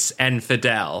 Scarface, and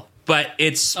Fidel. But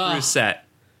it's Brucette.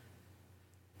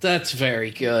 That's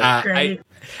very good. Great.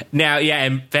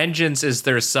 And Vengeance is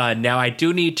their son. Now, I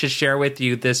do need to share with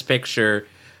you this picture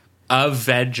of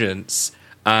Vengeance.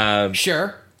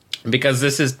 Sure. Because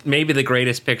this is maybe the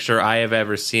greatest picture I have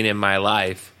ever seen in my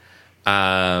life.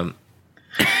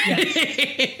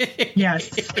 Yes.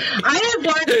 I have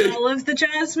watched all of the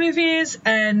Jaws movies,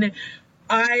 and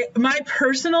my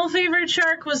personal favorite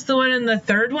shark was the one in the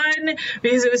third one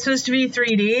because it was supposed to be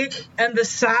 3D, and the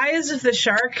size of the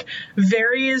shark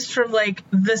varies from like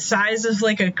the size of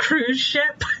like a cruise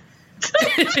ship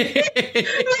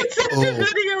It's such a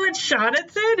video and shot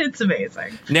it's in. It's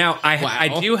amazing. Now,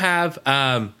 I do have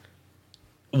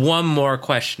one more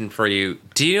question for you.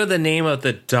 Do you know the name of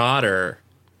the daughter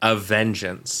of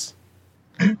Vengeance?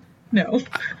 No.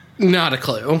 Not a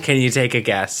clue. Can you take a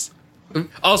guess?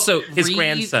 Also, his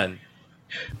grandson.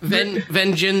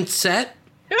 Vengeance set?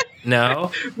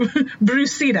 No.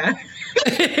 Brucita.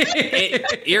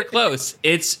 You're close.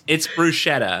 It's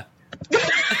bruschetta.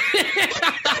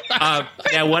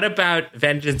 Now, what about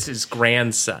Vengeance's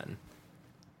grandson?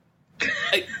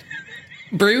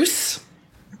 Bruce?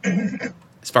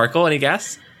 Sparkle, any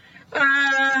guess?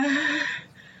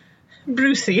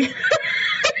 Brucey.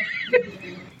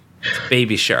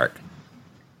 Baby Shark.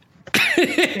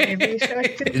 Baby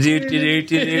Shark.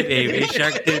 Baby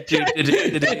Shark.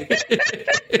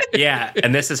 Yeah,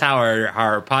 and this is how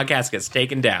our podcast gets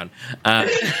taken down.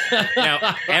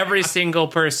 Now, every single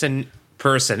person,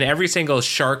 every single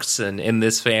Sharkson in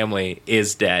this family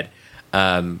is dead.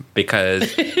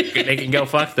 Because they can go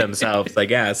fuck themselves, I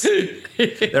guess.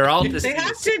 They're all deceased. They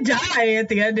have to die at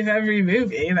the end of every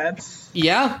movie.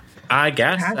 Yeah. I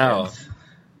guess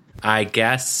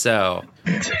so.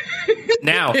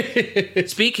 Now,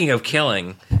 speaking of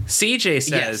killing, CJ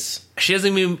says she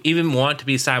doesn't even want to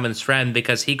be Simon's friend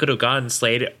because he could have gotten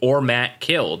Slade or Matt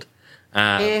killed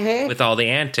with all the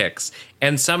antics.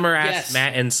 And Summer asks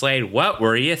Matt and Slade, "What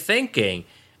were you thinking?"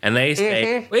 And they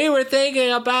say, "We were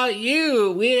thinking about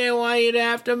you. We didn't want you to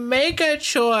have to make a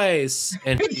choice."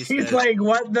 And he's like,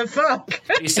 "What the fuck?"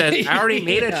 He says, "I already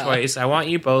made a choice. I want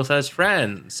you both as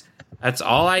friends. That's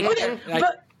all I can."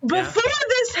 But before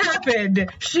this happened,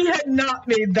 she had not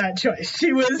made that choice.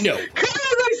 She was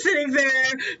currently sitting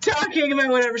there talking about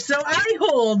whatever. So I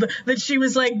hold that she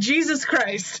was like, Jesus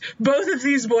Christ, both of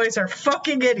these boys are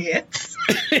fucking idiots.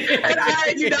 And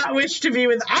I do not wish to be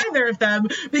with either of them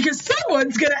because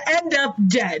someone's going to end up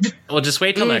dead. Well, just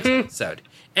wait till next episode.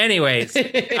 Anyways,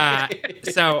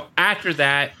 so after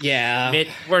that,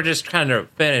 we're just trying to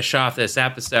finish off this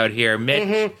episode here.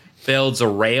 Mitch builds a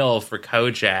rail for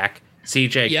Kojak.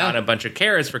 CJ got a bunch of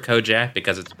carrots for Kojak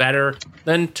because it's better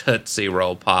than Tootsie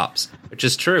Roll Pops, which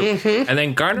is true. And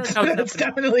then Garner comes up. That's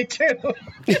definitely true.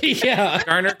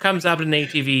 Garner comes up in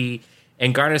ATV,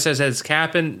 and Garner says, as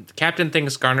Captain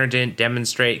thinks Garner didn't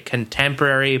demonstrate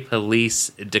contemporary police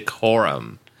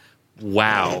decorum.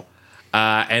 Wow.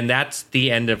 And that's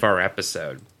the end of our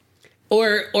episode.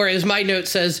 Or as my note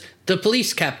says, the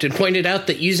police captain pointed out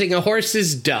that using a horse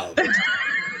is dumb.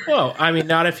 Well, I mean,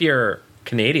 not if you're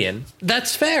Canadian.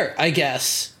 That's fair, I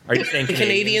guess. Are you saying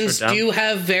Canadians do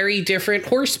have very different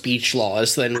horse speech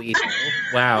laws than we do?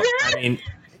 Wow. I mean,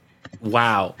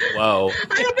 wow. Whoa.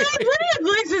 I know plenty of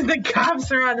places the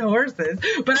cops are on horses,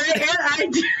 but I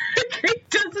do agree it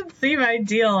doesn't seem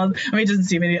ideal. I mean, it doesn't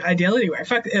seem ideal anywhere.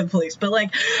 Fuck the police, but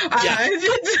like,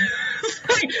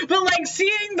 but like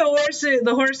seeing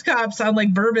the horse cops on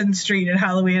like Bourbon Street in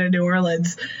Halloween in New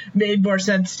Orleans made more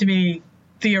sense to me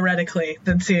theoretically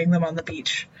than seeing them on the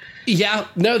beach. Yeah,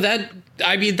 no, that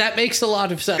makes a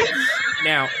lot of sense.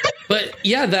 Now, but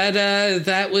yeah,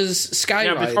 that was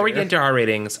Skyrider. Now, before we get into our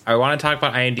ratings, I want to talk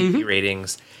about IMDb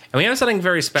ratings. And we have something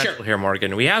very special here,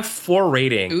 Morgan. We have 4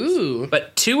 ratings,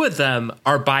 but 2 of them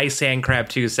are by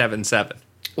Sandcrab277.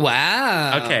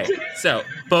 Wow. Okay, so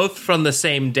both from the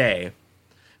same day.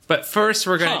 But first,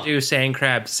 we're going to do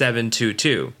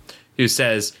Sandcrab722, who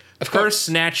says, "First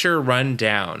Snatcher Run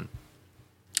Down."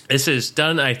 This is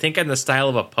done, I think, in the style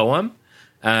of a poem.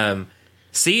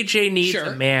 CJ needs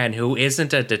a man who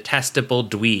isn't a detestable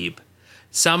dweeb.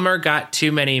 Summer got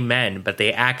too many men, but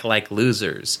they act like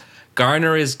losers.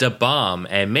 Garner is da bomb,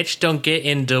 and Mitch don't get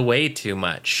in the way too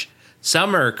much.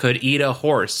 Summer could eat a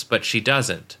horse, but she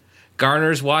doesn't.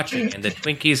 Garner's watching, and the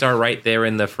Twinkies are right there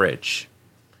in the fridge.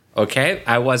 Okay,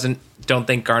 don't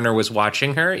think Garner was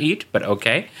watching her eat, but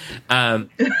okay.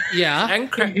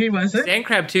 He wasn't.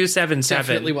 Sandcrab277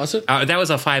 Definitely wasn't. That was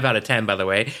a 5 out of 10, by the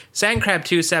way.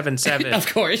 Sandcrab277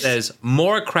 of course says,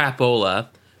 more crapola.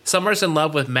 Summer's in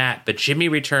love with Matt, but Jimmy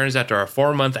returns after a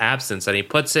 4-month absence, and he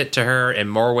puts it to her in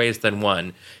more ways than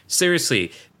one.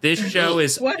 Seriously, this show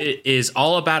is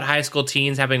all about high school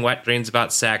teens having wet dreams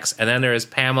about sex, and then there is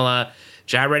Pamela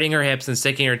gyrating her hips and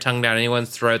sticking her tongue down anyone's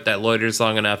throat that loiters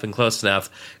long enough and close enough.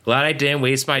 Glad I didn't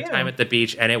waste my time at the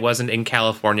beach, and it wasn't in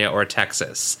California or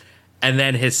Texas. And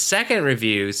then his second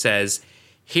review says,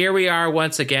 here we are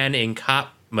once again in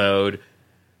cop mode.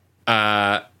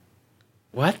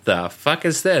 What the fuck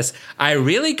is this? I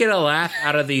really get a laugh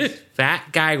out of these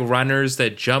fat guy runners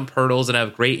that jump hurdles and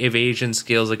have great evasion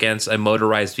skills against a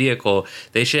motorized vehicle.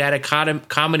 They should add a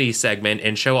comedy segment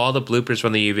and show all the bloopers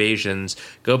from the evasions.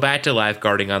 Go back to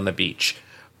lifeguarding on the beach.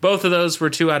 both of those were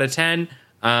 2 out of 10.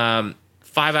 5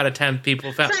 out of 10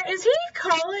 people found. Sorry, is he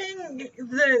calling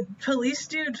the police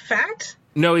dude fat?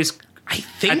 No, I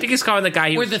think he's calling the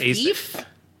guy who or was the chasing. thief.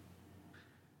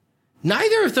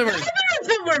 Neither of them are. Neither of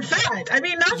them were fat. I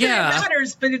mean, not Yeah. that it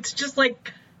matters, but it's just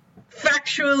like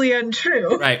factually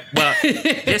untrue. Right. Well,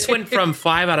 this went from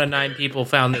 5 out of 9 people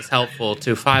found this helpful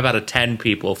to 5 out of 10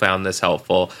 people found this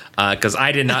helpful, because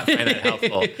I did not find that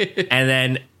helpful. And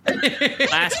then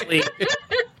lastly,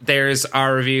 there's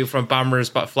our review from Bombers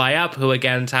But Fly Up, who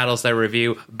again titles their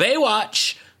review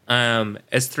Baywatch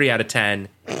as 3 out of 10.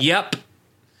 Yep.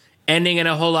 Ending in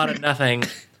a whole lot of nothing,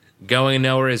 going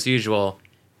nowhere as usual.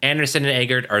 Anderson and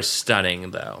Eggert are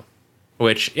stunning, though.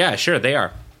 Which, yeah, sure, they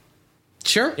are.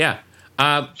 Sure. Yeah.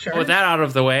 Sure. With that out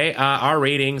of the way, our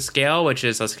rating scale, which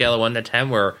is a scale of 1 to 10,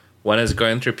 where 1 is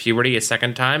going through puberty a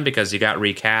second time because you got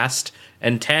recast,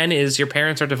 and 10 is your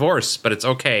parents are divorced, but it's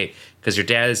okay because your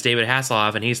dad is David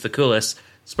Hasselhoff and he's the coolest.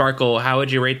 Sparkle, how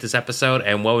would you rate this episode,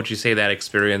 and what would you say that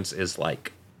experience is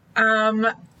like?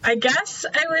 I guess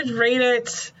I would rate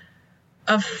it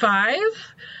a 5,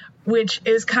 which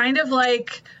is kind of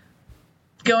like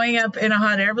going up in a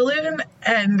hot air balloon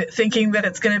and thinking that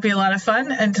it's going to be a lot of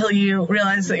fun until you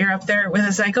realize that you're up there with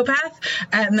a psychopath,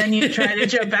 and then you try to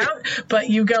jump out, but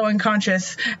you go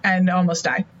unconscious and almost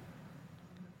die.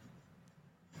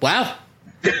 Wow.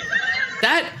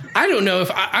 That, I don't know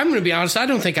if I'm going to be honest. I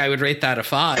don't think I would rate that a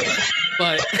 5,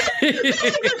 but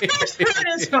The first part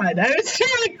is fun. I was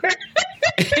trying.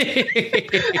 And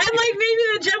like maybe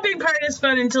the jumping part is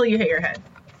fun until you hit your head.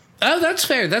 oh, that's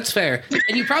fair. That's fair.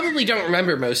 And you probably don't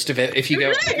remember most of it if you go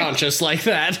Right. unconscious like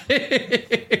that.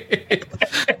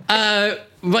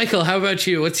 Michael, how about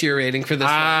you? What's your rating for this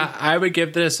one? I would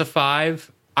give this a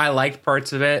 5. I liked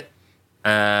parts of it.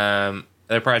 There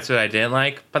are parts of it I didn't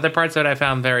like, but the parts of it I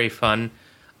found very fun.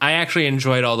 I actually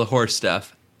enjoyed all the horse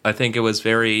stuff. I think it was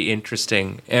very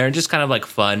interesting and just kind of like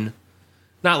fun.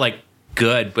 Not like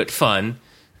good, but fun.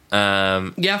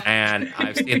 Yeah. And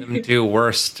I've seen them do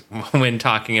worse when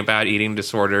talking about eating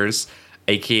disorders,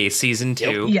 aka season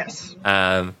 2. Yes.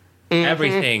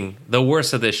 Everything, the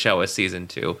worst of this show is season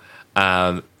 2.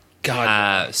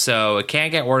 God. So it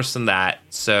can't get worse than that.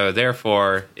 So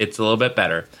therefore, it's a little bit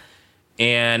better.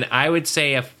 And I would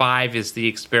say a 5 is the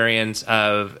experience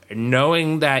of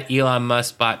knowing that Elon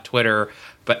Musk bought Twitter,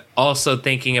 but also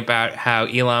thinking about how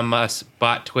Elon Musk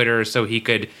bought Twitter so he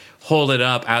could hold it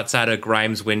up outside of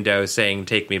Grimes' window saying,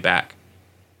 "Take me back."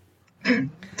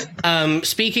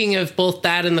 Speaking of both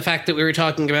that and the fact that we were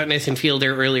talking about Nathan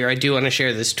Fielder earlier, I do want to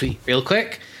share this tweet real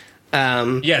quick.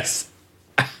 Yes.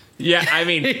 Yeah, I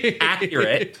mean,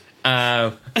 accurate.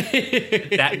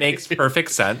 That makes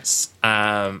perfect sense.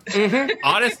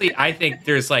 Honestly, I think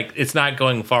there's it's not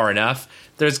going far enough.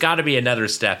 There's got to be another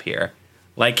step here.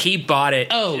 Like, he bought it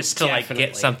just to definitely.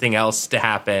 get something else to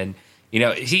happen. You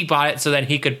know, he bought it so then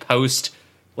he could post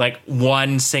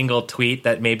one single tweet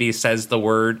that maybe says the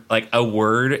word, a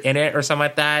word in it or something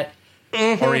like that.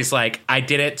 Or he's like, I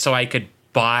did it so I could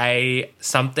buy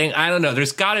something. I don't know.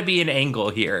 There's got to be an angle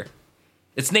here.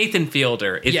 It's Nathan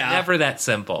Fielder. It's never that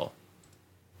simple.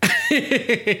 But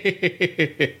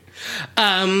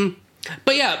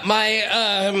yeah,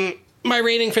 my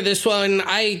rating for this one,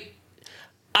 I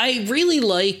really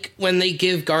like when they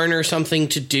give Garner something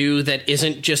to do that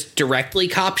isn't just directly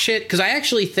cop shit, because I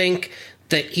actually think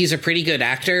that he's a pretty good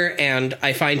actor and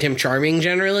I find him charming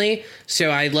generally. So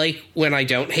I like when I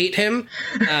don't hate him.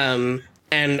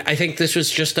 And I think this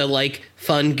was just a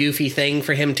fun, goofy thing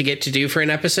for him to get to do for an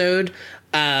episode.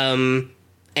 And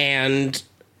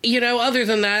other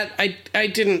than that, I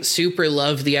didn't super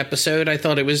love the episode. I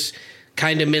thought it was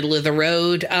kind of middle of the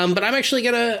road. But I'm actually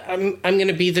I'm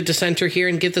gonna be the dissenter here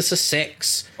and give this a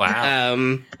 6.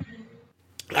 Wow.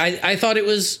 I thought it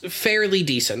was fairly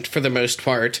decent for the most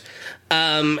part.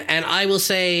 And I will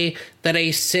say that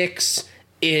a 6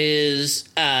 is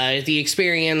the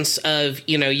experience of,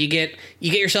 you get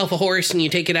yourself a horse and you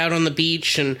take it out on the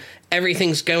beach and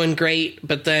everything's going great,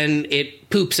 but then it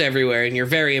poops everywhere and you're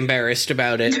very embarrassed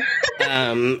about it.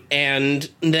 And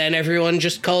then everyone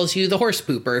just calls you the horse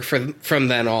pooper from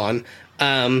then on.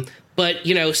 But,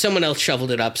 someone else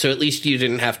shoveled it up, so at least you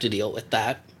didn't have to deal with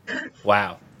that.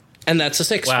 Wow. And that's a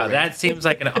 6 Wow, for me. that seems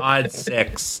like an odd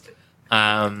 6.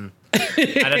 I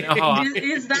don't know how often.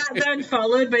 Is that then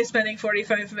followed by spending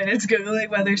 45 minutes Googling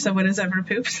whether someone has ever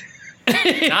pooped?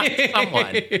 Not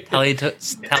someone. Telly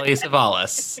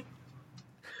Savalas.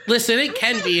 Listen, it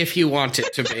can be if you want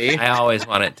it to be. I always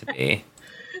want it to be.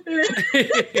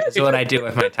 That's what I do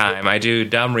with my time. I do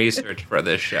dumb research for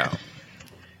this show.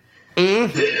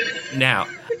 Now,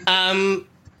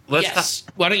 Yes.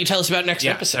 Why don't you tell us about next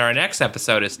episode? Our next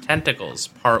episode is Tentacles,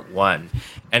 Part 1.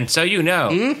 And so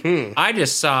I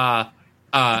just saw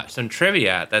some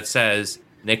trivia that says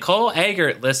Nicole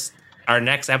Eggert lists our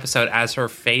next episode as her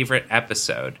favorite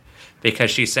episode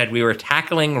because she said we were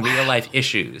tackling real-life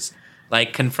issues,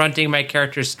 like confronting my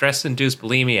character's stress-induced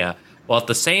bulimia, while at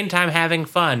the same time having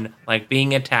fun, like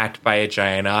being attacked by a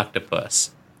giant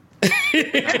octopus.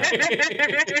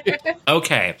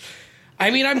 Okay.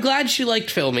 I mean, I'm glad she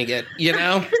liked filming it, you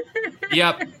know?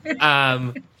 Yep.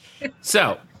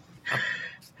 So,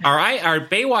 our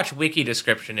Baywatch wiki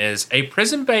description is, a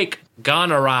prison break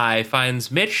gone awry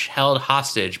finds Mitch held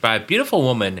hostage by a beautiful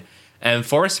woman and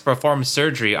forced to perform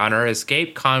surgery on her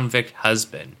escaped convict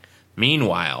husband.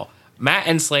 Meanwhile, Matt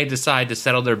and Slade decide to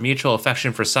settle their mutual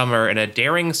affection for Summer in a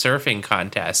daring surfing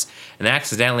contest and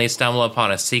accidentally stumble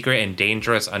upon a secret and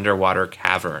dangerous underwater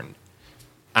cavern.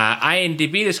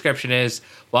 IMDb description is,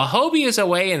 while Hobie is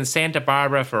away in Santa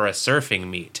Barbara for a surfing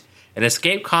meet, an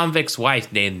escaped convict's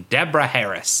wife named Deborah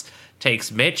Harris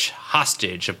takes Mitch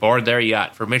hostage aboard their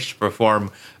yacht for Mitch to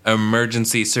perform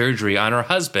emergency surgery on her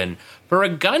husband for a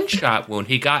gunshot wound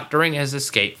he got during his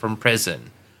escape from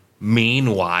prison.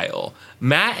 Meanwhile,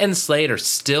 Matt and Slade are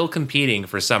still competing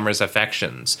for Summer's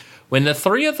affections when the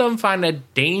three of them find a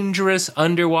dangerous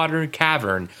underwater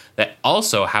cavern that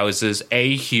also houses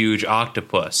a huge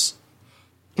octopus. ...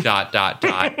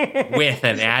 with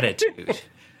an attitude.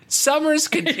 Summer's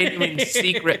continuing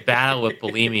secret battle with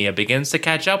bulimia begins to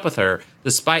catch up with her,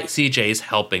 despite CJ's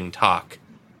helping talk.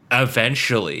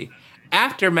 Eventually,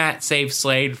 after Matt saves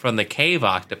Slade from the cave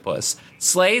octopus,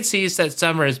 Slade sees that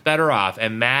Summer is better off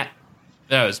with Matt,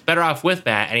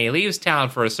 and he leaves town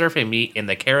for a surfing meet in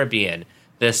the Caribbean,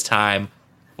 this time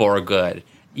for good.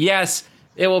 Yes,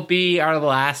 it will be our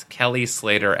last Kelly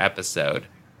Slater episode.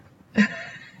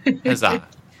 Huzzah.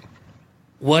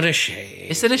 What a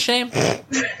shame. Is it a shame?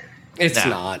 It's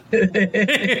not.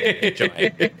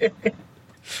 Enjoy.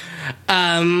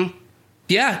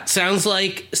 Yeah, sounds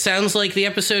like the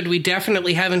episode we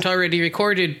definitely haven't already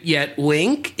recorded yet,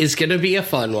 Wink, is going to be a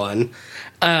fun one.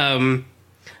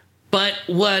 But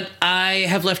what I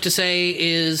have left to say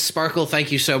is, Sparkle,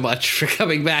 thank you so much for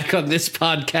coming back on this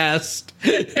podcast.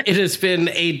 It has been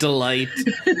a delight,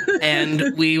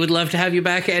 and we would love to have you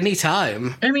back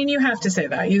anytime. I mean, you have to say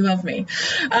that. You love me.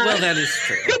 Well, that is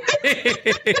true.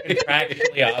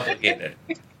 Contractually obligated.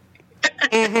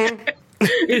 Mm-hmm.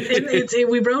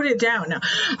 We wrote it down. No,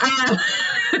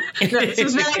 this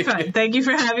was very fun. Thank you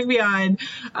for having me on.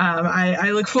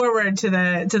 I look forward to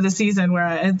the season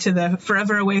to the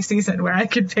Forever Away season where I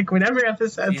can pick whatever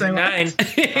episodes Season I want. 9.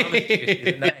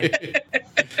 Season 9.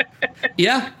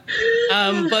 Yeah.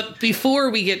 But before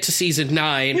we get to season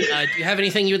 9, do you have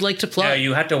anything you would like to plug? No,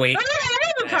 you have to wait. I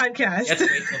have a podcast. You have to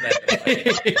wait till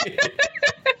that.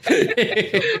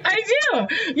 I do.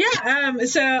 Yeah.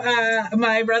 So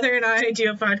my brother and I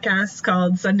do a podcast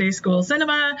called Sunday School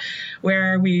Cinema,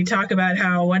 where we talk about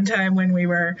how one time when we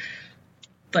were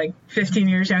like 15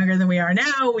 years younger than we are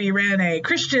now, we ran a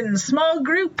Christian small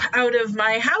group out of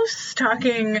my house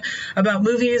talking about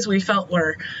movies we felt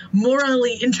were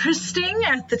morally interesting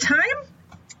at the time.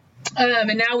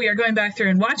 And now we are going back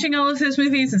through and watching all of those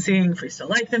movies and seeing if we still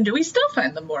like them. Do we still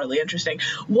find them morally interesting?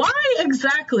 Why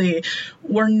exactly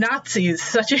were Nazis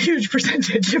such a huge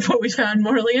percentage of what we found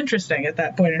morally interesting at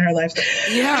that point in our lives?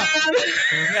 Yeah.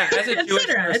 As a Jewish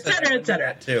person, et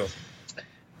cetera. Too.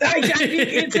 I mean,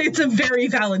 it's a very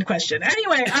valid question.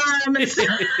 Anyway, so we do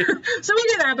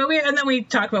that, and then we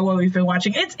talk about what we've been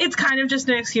watching. It's kind of just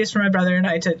an excuse for my brother and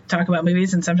I to talk about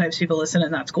movies, and sometimes people listen,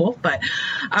 and that's cool. But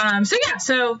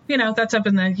so that's up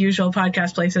in the usual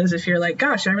podcast places. If you're like,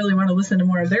 gosh, I really want to listen to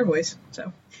more of their voice.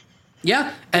 So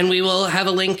yeah, and we will have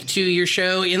a link to your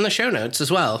show in the show notes as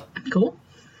well. Cool.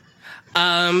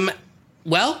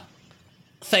 Well,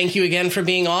 thank you again for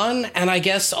being on, and I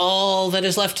guess all that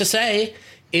is left to say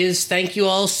is thank you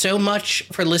all so much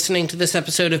for listening to this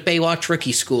episode of Baywatch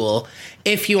Rookie School.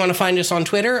 If you want to find us on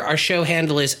Twitter, our show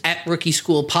handle is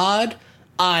 @RookieSchoolPod.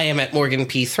 I am at Morgan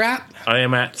P. Thrapp. I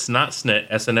am at SnotSnit,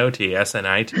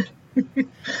 SNOTSNIT.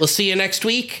 We'll see you next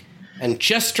week, and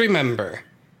just remember,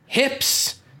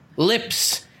 hips,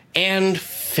 lips, and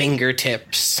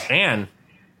fingertips. And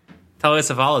tell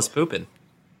us if all is pooping.